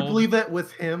Garlemald. I would believe that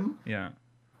with him. Yeah,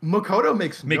 Makoto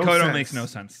makes no sense. Mikoto makes no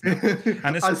sense. No.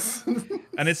 And it's Us-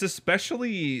 and it's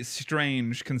especially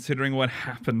strange considering what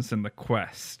happens in the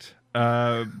quest.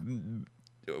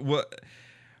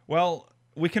 Well,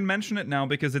 we can mention it now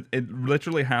because it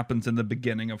literally happens in the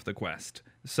beginning of the quest.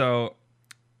 So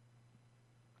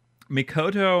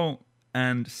Mikoto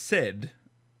and Sid.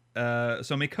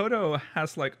 So Mikoto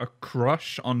has like a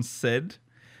crush on Sid,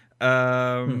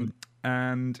 and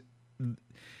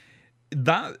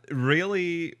that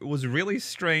really was really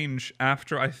strange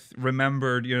after I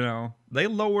remembered, they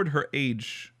lowered her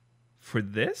age for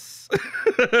this.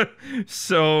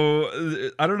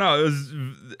 So I don't know.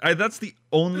 That's the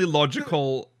only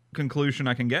logical conclusion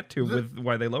I can get to with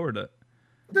why they lowered it.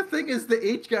 The thing is, the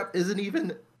age gap isn't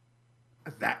even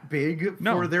that big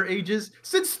No. for their ages.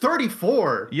 Sid's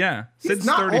 34. Yeah, He's Sid's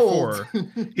not 34. old.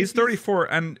 He's 34,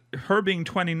 and her being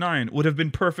 29 would have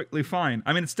been perfectly fine.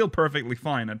 I mean, it's still perfectly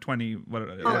fine at 20,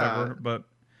 whatever, but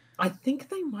I think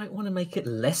they might want to make it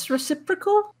less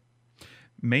reciprocal.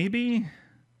 maybe.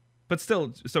 But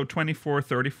still, so 24,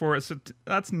 34,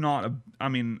 that's not a... I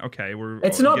mean, okay, we're...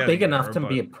 It's not getting big enough there, to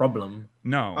be a but problem.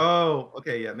 No. Oh,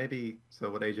 okay, yeah, maybe. So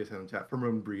what AJ said in chat from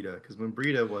Moonbrita, because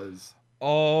Moonbrita was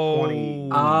Oh.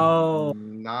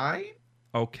 29.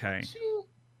 Okay.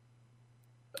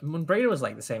 When Breda was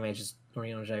like the same age as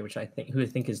Oriange, which I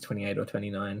think is 28 or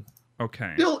 29.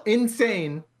 Okay. Still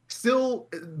insane. Still,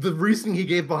 the reasoning he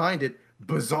gave behind it,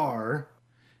 bizarre.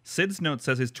 Sid's note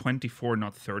says he's 24,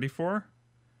 not 34.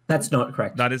 That's not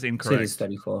correct. That is incorrect. Sid is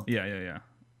 34. Yeah.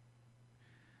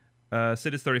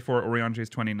 Sid is 34, Oriange is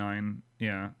 29.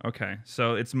 Yeah, okay.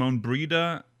 So it's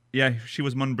Moonbrita. Yeah, she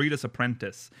was Moonbrita's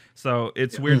apprentice. So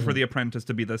it's weird for the apprentice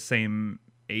to be the same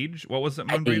age. What was it,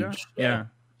 Moonbrita? Age, Yeah. yeah.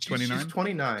 29? She's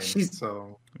 29. She's-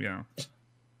 So Yeah.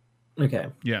 Okay.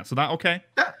 Yeah, so that, okay.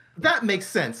 that makes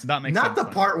sense. That makes Not sense the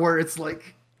then. part where it's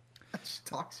like, she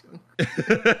talks young.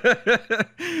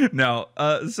 No.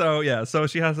 So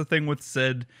she has a thing with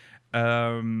Sid.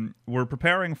 We're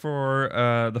preparing for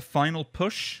the final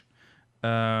push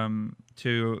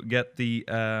to get the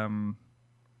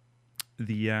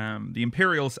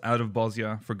Imperials out of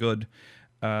Bosnia for good.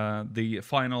 The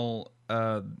final,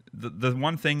 the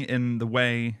one thing in the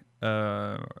way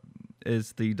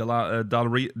is the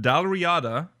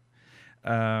Dalriada,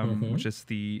 which is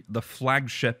the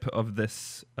flagship of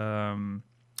this of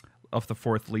the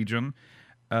Fourth Legion.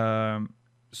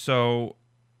 So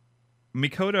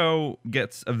Mikoto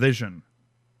gets a vision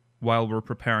while we're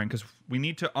preparing, because we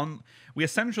need to we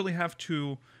essentially have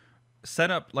to set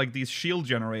up like these shield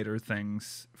generator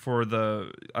things for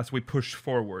as we push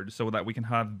forward, so that we can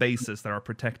have bases that are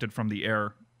protected from the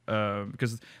air,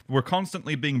 because we're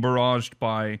constantly being barraged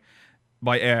by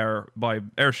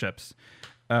airships.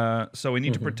 So we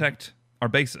need to protect our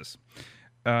bases.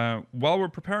 While we're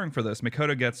preparing for this,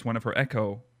 Mikoto gets one of her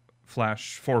Echo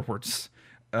flash forwards,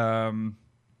 and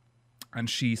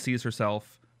she sees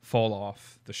herself fall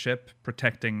off the ship,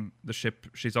 protecting the ship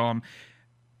she's on.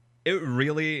 It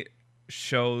really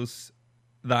shows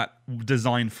that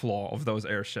design flaw of those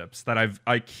airships that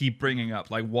I keep bringing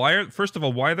up. Like, first of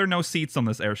all, why are there no seats on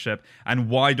this airship, and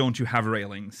why don't you have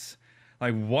railings?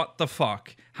 Like, what the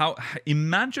fuck?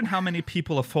 Imagine how many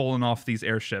people have fallen off these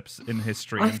airships in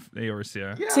history in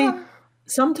Eorzea. Yeah. See,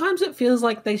 sometimes it feels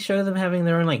like they show them having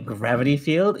their own like gravity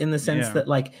field, in the sense that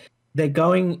like they're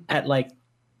going at like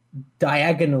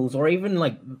diagonals or even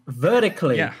like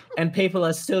vertically, and people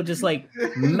are still just like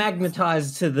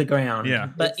magnetized to the ground.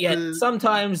 But yet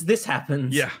sometimes this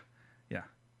happens.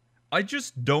 I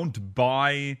just don't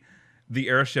buy the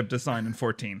airship design in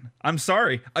 14. I'm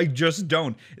sorry, I just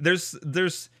don't. There's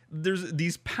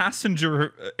these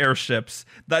passenger airships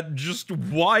that just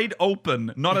wide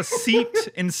open, not a seat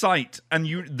in sight, and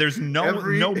there's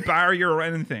no barrier or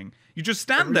anything. You just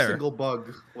stand there. Every single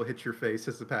bug will hit your face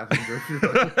as a passenger.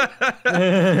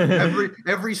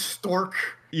 every stork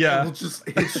will just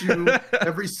hit you.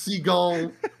 Every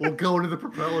seagull will go into the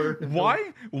propeller.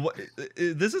 Why?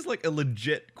 This is like a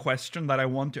legit question that I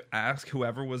want to ask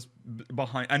whoever was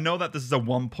behind. I know that this is a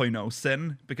 1.0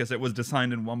 sin because it was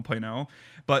designed in 1.0,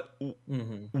 but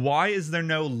why is there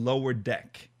no lower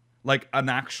deck like an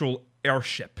actual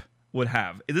airship would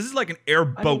have? This is like an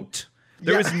airboat.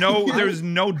 There is no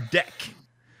deck.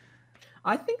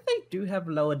 I think they do have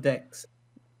lower decks.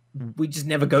 We just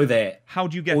never go there. How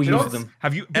do you get or to use them?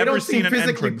 Have you ever seen an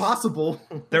physically entrance? Possible?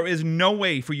 There is no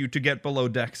way for you to get below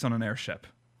decks on an airship.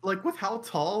 Like, with how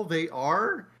tall they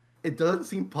are, it doesn't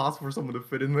seem possible for someone to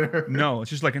fit in there. No, it's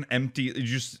just like an empty.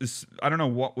 I don't know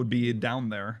what would be down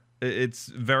there. It's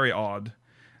very odd.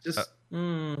 Just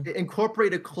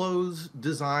incorporate a closed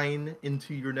design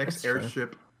into your next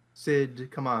airship.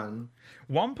 Sid, come on.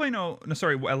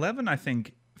 11, I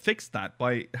think, fixed that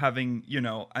by having,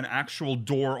 an actual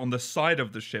door on the side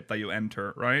of the ship that you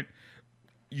enter, right?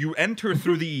 You enter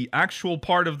through the actual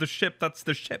part of the ship that's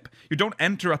the ship. You don't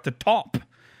enter at the top.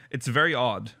 It's very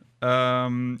odd.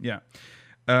 I'm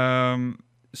talking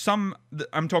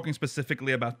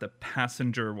specifically about the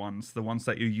passenger ones, the ones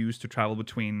that you use to travel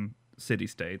between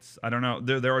city-states. I don't know.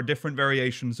 There are different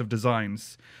variations of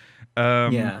designs.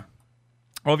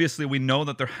 Obviously, we know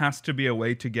that there has to be a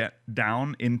way to get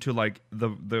down into like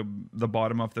the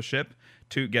bottom of the ship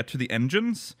to get to the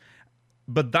engines,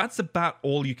 but that's about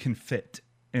all you can fit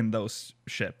in those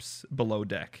ships below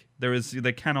deck. There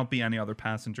cannot be any other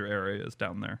passenger areas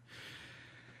down there.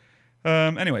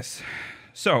 Anyways,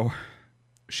 so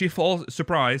she falls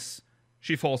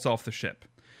off the ship.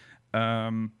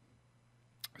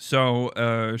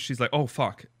 So she's like, "Oh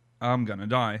fuck, I'm gonna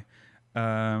die."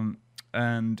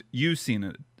 And you've seen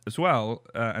it as well,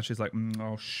 and she's like,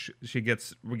 we get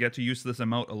to use this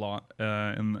emote a lot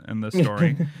in the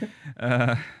story.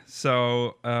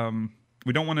 So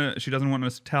we don't want to. She doesn't want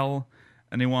us to tell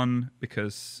anyone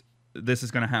because this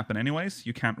is going to happen anyways.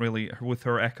 You can't really, with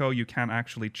her Echo, you can't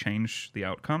actually change the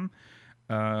outcome.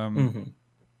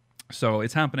 So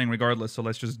it's happening regardless. So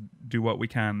let's just do what we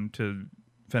can to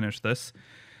finish this.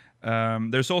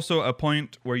 There's also a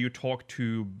point where you talk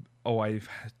to.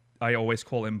 I always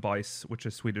call him Bajs, which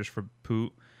is Swedish for poo.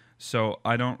 So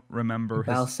I don't remember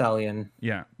Balsalian.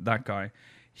 Yeah, that guy.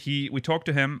 We talked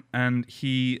to him, and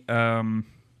he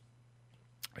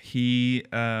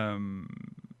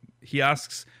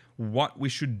asks what we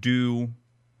should do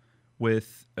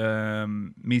with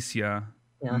Misia.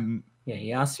 Yeah,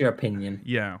 he asks your opinion.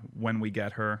 Yeah, when we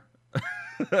get her.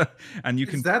 And you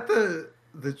can. Is that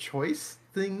the choice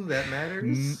thing that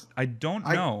matters? I don't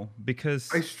know, because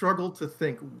I struggle to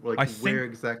think where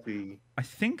exactly. I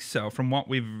think so. From what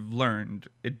we've learned,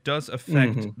 it does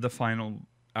affect the final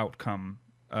outcome.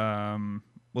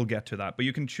 we'll get to that. But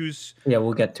you can choose. Yeah,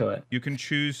 we'll get to it. You can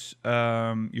choose.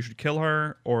 You should kill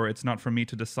her, or it's not for me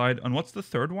to decide. And what's the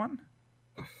third one?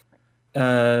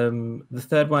 The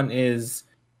third one is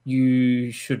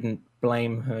you shouldn't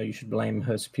blame her. You should blame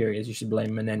her superiors. You should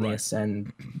blame Menenius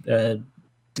and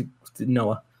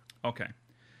Noah. Okay.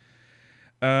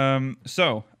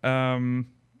 So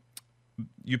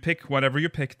you pick whatever you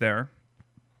pick there.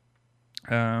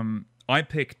 I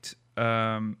picked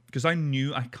because I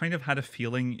kind of had a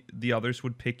feeling the others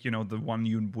would pick, the one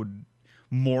you would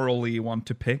morally want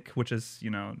to pick, which is,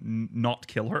 not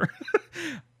kill her.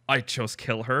 I chose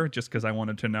kill her just because I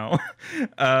wanted to know.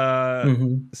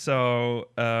 So,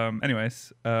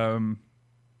 anyways,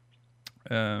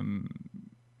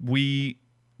 we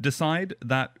decide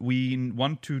that we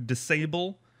want to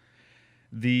disable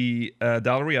the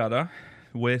Dalriada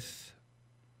with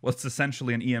what's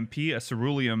essentially an EMP, a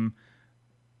ceruleum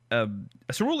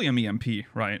EMP,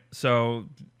 right? So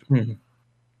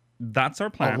that's our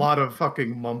plan. A lot of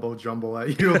fucking mumbo jumbo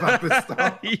at you about this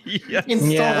stuff. Yes.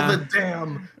 Install the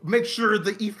dam. Make sure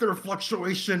the ether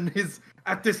fluctuation is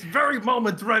at this very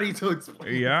moment ready to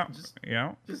explain. Yeah.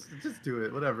 Just do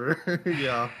it. Whatever.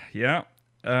 Yeah. Yeah.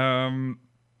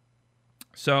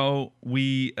 So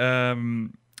we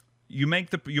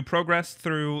you progress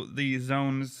through the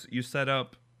zones. You set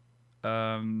up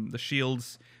the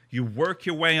shields. You work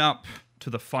your way up to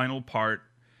the final part.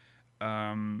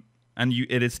 And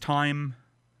it is time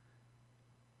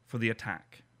for the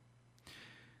attack.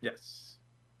 Yes.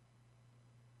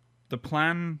 The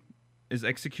plan is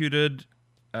executed,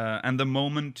 and the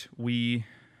moment we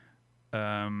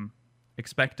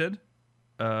expected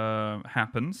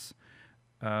happens.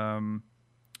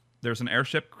 There's an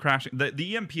airship crashing.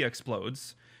 The EMP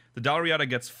explodes. The Dalriada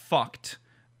gets fucked,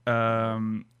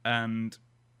 and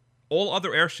all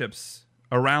other airships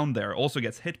around there also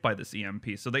gets hit by this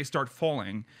EMP. So they start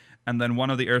falling. And then one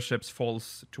of the airships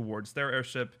falls towards their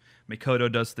airship.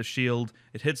 Mikoto does the shield.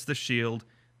 It hits the shield,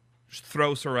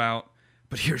 throws her out.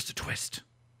 But here's the twist.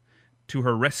 To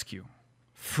her rescue,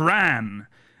 Fran.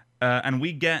 And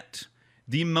we get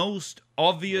the most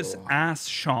obvious ass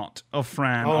shot of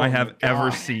Fran I have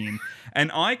ever seen.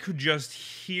 And I could just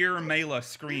hear Mela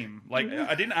scream. Like,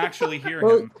 I didn't actually hear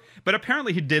him. But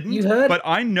apparently he didn't. You heard? But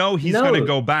I know he's going to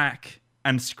go back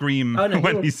and scream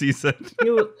when he sees it.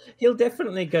 He'll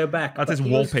definitely go back. That's his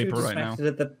wallpaper right now.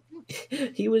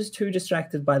 He was too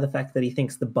distracted by the fact that he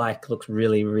thinks the bike looks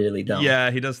really, really dumb. Yeah,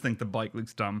 he does think the bike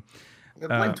looks dumb.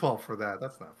 Blame 12 for that.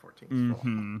 That's not 14's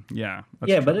fault. Yeah.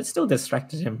 Yeah, but it still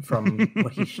distracted him from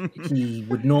what he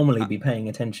would normally be paying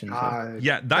attention to.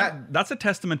 Yeah, that's a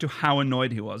testament to how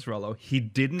annoyed he was, Rollo. He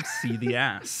didn't see the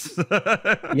ass.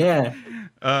 Yeah.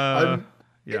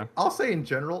 Yeah. I'll say in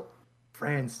general,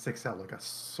 Fran sticks out like a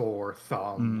sore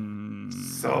thumb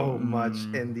so much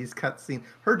in these cutscenes.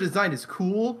 Her design is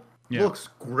cool, looks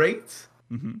great.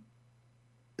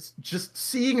 It's just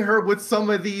seeing her with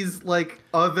some of these like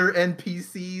other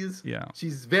NPCs. Yeah,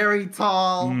 she's very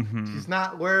tall. She's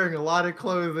not wearing a lot of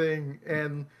clothing,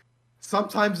 and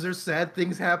sometimes there's sad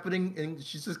things happening, and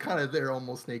she's just kind of there,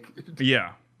 almost naked.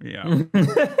 Yeah.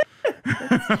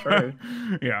 That's true.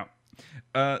 Yeah.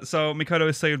 So Mikoto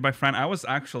is saved by Fran. I was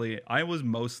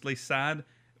mostly sad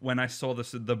when I saw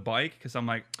the bike, because I'm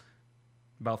like,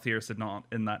 Balthiers is not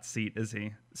in that seat, is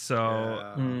he?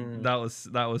 So that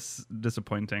was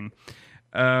disappointing.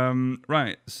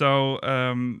 Right. So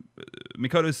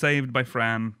Mikoto is saved by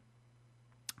Fran.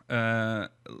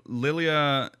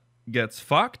 Lilia gets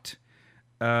fucked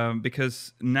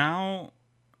because now,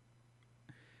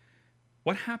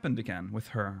 what happened again with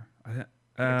her?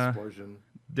 Explosion.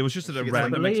 There was just a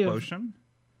random explosion.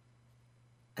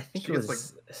 I think it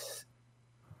was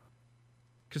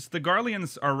because the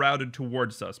Garleans are routed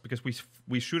towards us because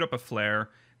we shoot up a flare.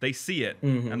 They see it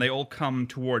and they all come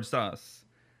towards us.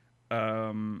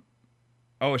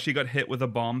 Oh, she got hit with a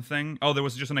bomb thing. Oh, there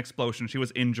was just an explosion. She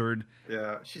was injured.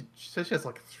 Yeah, she said she has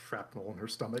like shrapnel in her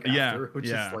stomach after, which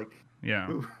is like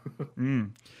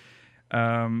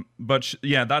but she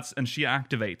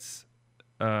activates.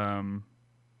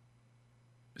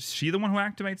 Is she the one who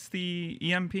activates the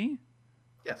EMP?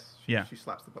 Yes. She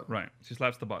slaps the button. Right. She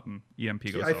slaps the button.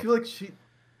 EMP goes off. I feel like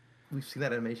we've seen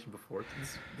that animation before.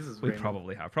 This is we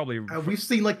probably have. We've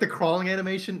seen like the crawling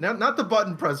animation. Not the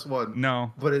button press one.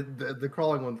 No. But the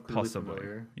crawling one. Possibly.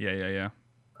 Familiar. Yeah.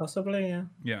 Possibly, yeah.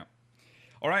 Yeah.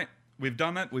 All right. We've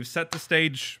done it. We've set the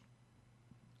stage.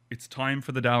 It's time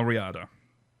for the Dalriada.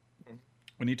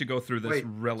 We need to go through this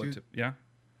yeah?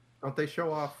 Don't they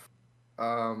show off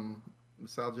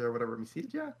Nostalgia or whatever,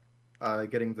 Misidia?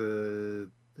 Getting the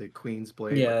the Queen's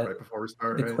Blade Yeah, right before we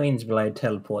start, The right? Queen's Blade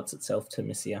teleports itself to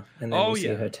Missia, and then Oh, we see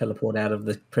yeah. her teleport out of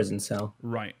the prison cell.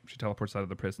 Right. She teleports out of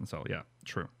the prison cell. Yeah,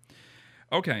 true.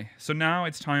 Okay, so now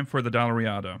it's time for the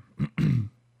Dalriada.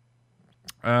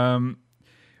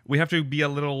 We have to be a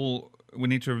little. We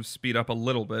need to speed up a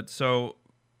little bit, so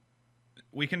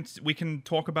we can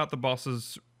talk about the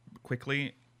bosses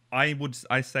quickly.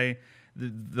 I say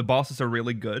the bosses are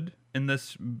really good in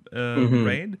this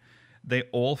raid. They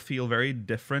all feel very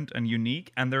different and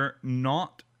unique, and they're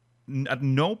not. At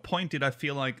no point did I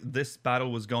feel like this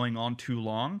battle was going on too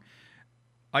long.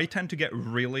 I tend to get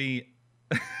really.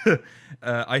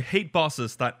 I hate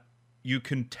bosses that you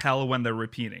can tell when they're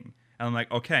repeating. And I'm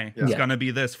like, okay, it's Yeah. gonna be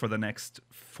this for the next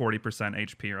 40%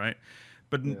 HP, right?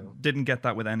 But didn't get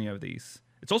that with any of these.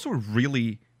 It's also a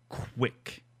really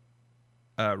quick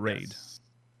raid.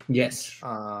 Yes.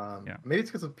 Maybe it's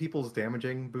because of people's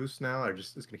damaging boosts now.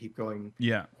 It's gonna keep going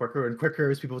Yeah, quicker and quicker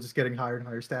as people just getting higher and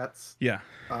higher stats. yeah.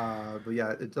 But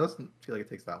yeah, it doesn't feel like it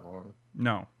takes that long.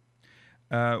 No.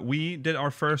 We did our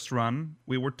first run.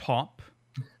 We were top.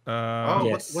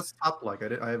 Yes. What's top like?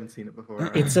 I haven't seen it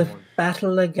before. It's a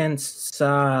battle against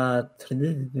Not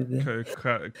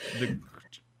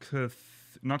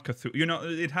Cthulhu. You know,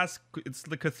 it's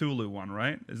the Cthulhu one,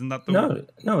 right? Isn't that the one?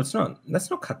 No, it's not. That's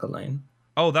not Cuchulainn.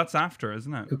 Oh, that's after,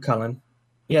 isn't it? Cuchulainn.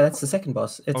 Yeah, that's the second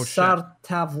boss. It's Oh, shit.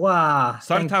 Sartavois.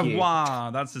 Thank you.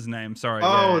 Sartavois, that's his name. Sorry.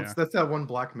 Oh, yeah. that's that one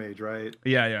black mage, right?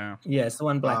 Yeah. Yeah, it's the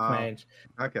one black mage.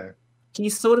 Okay. He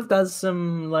sort of does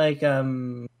some like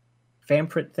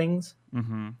vamprit things.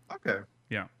 Mm-hmm. Okay.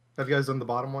 Yeah. Have you guys done the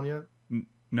bottom one yet?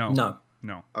 No. No.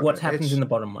 Okay. What happens in the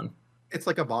bottom one? It's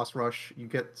like a boss rush. You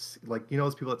get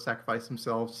those people that sacrifice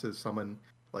themselves to summon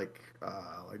like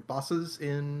bosses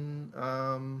in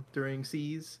during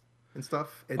seas and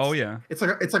stuff. Oh yeah. It's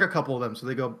like a couple of them, so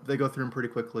they go through them pretty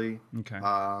quickly. Okay.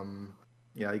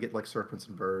 Yeah, you get like serpents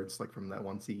and birds like from that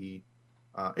one CE.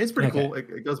 It's pretty cool.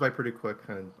 It goes by pretty quick,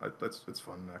 and it's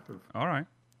fun and active. All right.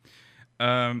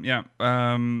 Yeah.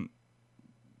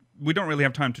 We don't really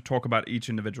have time to talk about each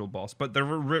individual boss, but they're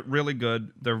really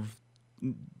good.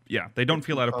 They don't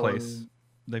feel out of place.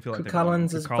 They feel like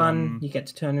Cuchulainn's is fun. You get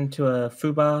to turn into a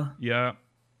Fubar. Yeah.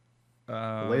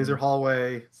 The laser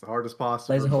hallway. It's the hardest boss.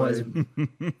 Laser ever hallway is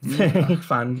played. very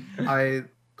fun.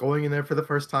 Going in there for the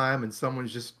first time, and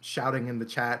someone's just shouting in the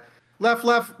chat, left,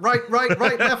 right, left.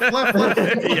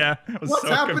 Yeah. It was What's so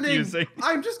happening? confusing.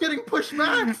 I'm just getting pushed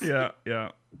back. Yeah.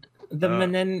 The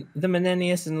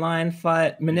Menenius and Lion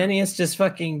fight. Menenius just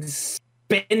fucking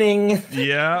spinning.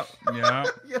 Yeah. Yeah.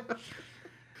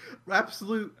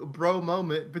 Absolute bro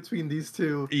moment between these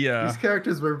two. Yeah. These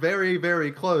characters were very,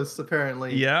 very close,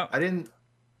 apparently. Yeah. I didn't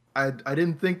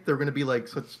think they were gonna be like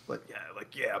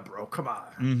yeah, bro, come on.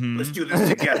 Mhm. Let's do this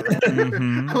together.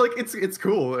 Mhm. Like it's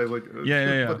cool.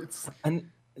 Yeah. But it's And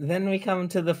then we come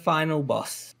to the final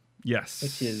boss, Yes.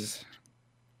 which is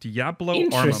Diablo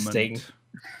interesting. Armament.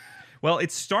 Well,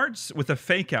 it starts with a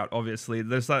fake out, obviously.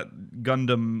 There's that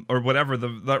Gundam or whatever,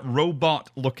 that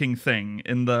robot-looking thing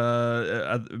in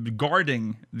the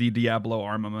guarding the Diablo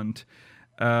armament,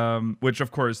 which of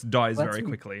course dies very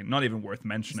quickly. Not even worth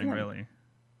mentioning, really.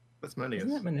 that's Menenius.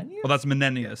 Isn't that Menenius? Well, that's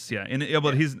Menenius, yeah.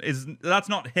 But that's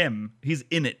not him. He's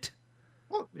in it.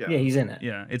 Well, Yeah, he's in it.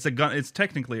 Yeah, it's a gun. It's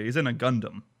technically he's in a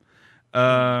Gundam.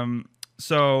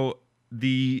 So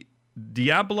the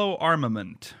Diablo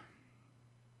armament.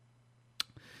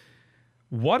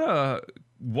 What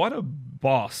a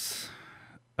boss.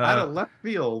 Out of left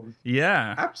field.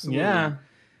 Yeah. Absolutely. Yeah.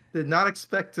 Did not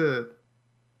expect a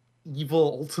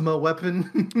evil Ultima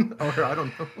weapon. Or I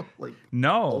don't know, like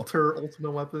No. Ultima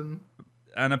weapon.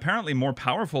 And apparently more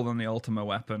powerful than the Ultima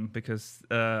weapon, because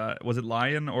was it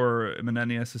Lion or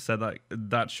Menenius who said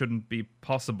that shouldn't be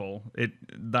possible?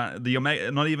 Not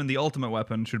even the Ultimate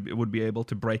weapon would be able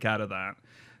to break out of that.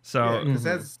 So because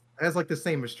it has like the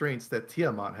same restraints that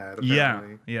Tiamat had.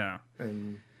 Apparently. yeah.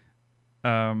 And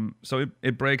So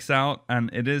it breaks out, and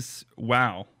it is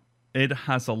wow. It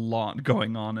has a lot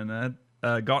going on in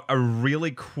it. Got a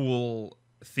really cool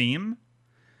theme,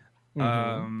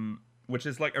 which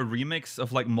is like a remix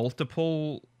of like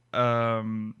multiple.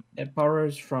 It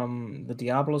borrows from the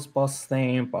Diablo's boss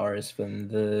theme, borrows from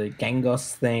the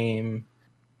Gangos theme.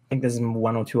 I think there's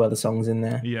one or two other songs in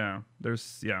there. Yeah,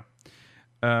 there's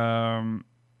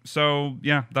So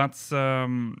yeah, that's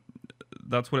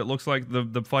what it looks like.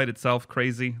 The fight itself,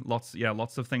 crazy. Lots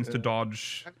of things to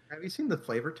dodge. have you seen the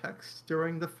flavor text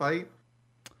during the fight?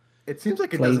 It seems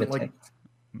like it Flavor doesn't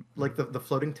like the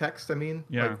floating text. I mean,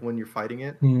 Yeah. like when you're fighting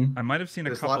it. I might have seen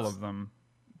There's a couple lots- of them,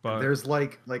 But there's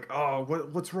like oh,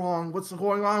 what's wrong? What's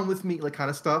going on with me? Like kind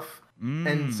of stuff.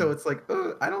 And so it's like,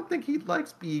 I don't think he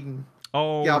likes being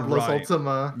Diablos right.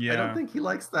 Ultima. I Yeah. don't think he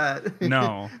likes that.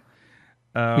 No.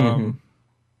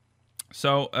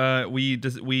 So we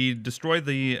destroy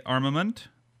the armament.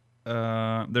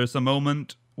 There's a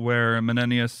moment where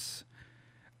Menenius,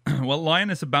 well, Lion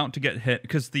is about to get hit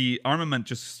because the armament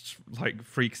just like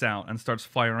freaks out and starts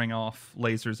firing off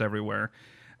lasers everywhere,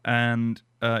 and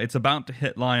it's about to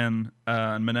hit Lion.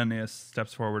 And Menenius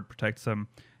steps forward, protects him.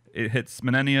 It hits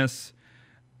Menenius.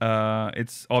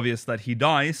 It's obvious that he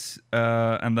dies,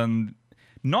 and then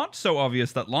not so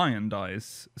obvious that Lion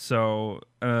dies. So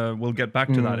we'll get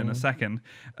back to that in a second.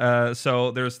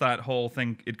 So there's that whole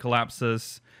thing. It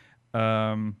collapses.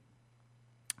 But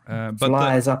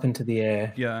flies up into the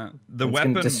air. Yeah, the It's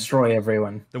weapon gonna destroy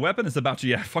everyone. The weapon is about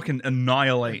to fucking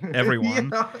annihilate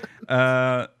everyone.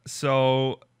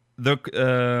 So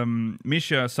the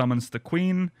Misha summons the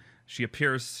queen. She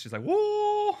appears. She's like,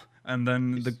 whoa, and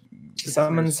then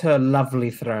Summons her lovely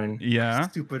throne. Yeah.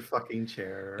 Stupid fucking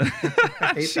chair. I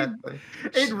hate that thing.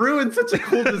 It ruined such a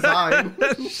cool design.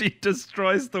 She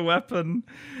destroys the weapon.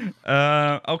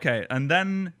 Okay, and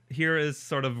then here is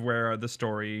sort of where the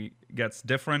story gets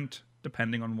different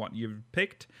depending on what you've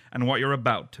picked and what you're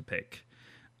about to pick.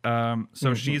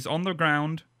 So she's on the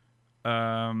ground,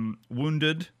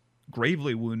 wounded,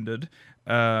 gravely wounded,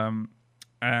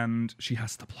 and she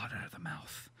has the blood out of the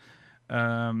mouth.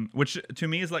 Which to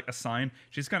me is like a sign.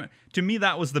 To me,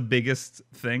 that was the biggest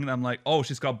thing. I'm like, oh,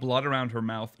 she's got blood around her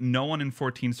mouth. No one in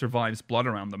 14 survives blood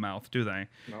around the mouth, do they?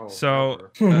 No, so,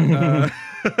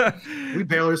 we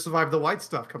barely survived the white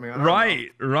stuff coming out.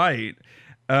 Right.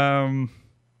 Oh,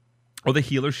 the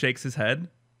healer shakes his head.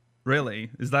 Really?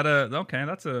 Is that okay?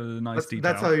 That's a nice detail.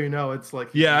 That's how you know it's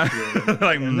like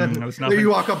like, and then there's nothing. you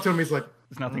walk up to him, he's like,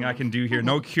 there's nothing I can do here.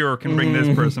 No cure can bring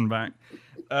this person back.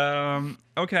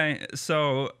 Okay,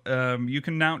 so you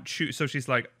can now choose. So she's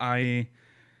like, there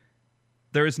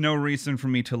is no reason for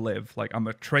me to live. Like, I'm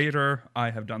a traitor. I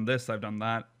have done this. I've done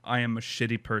that. I am a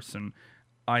shitty person.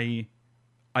 I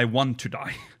want to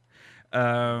die.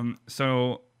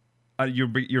 So you're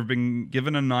being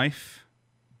given a knife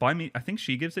by me. I think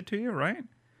she gives it to you, right?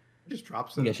 Just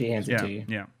drops it. Yeah, she hands it to you.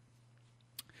 Yeah.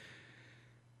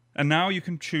 And now you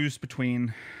can choose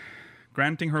between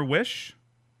granting her wish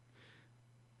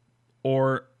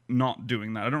or not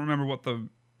doing that. I don't remember what the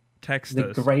text is.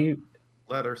 Let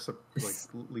her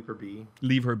leave her be.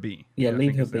 Leave her be. Yeah,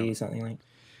 leave her be, something like.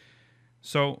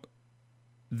 So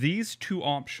these two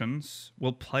options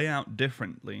will play out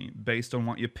differently based on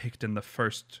what you picked in the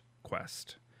first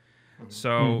quest.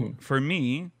 So for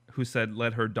me, who said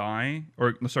let her die,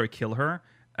 or sorry, kill her,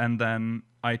 and then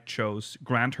I chose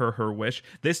grant her wish.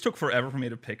 This took forever for me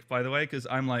to pick, by the way, because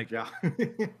I'm like,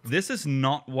 this is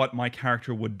not what my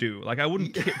character would do. Like, I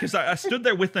wouldn't, because I stood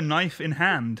there with the knife in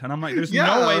hand, and I'm like, there's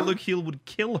no way Luke Heel would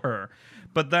kill her.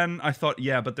 But then I thought,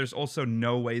 but there's also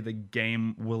no way the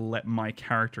game will let my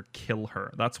character kill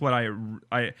her. That's what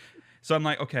so I'm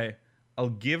like, okay, I'll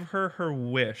give her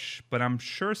wish, but I'm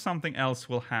sure something else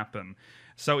will happen.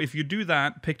 So if you do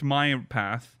that, picked my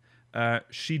path,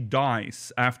 she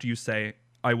dies after you say,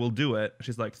 I will do it.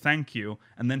 She's like, thank you.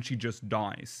 And then she just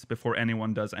dies before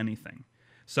anyone does anything.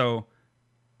 So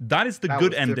that is the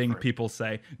good ending, different. People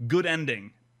say. Good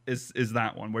ending is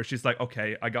that one, where she's like,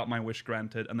 okay, I got my wish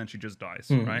granted, and then she just dies,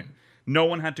 right? No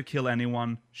one had to kill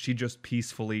anyone. She just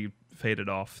peacefully faded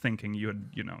off, thinking you were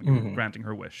granting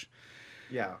her wish.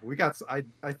 Yeah, we got. I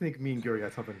think me and Georgi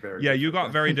got something very. Yeah, you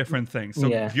got very different things.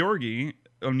 So Georgi,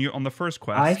 on the first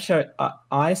quest,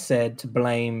 I said to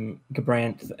blame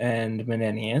Gabranth and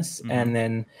Menenius, and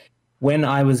then when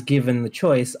I was given the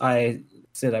choice, I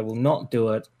said I will not do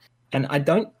it. And I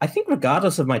think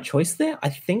regardless of my choice there, I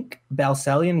think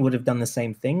Balsalion would have done the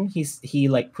same thing. He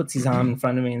like puts his arm in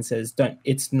front of me and says,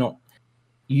 it's not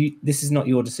you. This is not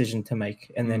your decision to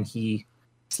make. And then he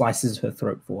slices her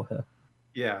throat for her.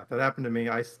 Yeah, that happened to me.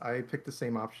 I picked the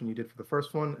same option you did for the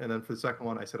first one, and then for the second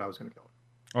one, I said I was going to kill him.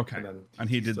 Okay, and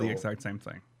he did the exact same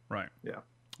thing, right? Yeah.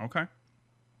 Okay.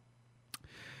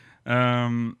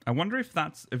 I wonder if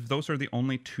those are the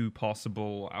only two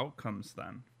possible outcomes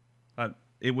then.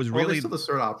 It was really there's still the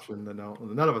third option that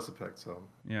none of us have picked. So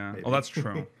yeah. Maybe. Oh, that's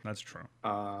true. That's true.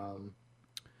 Kind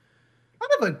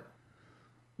of a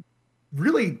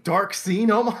really dark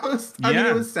scene almost. I mean,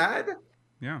 it was sad.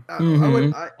 Yeah.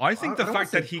 I think the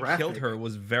fact that he killed her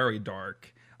was very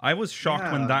dark. I was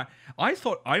shocked when I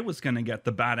thought I was going to get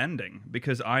the bad ending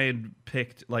because I had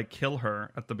picked like kill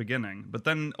her at the beginning. But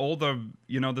then all the,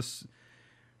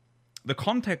 the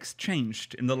context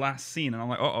changed in the last scene, and I'm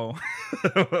like, uh-oh,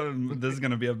 this is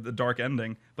gonna be a dark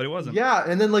ending, but it wasn't. Yeah,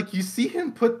 and then like you see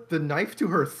him put the knife to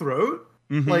her throat,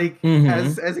 Mhm. like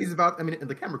Mhm. as he's about. I mean,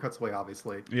 the camera cuts away,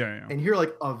 obviously, Yeah, and you hear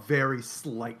like a very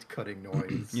slight cutting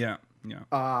noise. yeah, yeah.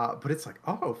 But it's like,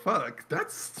 oh fuck,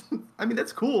 that's. I mean,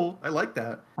 that's cool. I like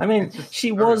that. I mean, It's just-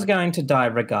 she okay. was going to die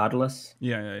regardless.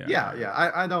 Yeah.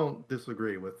 I don't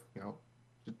disagree with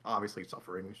obviously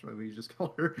suffering. Maybe you just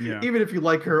call her, Yeah. even if you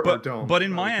like her or But don't. but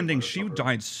in my obviously ending, let her she suffer.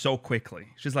 died so quickly.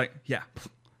 She's like, yeah,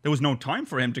 there was no time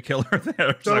for him to kill her there.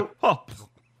 It's So- like, oh,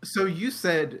 So you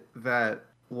said that,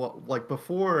 well, like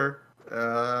before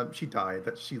she died,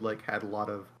 that she like had a lot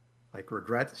of like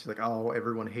regrets. She's like, oh,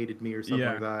 everyone hated me or something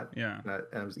Yeah, like that. yeah.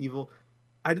 And I was evil.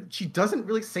 She doesn't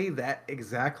really say that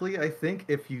exactly. I think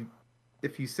if you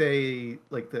say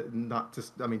like that, not to,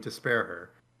 I mean to spare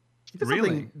her. She did Really?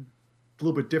 something a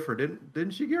little bit different,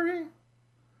 didn't she, Gary?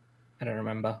 I don't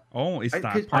remember. oh, is I-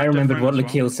 that? 'cause part I remembered different what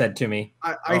as well? Lakil said to me.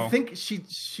 I Oh. think she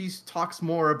talks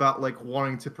more about like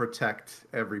wanting to protect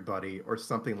everybody or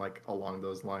something like along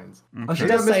those lines. Oh, she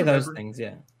Maybe does I say those misremembered. things,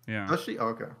 yeah. Yeah, Does she? Oh,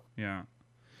 okay. yeah.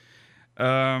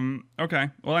 Okay.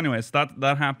 Well, anyways,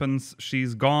 that happens.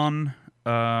 She's gone.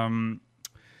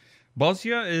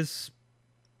 Bosnia is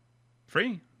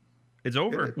free. It's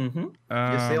over. Yeah. Mm-hmm. You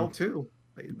Um, sailed too.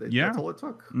 yeah. That's all it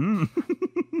took. Mm.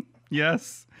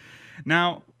 Yes.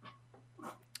 Now,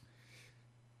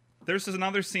 there's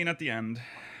another scene at the end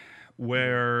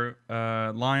where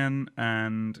Lion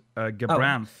and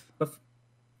Gebranth.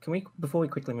 Can we, before we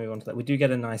quickly move on to that, we do get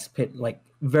a nice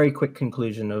very quick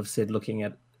conclusion of Sid looking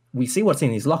at. We see what's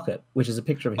in his locket, which is a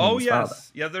picture of him Oh and his father.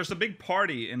 yes, yeah. There's a big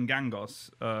party in Gangos,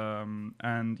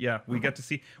 and yeah, we get to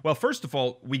see. Well, first of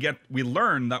all, we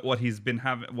learn that what he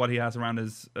has around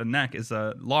his neck is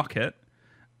a locket,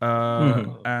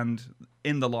 and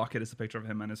in the locket is a picture of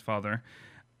him and his father.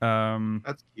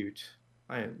 That's cute.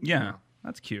 Yeah,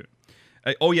 that's cute.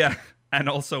 Oh yeah, and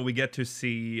also we get to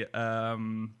see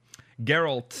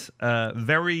Geralt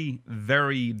very,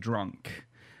 very drunk.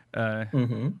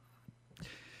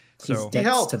 His So debts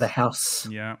helped. to the house.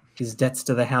 yeah. His debts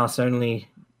to the house only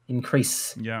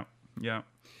increase. Yeah, yeah.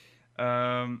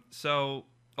 So,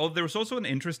 there was also an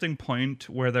interesting point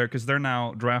where because they're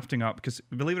now drafting up, because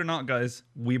believe it or not, guys,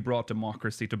 we brought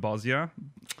democracy to Bosnia.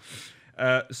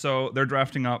 So they're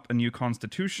drafting up a new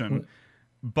constitution,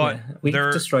 but Yeah, we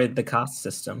they're destroyed the caste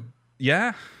system.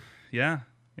 yeah.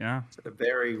 It's a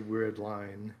very weird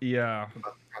line Yeah.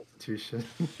 about the Constitution.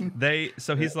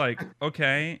 So he's like,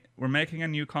 okay, we're making a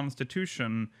new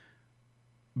constitution,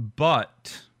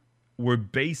 but we're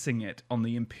basing it on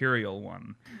the imperial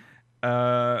one.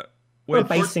 We're Which,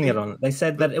 basing it on. They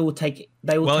said that it will take.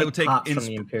 They will well, it take will take parts from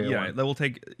the imperial yeah, one. they will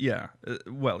take yeah.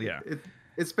 Yeah.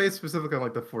 It's based specifically on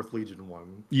like the Fourth Legion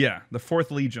one. Yeah, the Fourth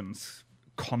Legion's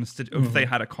if they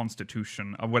had a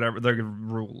constitution or whatever their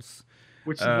rules.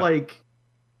 Which is like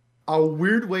a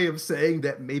weird way of saying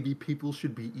that maybe people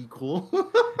should be equal.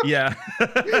 Yeah.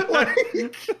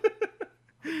 Like,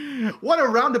 what a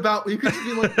roundabout. You could just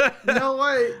be like, you know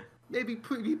what? Maybe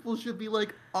people should be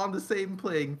like on the same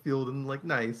playing field and like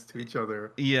nice to each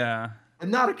other, Yeah. and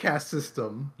not a caste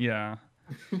system. Yeah.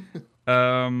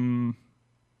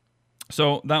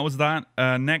 So that was that.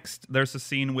 Next, there's a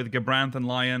scene with Gebranth and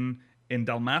Lion in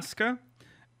Dalmasca.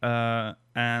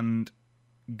 And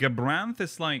Gebranth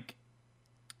is like,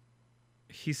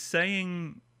 he's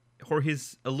saying, or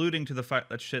he's alluding to the fact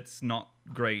that shit's not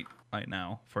great right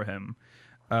now for him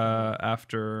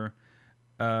after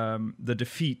the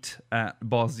defeat at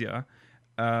Bosnia.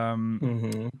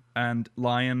 And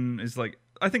Lion is like,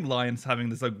 I think Lion's having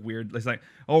this like weird, it's like,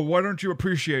 oh, why don't you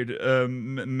appreciate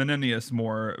Menenius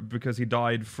more because he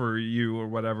died for you or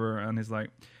whatever? And he's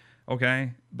like,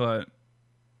 okay, but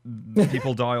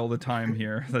people die all the time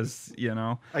here. There's,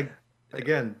 I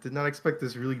again did not expect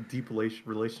this really deep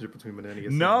relationship between Menenius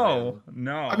and No.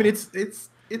 Lion. I mean,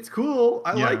 it's cool.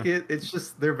 I Yeah. like it. It's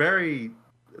just they're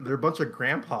a bunch of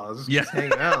grandpas Yeah. just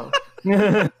hanging out.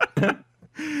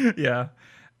 Yeah.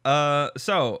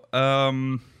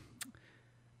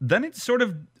 Then it's sort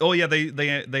of, oh yeah,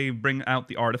 they bring out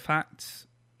the artifacts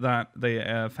that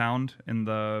they found in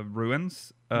the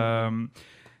ruins. An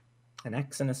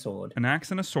axe and a sword. An axe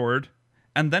and a sword,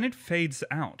 and then it fades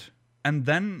out, and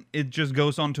then it just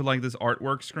goes on to like this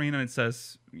artwork screen, and it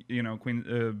says,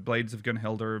 Queen Blades of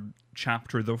Gunhildr,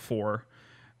 Chapter the 4,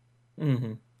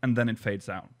 and then it fades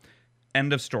out.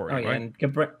 End of story. Oh yeah, right? and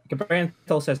Gebranth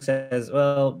also says,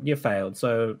 "Well, you failed,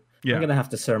 so Yeah. I'm gonna have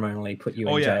to ceremonially put you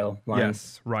in yeah. jail." Lion.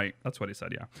 Yes, right. That's what he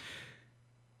said. Yeah.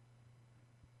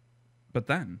 But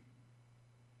then,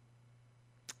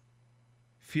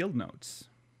 field notes.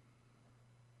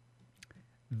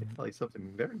 They tell you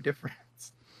something very different.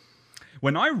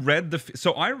 When I read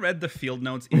I read the field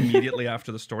notes immediately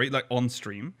after the story, like on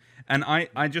stream, and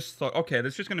I just thought, okay,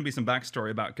 there's just going to be some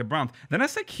backstory about Gabranth. Then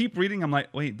as I keep reading, I'm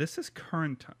like, wait, this is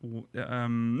current.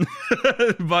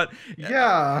 But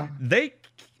Yeah.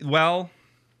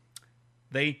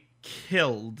 they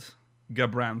killed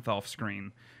Gabranth off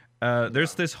screen.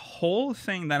 There's this whole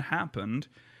thing that happened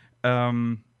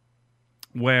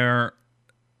where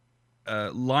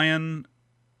Lion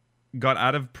got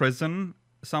out of prison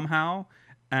somehow,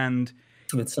 and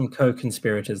with some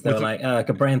co-conspirators, they were like,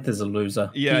 Gabranth is a loser.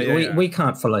 Yeah, we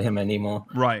can't follow him anymore.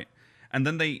 Right. And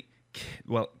then they,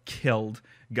 killed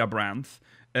Gabranth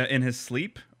in his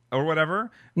sleep or whatever.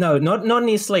 No, not in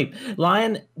his sleep.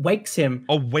 Lion wakes him.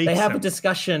 Oh, wakes They have him. a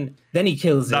discussion, then he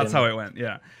kills him. That's how it went,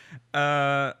 yeah.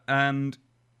 And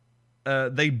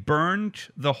they burned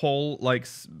the whole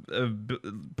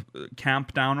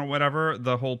camp down or whatever,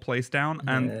 the whole place down,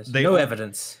 and There's they no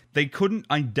evidence. They couldn't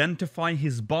identify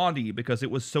his body because it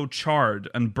was so charred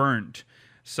and burnt.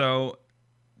 So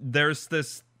there's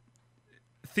this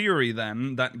theory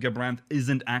then that Gabranth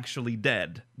isn't actually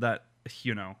dead. That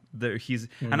he's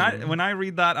and when I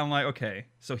read that, I'm like, okay,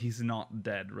 so he's not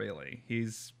dead really.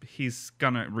 He's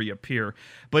gonna reappear.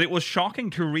 But it was shocking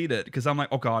to read it because I'm like,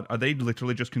 oh god, are they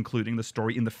literally just concluding the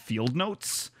story in the field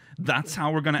notes? That's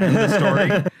how we're gonna end the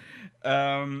story.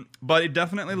 But it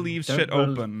definitely leaves shit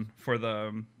open for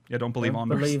the. Yeah, don't believe Don't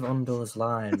Anders. believe Ondor's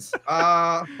lies.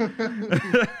 Yeah,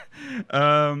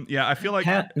 I feel like.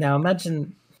 Now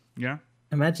imagine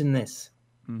this.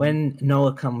 Mm-hmm. When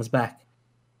Noah comes back,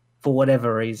 for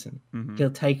whatever reason,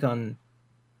 Mm-hmm.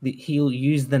 he'll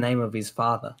use the name of his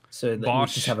father, so that we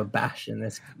Bosch. just have a bash in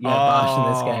this. Bash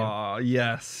in this game. Oh,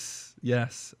 yes.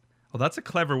 Oh, that's a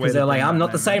clever way. Because they're like, I'm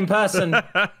not the same person.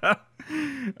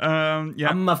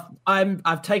 Yeah.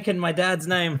 I've taken my dad's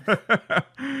name,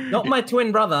 not my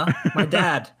twin brother, my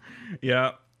dad.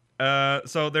 Yeah.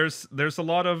 So there's a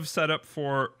lot of setup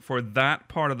for that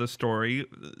part of the story.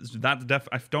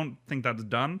 I don't think that's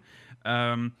done.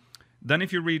 Then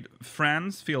if you read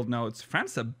Fran's field notes,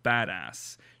 Fran's a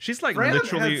badass. She's like Fran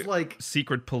literally has, like-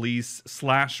 secret police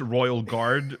 / royal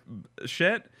guard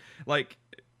shit. Like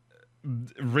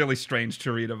really strange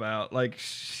to read about. Like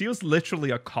she was literally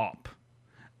a cop.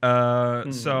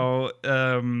 So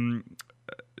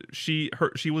she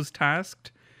was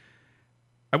tasked.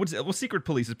 I would say, well, secret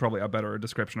police is probably a better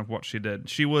description of what she did.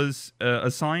 She was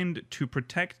assigned to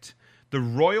protect the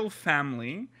royal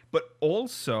family, but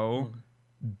also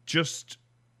just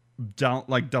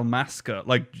Dalmasca,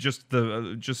 like just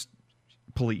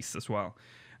police as well.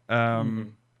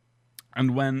 And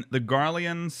when the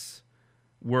Garleans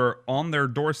were on their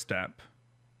doorstep,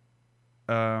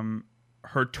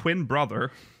 her twin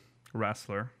brother,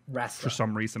 Rassler, for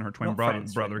some reason, her twin Not brother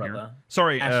Fran's twin here. brother.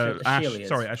 Sorry, Ash- Ash. Ashelia's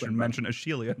Sorry, I should twin mention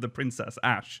Ashelia, the princess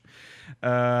Ash.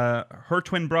 Her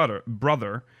twin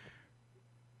brother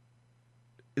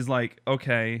is like,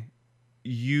 okay,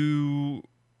 you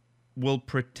will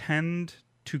pretend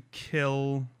to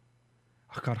kill.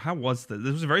 Oh God, how was this?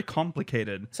 This was very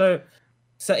complicated. So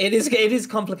it is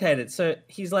complicated. So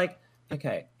he's like,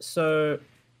 okay, so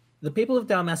the people of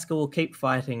Dalmasca will keep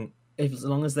fighting as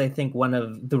long as they think one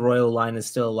of the royal line is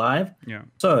still alive. Yeah.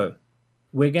 So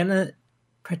we're gonna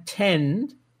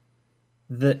pretend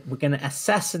that we're gonna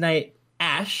assassinate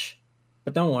Ash,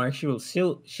 but don't worry,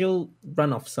 she'll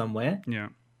run off somewhere. Yeah.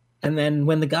 And then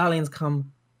when the Garleans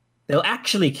come, they'll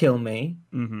actually kill me.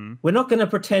 Mm-hmm. We're not gonna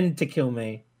pretend to kill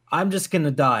me. I'm just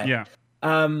gonna die. Yeah.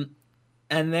 And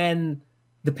then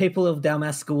the people of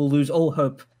Dalmasca will lose all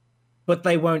hope, but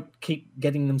they won't keep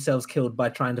getting themselves killed by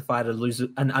trying to fight an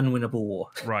unwinnable war.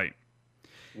 Right.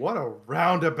 What a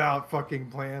roundabout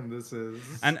fucking plan this is.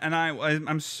 And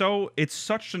I'm so, it's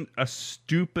such a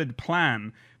stupid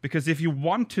plan, because if you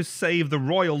want to save the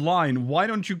royal line, why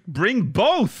don't you bring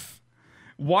both?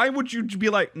 Why would you be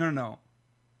like, no,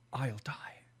 I'll die?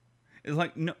 It's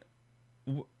like, no,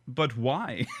 but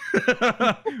why?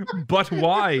 But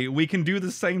why? We can do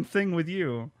the same thing with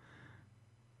you.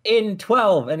 In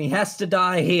 12, and he has to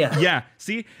die here. Yeah,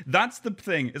 see, that's the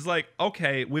thing. It's like,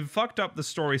 okay, we've fucked up the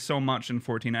story so much in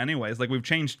 14 anyways. Like, we've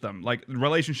changed them. Like,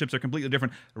 relationships are completely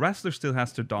different. Wrestler still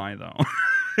has to die, though.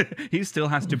 He still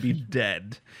has to be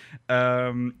dead.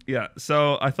 Yeah,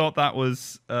 so I thought that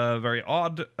was very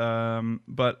odd.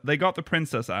 But they got the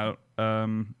princess out.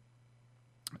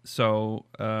 So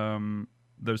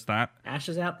there's that. Ash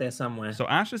is out there somewhere. So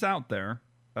Ash is out there.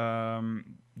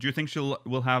 Do you think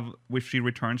will have, if she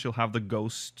returns, she'll have the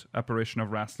ghost apparition of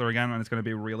Rassler again, and it's going to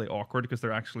be really awkward because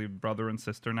they're actually brother and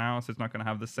sister now, so it's not going to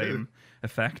have the same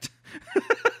effect.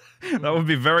 That would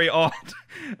be very odd.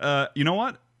 You know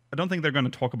what? I don't think they're going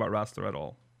to talk about Rassler at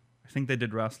all. I think they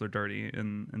did Rassler dirty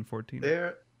in 14.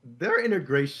 Their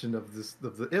integration of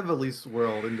the Ivalice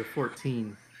world into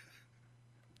 14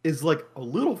 is like a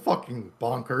little fucking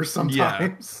bonkers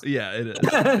sometimes. Yeah, it is.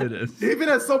 It is. Even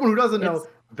as someone who doesn't know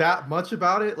that much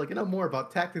about it, like I know more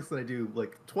about tactics than I do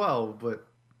like 12, but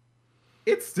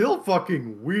it's still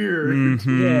fucking weird.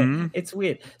 Mhm. Yeah, it's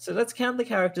weird. So let's count the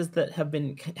characters that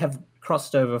have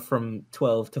crossed over from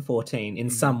 12 to 14 in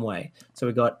some way. So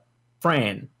we've got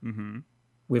Fran, Mhm.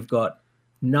 we've got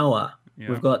Noah, Yeah.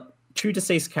 we've got two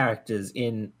deceased characters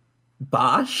in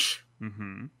Bash,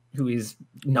 Mhm. who is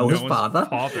Noah's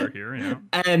father, here, yeah.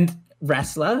 and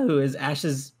Rassler, who is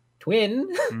Ash's twin.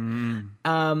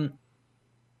 Mm.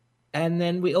 And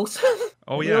then we also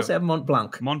yeah. also have Mont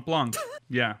Blanc. Mont Blanc,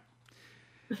 yeah.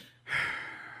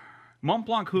 Mont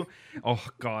Blanc, who... Oh,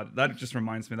 God, that just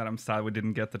reminds me that I'm sad we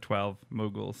didn't get the 12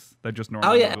 Mughals. They're just normal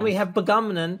Oh yeah, Mughals. and we have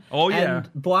Bagumnan yeah. and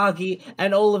Boagi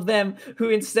and all of them who,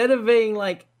 instead of being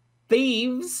like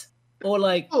thieves or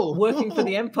like working for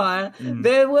the Empire,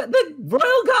 they were the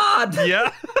Royal Guard.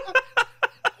 Yeah.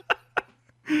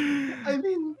 I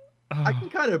mean, I can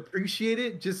kind of appreciate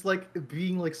it, just like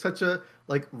being like such a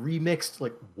like remixed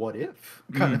like what if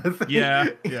kind of thing. Yeah.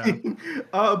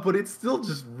 But it's still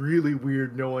just really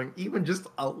weird knowing even just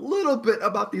a little bit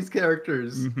about these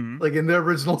characters, like in their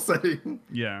original setting.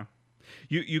 Yeah.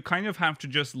 You kind of have to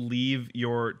just leave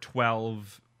your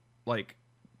 12 like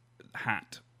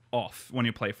hat off when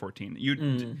you play 14.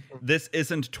 This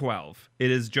isn't 12.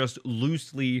 It is just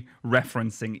loosely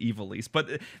referencing Ivalice.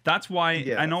 But that's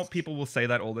why I know people will say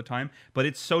that all the time, but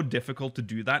it's so difficult to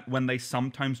do that when they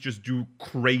sometimes just do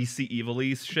crazy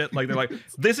Ivalice shit. Like they're like,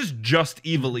 this is just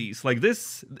Ivalice. Like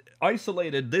this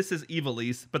isolated, this is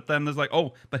Ivalice. But then there's like,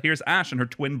 oh, but here's Ash and her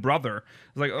twin brother.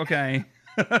 It's like, okay.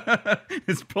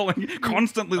 It's pulling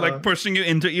constantly like pushing you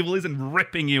into Ivalice and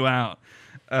ripping you out.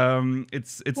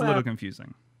 It's a little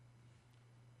confusing.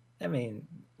 I mean,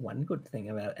 one good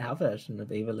thing about our version of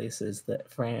Ivalice is that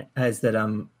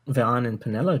Vaan and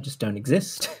Penelo just don't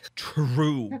exist.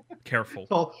 True. Careful.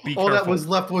 All careful. that was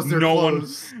left was their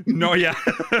clothes. No, yeah.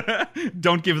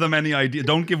 Don't give them any idea.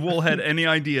 Don't give Woolhead any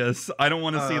ideas. I don't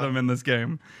want to see them in this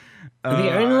game.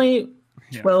 The only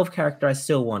 12 character I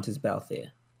still want is Balthier.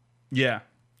 Yeah.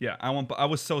 I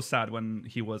was so sad when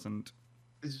he wasn't.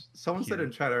 Someone said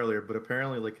in chat earlier, but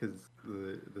apparently like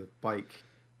the bike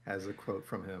has a quote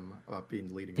from him about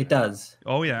being leading. It does.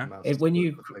 Oh yeah. When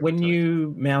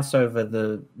you mouse over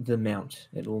the mount,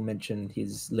 it will mention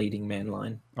his leading man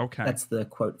line. Okay. That's the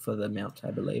quote for the mount,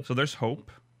 I believe. So there's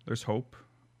hope.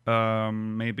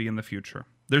 Maybe in the future.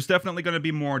 There's definitely going to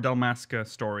be more Dalmasca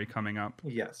story coming up.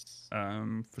 Yes.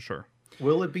 For sure.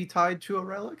 Will it be tied to a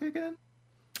relic again?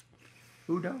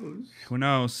 Who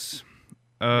knows?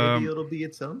 Maybe it'll be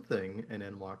its own thing in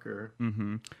Endwalker.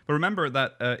 But remember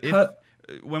that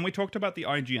when we talked about the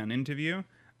IGN interview,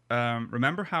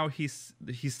 remember how he's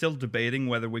still debating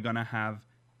whether we're gonna have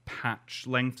patch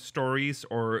length stories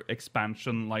or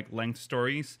expansion length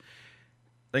stories,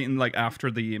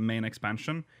 after the main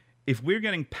expansion. If we're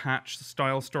getting patch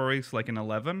style stories like in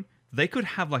 11, they could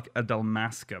have like a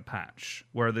Dalmasca patch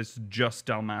where there's just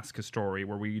Dalmasca story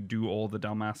where we do all the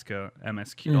Dalmasca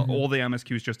MSQ, all the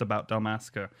MSQs just about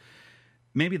Dalmasca.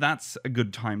 Maybe that's a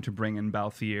good time to bring in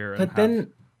Balthier. But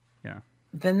then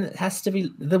it has to be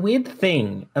the weird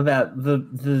thing about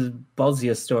the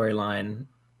Bosnia storyline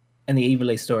and the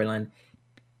Ivalice storyline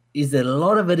is that a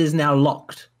lot of it is now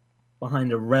locked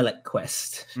behind a relic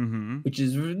quest, which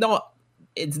is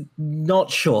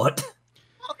not short.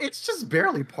 It's just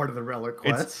barely part of the relic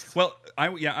quest. I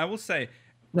will say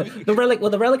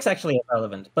the relic's actually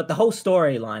irrelevant, but the whole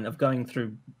storyline of going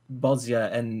through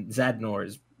Bosnia and Zadnor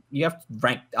is you have to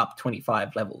rank up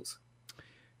 25 levels.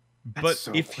 But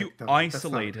if you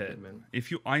isolate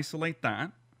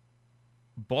that,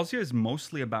 Bosnia is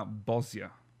mostly about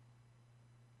Bosnia.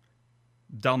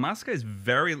 Dalmasca is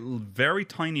very, very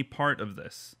tiny part of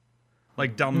this.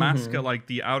 Like Dalmasca, like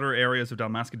the outer areas of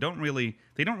Dalmasca don't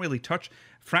really touch.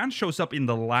 Fran shows up in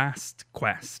the last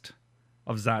quest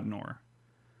of Zadnor.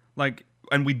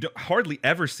 And we hardly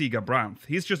ever see Gabranth.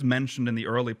 He's just mentioned in the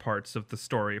early parts of the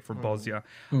story for Bosnia.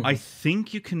 I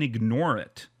think you can ignore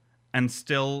it and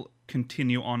still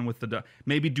continue on with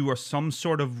maybe do some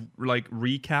sort of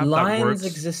recap. Lion's that works.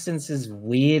 existence is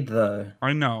weird though.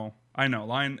 I know. I know.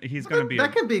 Lion. He's gonna be.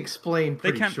 That can be explained They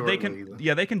pretty can. shortly. They can.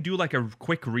 Yeah, they can do like a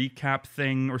quick recap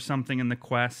thing or something in the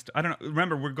quest. I don't know.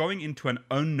 Remember, we're going into an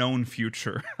unknown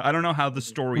future. I don't know how the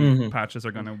story patches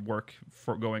are gonna work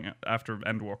for going after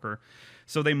Endwalker.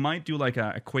 So they might do like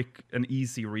a quick and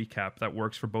easy recap that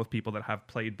works for both people that have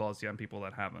played Bosnia and people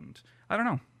that haven't. I don't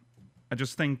know. I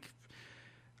just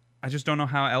don't know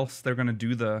how else they're gonna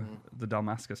do the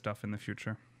Dalmasca stuff in the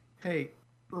future. Hey,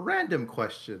 random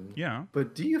question. Yeah.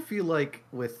 But do you feel like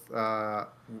with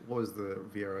what was the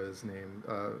Vieira's name?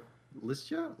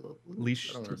 Licia?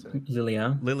 Leash. I don't know what I'm saying.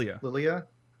 Lilia. Lilia?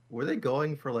 Were they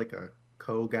going for like a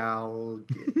Kogal,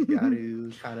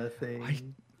 Yaru kind of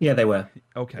thing? Yeah, they were.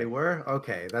 Okay. They were?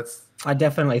 Okay, that's... I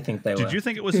definitely think they were. Did you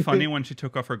think it was funny when she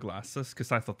took off her glasses?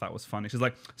 Because I thought that was funny. She's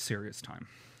like, serious time.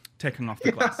 Taking off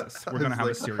the glasses. We're going to have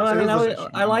a serious Oh, I mean,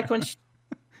 conversation. I like when she...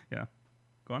 Yeah.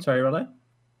 Go on. Sorry, Rollo?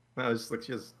 No, it's just like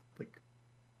she has like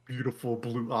beautiful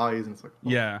blue eyes and it's like... oh.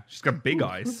 Yeah. She's got big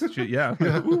eyes. Yeah.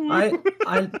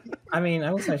 I mean,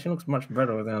 I would say she looks much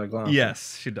better without a glass.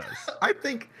 Yes, she does. I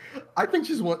think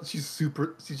she's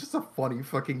just a funny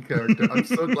fucking character. I'm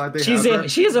so glad they have her.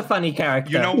 She is a funny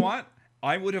character. You know what?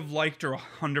 I would have liked her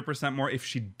 100% more if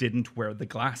she didn't wear the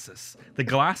glasses. The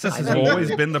glasses has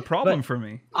always been the problem for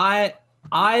me. I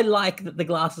like that the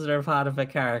glasses are a part of her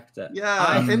character. Yeah,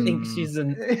 I think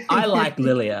I like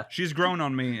Lilia. She's grown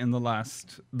on me in the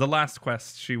last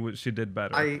quest. She did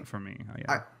better for me.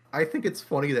 Yeah. I think it's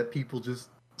funny that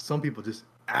some people just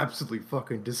absolutely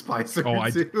fucking despise her. Oh,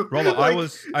 too. Rollo,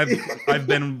 Like, I've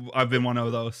been one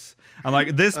of those. I'm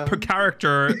like this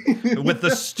character with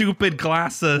the stupid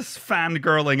glasses,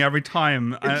 fangirling every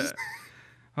time. And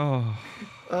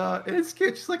it's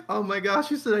cute. She's like, "Oh my gosh,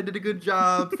 you said I did a good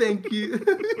job. Thank you." And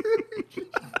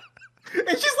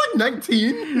she's like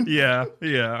 19. Yeah.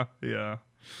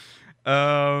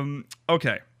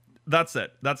 Okay, that's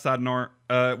it. That's Zadnor.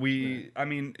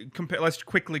 Let's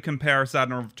quickly compare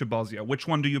Zadnor to Bosnia. Which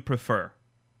one do you prefer?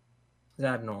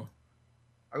 Zadnor.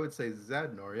 I would say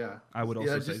Zadnor, yeah. I would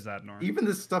also say Zadnor. Even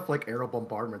this stuff like aero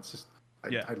bombardments, just I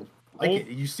like it.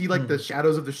 You see like the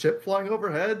shadows of the ship flying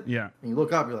overhead. Yeah. And you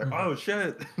look up, you're like, oh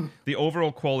shit. The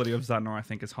overall quality of Zadnor, I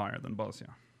think, is higher than Bosnia.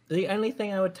 The only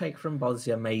thing I would take from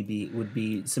Bosnia maybe would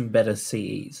be some better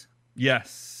CEs.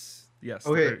 Yes.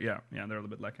 Okay. They're a little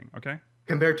bit lacking. Okay.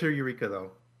 Compared to Eureka,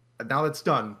 though. Now it's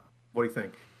done. What do you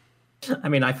think? I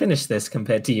mean, I finished this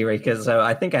compared to Eureka, so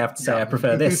I think I have to say I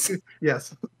prefer this.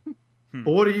 Yes. But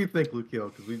what do you think, Lucio?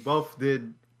 Because we both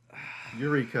did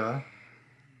Eureka.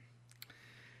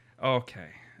 Okay.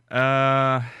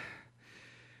 Yeah.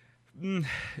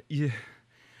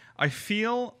 I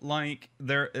feel like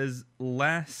there is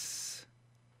less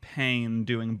pain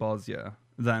doing Bosnia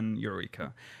than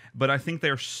Eureka, but I think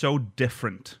they're so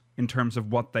different in terms of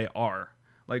what they are.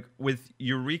 Like with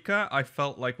Eureka, I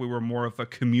felt like we were more of a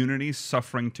community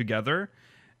suffering together.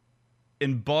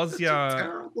 In Bosnia,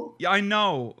 Terrible. yeah, I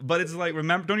know, but it's like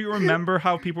don't you remember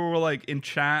how people were like in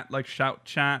chat, like shout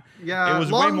chat? Yeah, it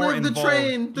was long way more live the involved.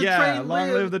 train, the train long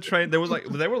live. live the train. There were like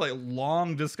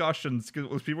long discussions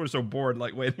because people were so bored,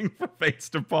 like waiting for fates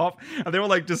to pop, and there were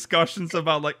like discussions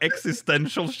about like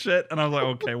existential shit, and I was like,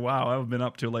 okay, wow, I've been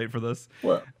up too late for this.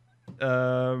 Well,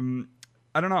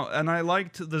 I don't know, and I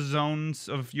liked the zones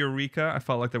of Eureka. I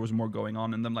felt like there was more going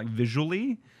on in them, like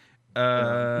visually. We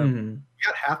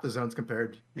got half the zones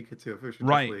compared to Eureka too. If we should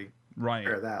Right.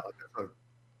 compare that. Like, that's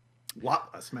a lot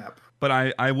less map. But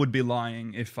I would be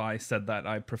lying if I said that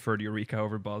I preferred Eureka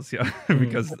over Bosnia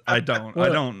because I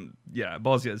don't. Yeah,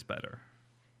 Bosnia is better.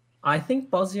 I think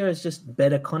Bosnia is just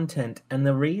better content, and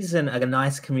the reason a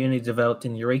nice community developed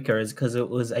in Eureka is because it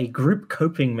was a group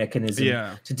coping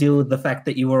mechanism to deal with the fact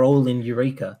that you were all in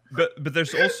Eureka. But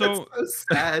there's also That's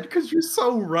so sad because you're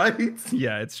so right.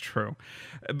 Yeah, it's true.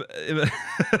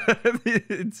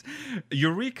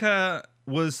 Eureka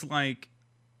was like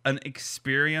an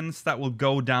experience that will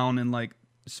go down in like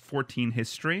 14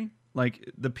 history.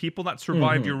 Like the people that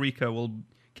survived Eureka will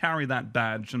carry that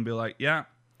badge and be like, yeah,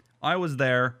 I was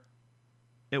there.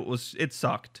 It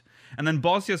sucked. And then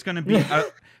Bosnia is going to be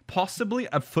possibly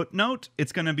a footnote.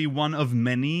 It's going to be one of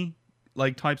many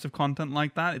like types of content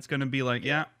like that. It's going to be like,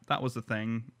 yeah, that was the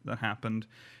thing that happened.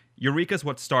 Eureka's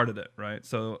what started it, right?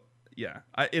 So yeah,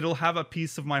 it'll have a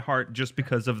piece of my heart just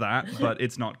because of that, but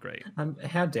it's not great.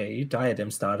 How dare you?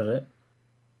 Diadem started it.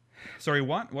 Sorry,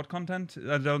 what? What content?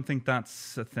 I don't think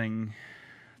that's a thing.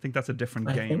 I think that's a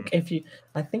different game.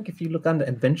 I think if you look under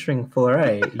Adventuring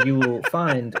 4A, you will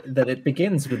find that it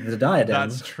begins with the diadem.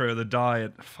 That's true. The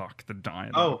diet. Fuck the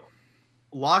diadem. Oh,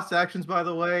 Lost Actions, by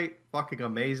the way, fucking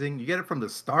amazing. You get it from the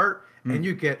start, and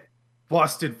you get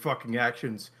busted fucking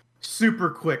actions super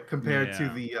quick compared to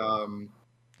Yeah. the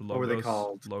The what were they logos-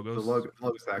 called? Logos. The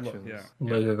logos actions. yeah.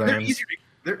 Logograms.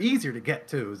 They're easier to get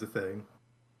too. Is the thing.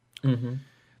 Mm-hmm.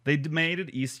 They made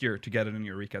it easier to get it in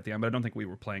Eureka at the end, but I don't think we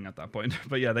were playing at that point.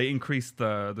 But yeah, they increased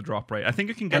the drop rate. I think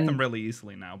you can get them really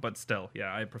easily now, but still,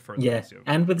 yeah, I prefer the Yeah, easier.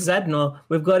 and with Zadnor,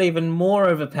 we've got even more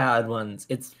overpowered ones.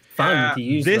 It's fun to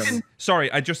use them.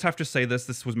 Sorry, I just have to say this.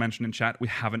 This was mentioned in chat. We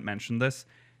haven't mentioned this.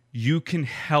 You can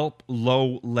help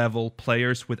low-level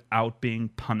players without being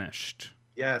punished.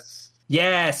 Yes.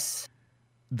 Yes.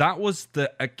 That was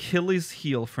the Achilles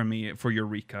heel for me for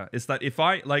Eureka. Is that if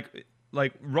I like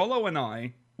Rollo and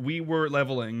I, we were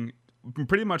leveling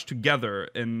pretty much together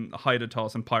in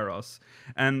Hydatos and Pyros,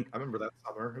 and I remember that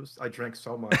summer. I drank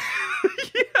so much.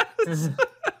 yes.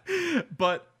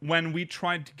 But when we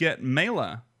tried to get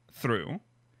Mela through,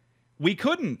 we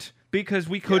couldn't because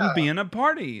we couldn't be in a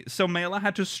party. So Mela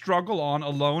had to struggle on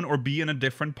alone or be in a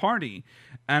different party,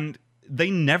 and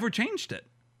they never changed it.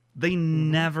 They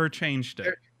never changed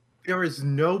it. There is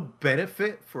no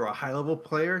benefit for a high-level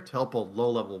player to help a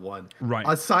low-level one. Right.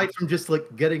 Aside from just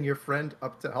like getting your friend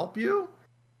up to help you,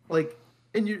 like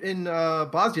in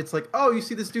Bosnia, it's like, oh, you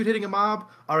see this dude hitting a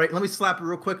mob? All right, let me slap it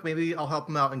real quick. Maybe I'll help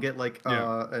him out and get like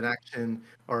an action,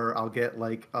 or I'll get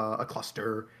like a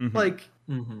cluster. Like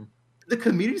the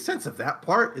community sense of that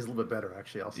part is a little bit better,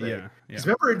 actually. I'll say. Yeah. Because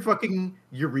remember in fucking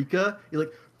Eureka, you're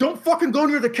like, don't fucking go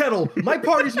near the kettle. My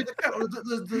party's near the kettle,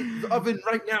 the oven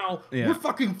right now. Yeah. We're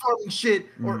fucking farming shit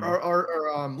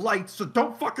or lights, so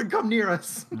don't fucking come near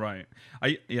us. Right.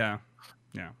 Yeah,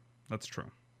 that's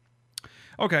true.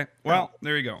 Okay, well,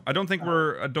 there you go. I don't think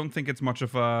it's much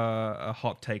of a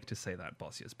hot take to say that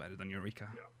Bosnia is better than Eureka.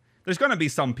 Yeah. There's gonna be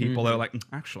some people that are like,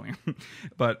 actually,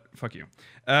 but fuck you.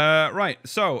 Right,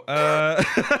 so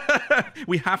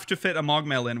we have to fit a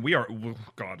Mogmail in. We are,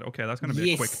 God, okay, that's gonna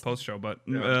be a quick post show, but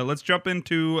let's jump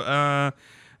into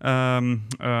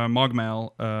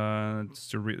Mogmail.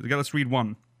 Let's read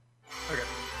one. Okay.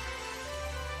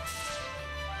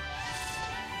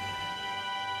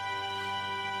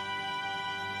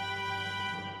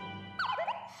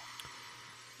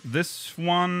 This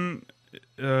one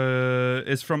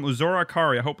is from Uzora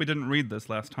Akari. I hope we didn't read this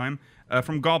last time.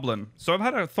 From Goblin. So I've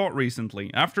had a thought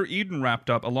recently. After Eden wrapped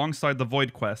up alongside the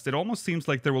Void Quest, it almost seems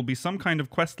like there will be some kind of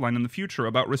quest line in the future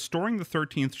about restoring the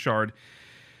 13th Shard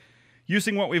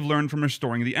using what we've learned from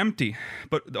restoring the Empty.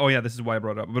 But, oh yeah, this is why I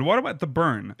brought it up. But what about the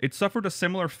Burn? It suffered a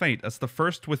similar fate as the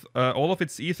first, with all of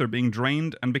its ether being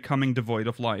drained and becoming devoid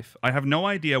of life. I have no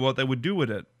idea what they would do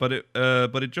with it, but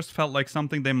it just felt like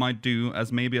something they might do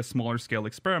as maybe a smaller scale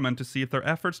experiment to see if their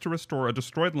efforts to restore a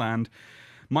destroyed land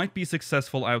might be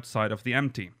successful outside of the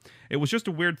Empty. It was just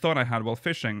a weird thought I had while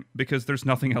fishing, because there's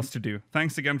nothing else to do.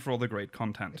 Thanks again for all the great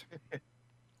content.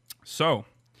 So...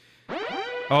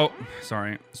 Oh,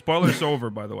 sorry. Spoilers over,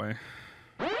 by the way.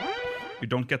 You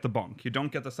don't get the bonk. You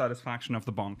don't get the satisfaction of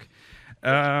the bonk.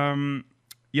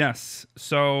 Yes,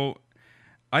 so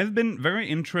I've been very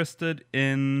interested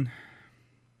in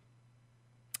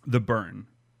the Burn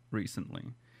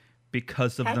recently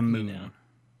because of the moon.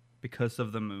 Because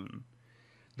of the moon.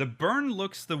 The Burn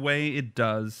looks the way it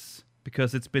does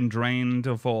because it's been drained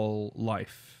of all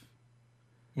life.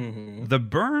 The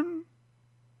Burn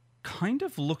kind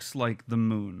of looks like the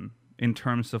moon in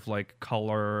terms of like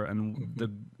color and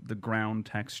the ground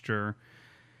texture.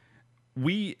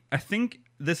 I think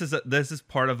this is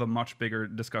part of a much bigger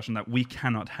discussion that we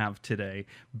cannot have today,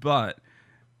 but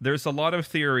there's a lot of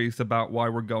theories about why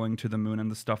we're going to the moon and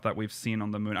the stuff that we've seen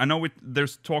on the moon. I know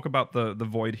there's talk about the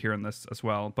void here in this as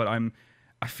well, but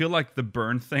I feel like the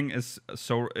Burn thing is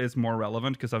more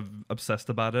relevant because I've obsessed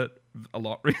about it a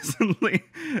lot recently.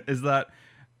 Is that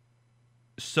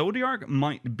Zodiark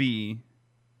might be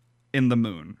in the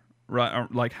moon, right? Or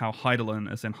like how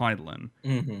Hydaelyn is in Hydaelyn.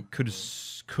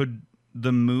 Could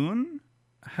the moon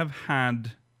have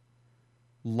had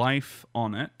life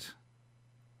on it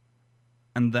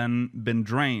and then been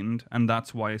drained, and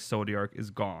that's why Zodiark is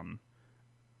gone?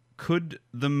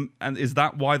 And is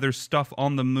that why there's stuff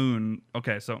on the moon?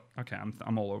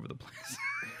 I'm all over the place.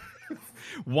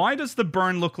 Why does the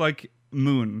Burn look like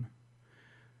moon?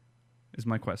 Is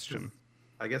my question.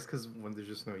 I guess because when there's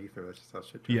just no ether, that's just how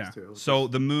shit turns too. So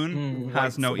the moon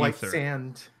has no white ether.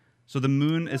 Sand. So the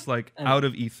moon is like out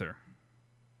of ether.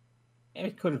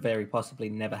 It could have very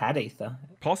possibly never had ether.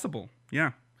 Possible,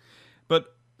 yeah.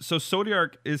 But so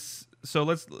Zodiark is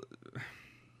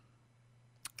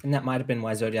And that might have been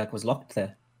why Zodiark was locked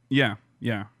there. Yeah.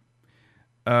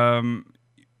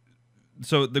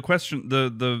 So the question,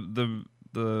 the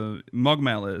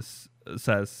Mogmail is,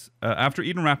 says, after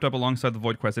Eden wrapped up alongside the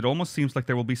Void quest, it almost seems like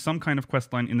there will be some kind of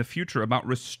quest line in the future about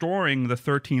restoring the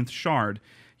 13th shard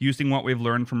using what we've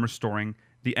learned from restoring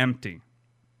the Empty.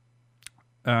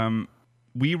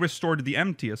 We restored the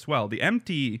Empty as well. The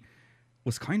Empty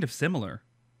was kind of similar.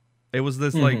 It was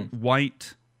this like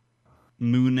white,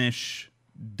 moonish,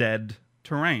 dead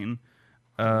terrain,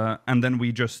 and then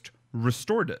we just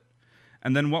restored it.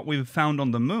 And then what we've found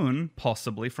on the moon,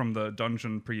 possibly from the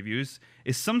dungeon previews,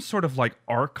 is some sort of like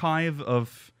archive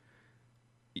of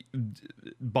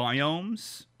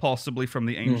biomes, possibly from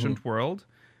the ancient world,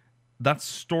 that's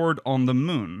stored on the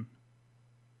moon.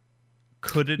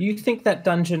 Could it? You think that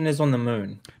dungeon is on the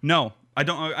moon? No, I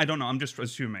don't know. I'm just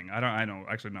assuming. I don't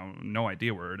actually know. No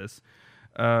idea where it is.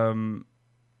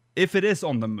 If it is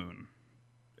on the moon,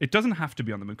 it doesn't have to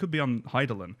be on the moon. It could be on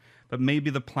Hydaelyn, but maybe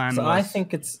the plan So was. I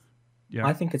think it's. Yeah.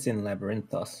 I think it's in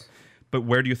Labyrinthos. But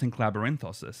where do you think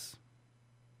Labyrinthos is?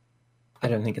 I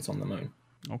don't think it's on the moon.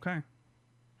 Okay.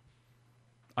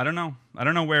 I don't know. I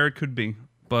don't know where it could be,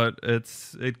 but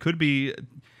it could be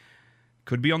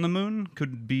on the moon.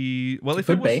 Could be well. If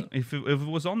it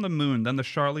was on the moon, then the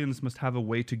Sharlayans must have a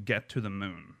way to get to the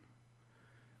moon.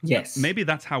 Yes. Maybe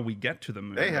that's how we get to the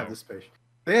moon. They have though. the space.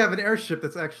 They have an airship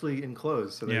that's actually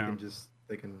enclosed, so they Yeah. can just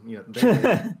they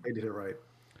did it right.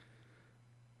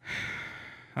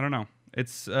 I don't know.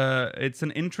 It's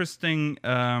an interesting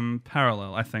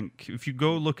parallel, I think. If you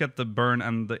go look at the burn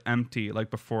and the empty, like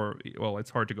before, well,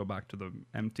 it's hard to go back to the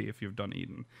empty if you've done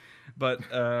Eden, but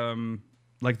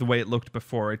like the way it looked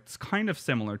before, it's kind of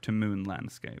similar to Moon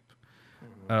Landscape.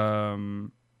 What?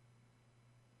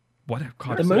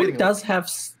 God, The moon does have.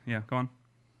 Yeah, go on.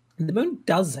 The moon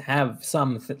does have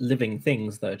some living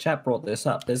things, though. Chat brought this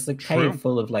up. There's a True. cave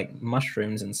full of like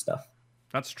mushrooms and stuff.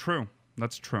 That's true.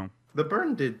 That's true. The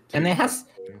burn did too. And there has.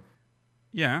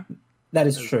 Yeah. That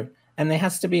is true. And there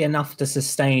has to be enough to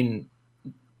sustain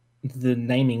the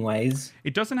naming ways.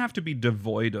 It doesn't have to be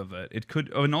devoid of it. It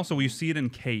could, and also you see it in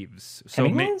caves. So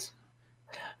Hemingways?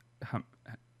 I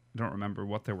don't remember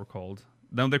what they were called.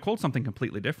 No, they're called something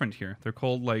completely different here. They're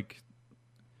called like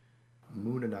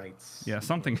Moonanites. yeah,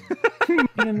 something.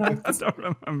 Hemingways? I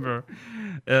don't remember.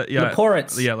 Yeah,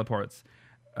 Leporites. Yeah, Leporites.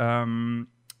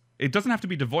 It doesn't have to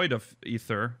be devoid of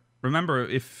ether. Remember,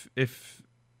 if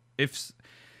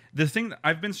the thing that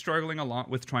I've been struggling a lot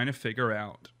with trying to figure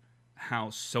out how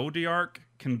Zodiark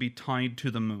can be tied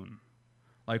to the moon.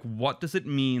 Like, what does it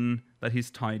mean that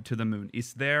he's tied to the moon?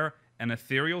 Is there an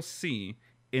ethereal sea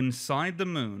inside the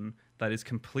moon that is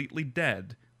completely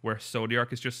dead, where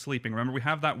Zodiark is just sleeping? Remember, we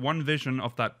have that one vision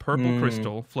of that purple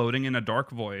crystal floating in a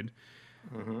dark void.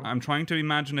 I'm trying to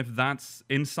imagine if that's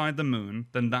inside the moon,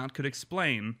 then that could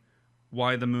explain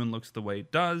why the moon looks the way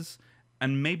it does.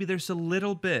 And maybe there's a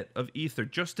little bit of ether,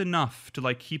 just enough to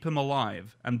like keep him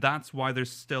alive, and that's why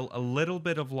there's still a little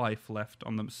bit of life left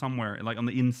on them somewhere, like on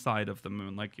the inside of the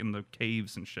moon, like in the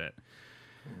caves and shit.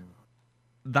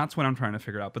 That's what I'm trying to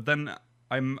figure out. But then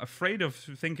I'm afraid of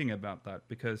thinking about that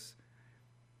because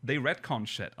they retcon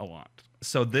shit a lot.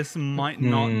 So this might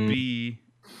not be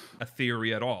a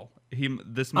theory at all.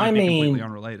 This might be completely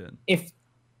unrelated. If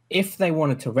they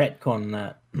wanted to retcon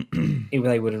that,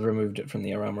 they would have removed it from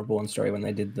the Aram Reborn story when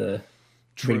they did the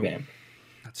revamp.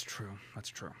 That's true. That's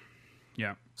true.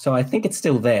 Yeah. So I think it's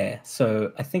still there.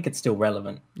 So I think it's still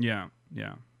relevant. Yeah.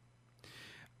 Yeah.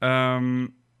 Yeah.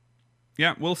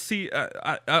 We'll see.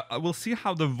 We'll see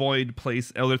how the Void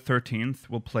plays. Elder 13th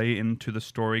will play into the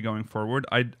story going forward.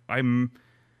 I'm not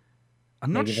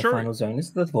Maybe sure. The final zone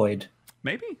is the Void.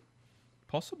 Maybe.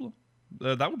 Possible.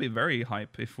 That would be very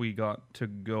hype if we got to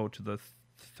go to the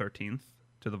 13th,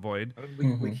 to the Void.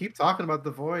 We keep talking about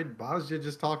the Void. Bozja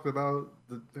just talked about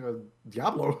the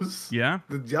Diablos. Yeah.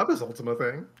 The Diablos Ultima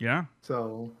thing. Yeah.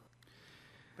 So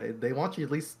they want you to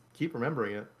at least keep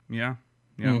remembering it. Yeah.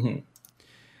 Yeah.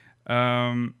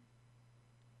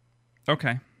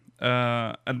 Okay.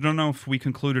 I don't know if we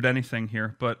concluded anything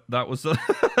here, but that was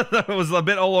that was a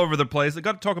bit all over the place. I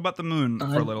got to talk about the moon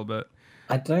for a little bit.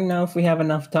 I don't know if we have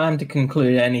enough time to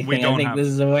conclude anything. We don't I think have- this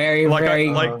is a very, very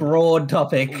broad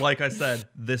topic. Like I said,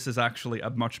 this is actually a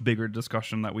much bigger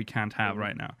discussion that we can't have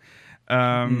right now.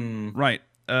 Right.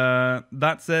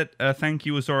 That's it. Thank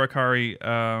you, Azorakari.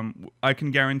 I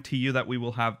can guarantee you that we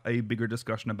will have a bigger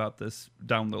discussion about this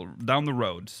down the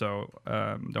road. So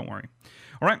don't worry.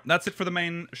 All right, that's it for the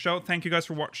main show. Thank you guys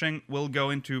for watching. We'll go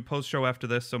into post show after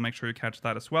this, so make sure you catch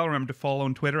that as well. Remember to follow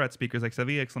on Twitter at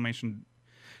SpeakersXIV !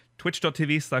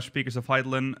 Twitch.tv/Speakers of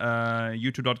Hydaelyn,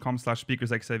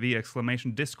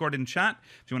 YouTube.com/SpeakersXIV ! Discord in chat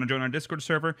if you want to join our Discord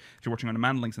server. If you're watching on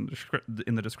demand, links in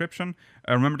the description.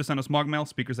 Remember to send us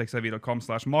Mogmail,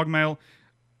 speakersxiv.com/Mogmail.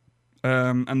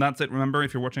 And that's it. Remember,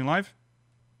 if you're watching live,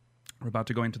 we're about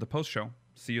to go into the post show.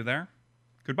 See you there.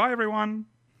 Goodbye, everyone.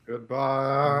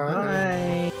 Goodbye.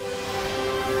 Bye.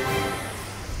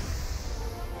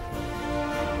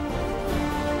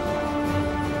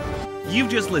 You've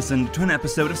just listened to an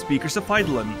episode of Speakers of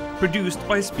Eidolon, produced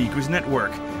by Speakers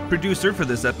Network. Producer for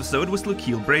this episode was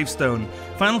Lukiel Bravestone.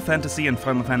 Final Fantasy and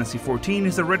Final Fantasy XIV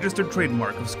is a registered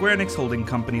trademark of Square Enix Holding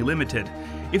Company Limited.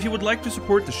 If you would like to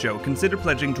support the show, consider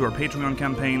pledging to our Patreon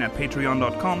campaign at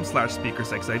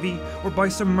patreon.com/speakersxiv or buy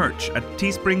some merch at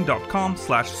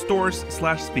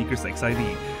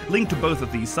teespring.com/stores/speakersxiv. Link to both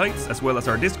of these sites, as well as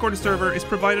our Discord server, is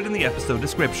provided in the episode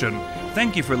description.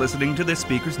 Thank you for listening to this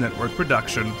Speakers Network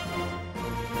production.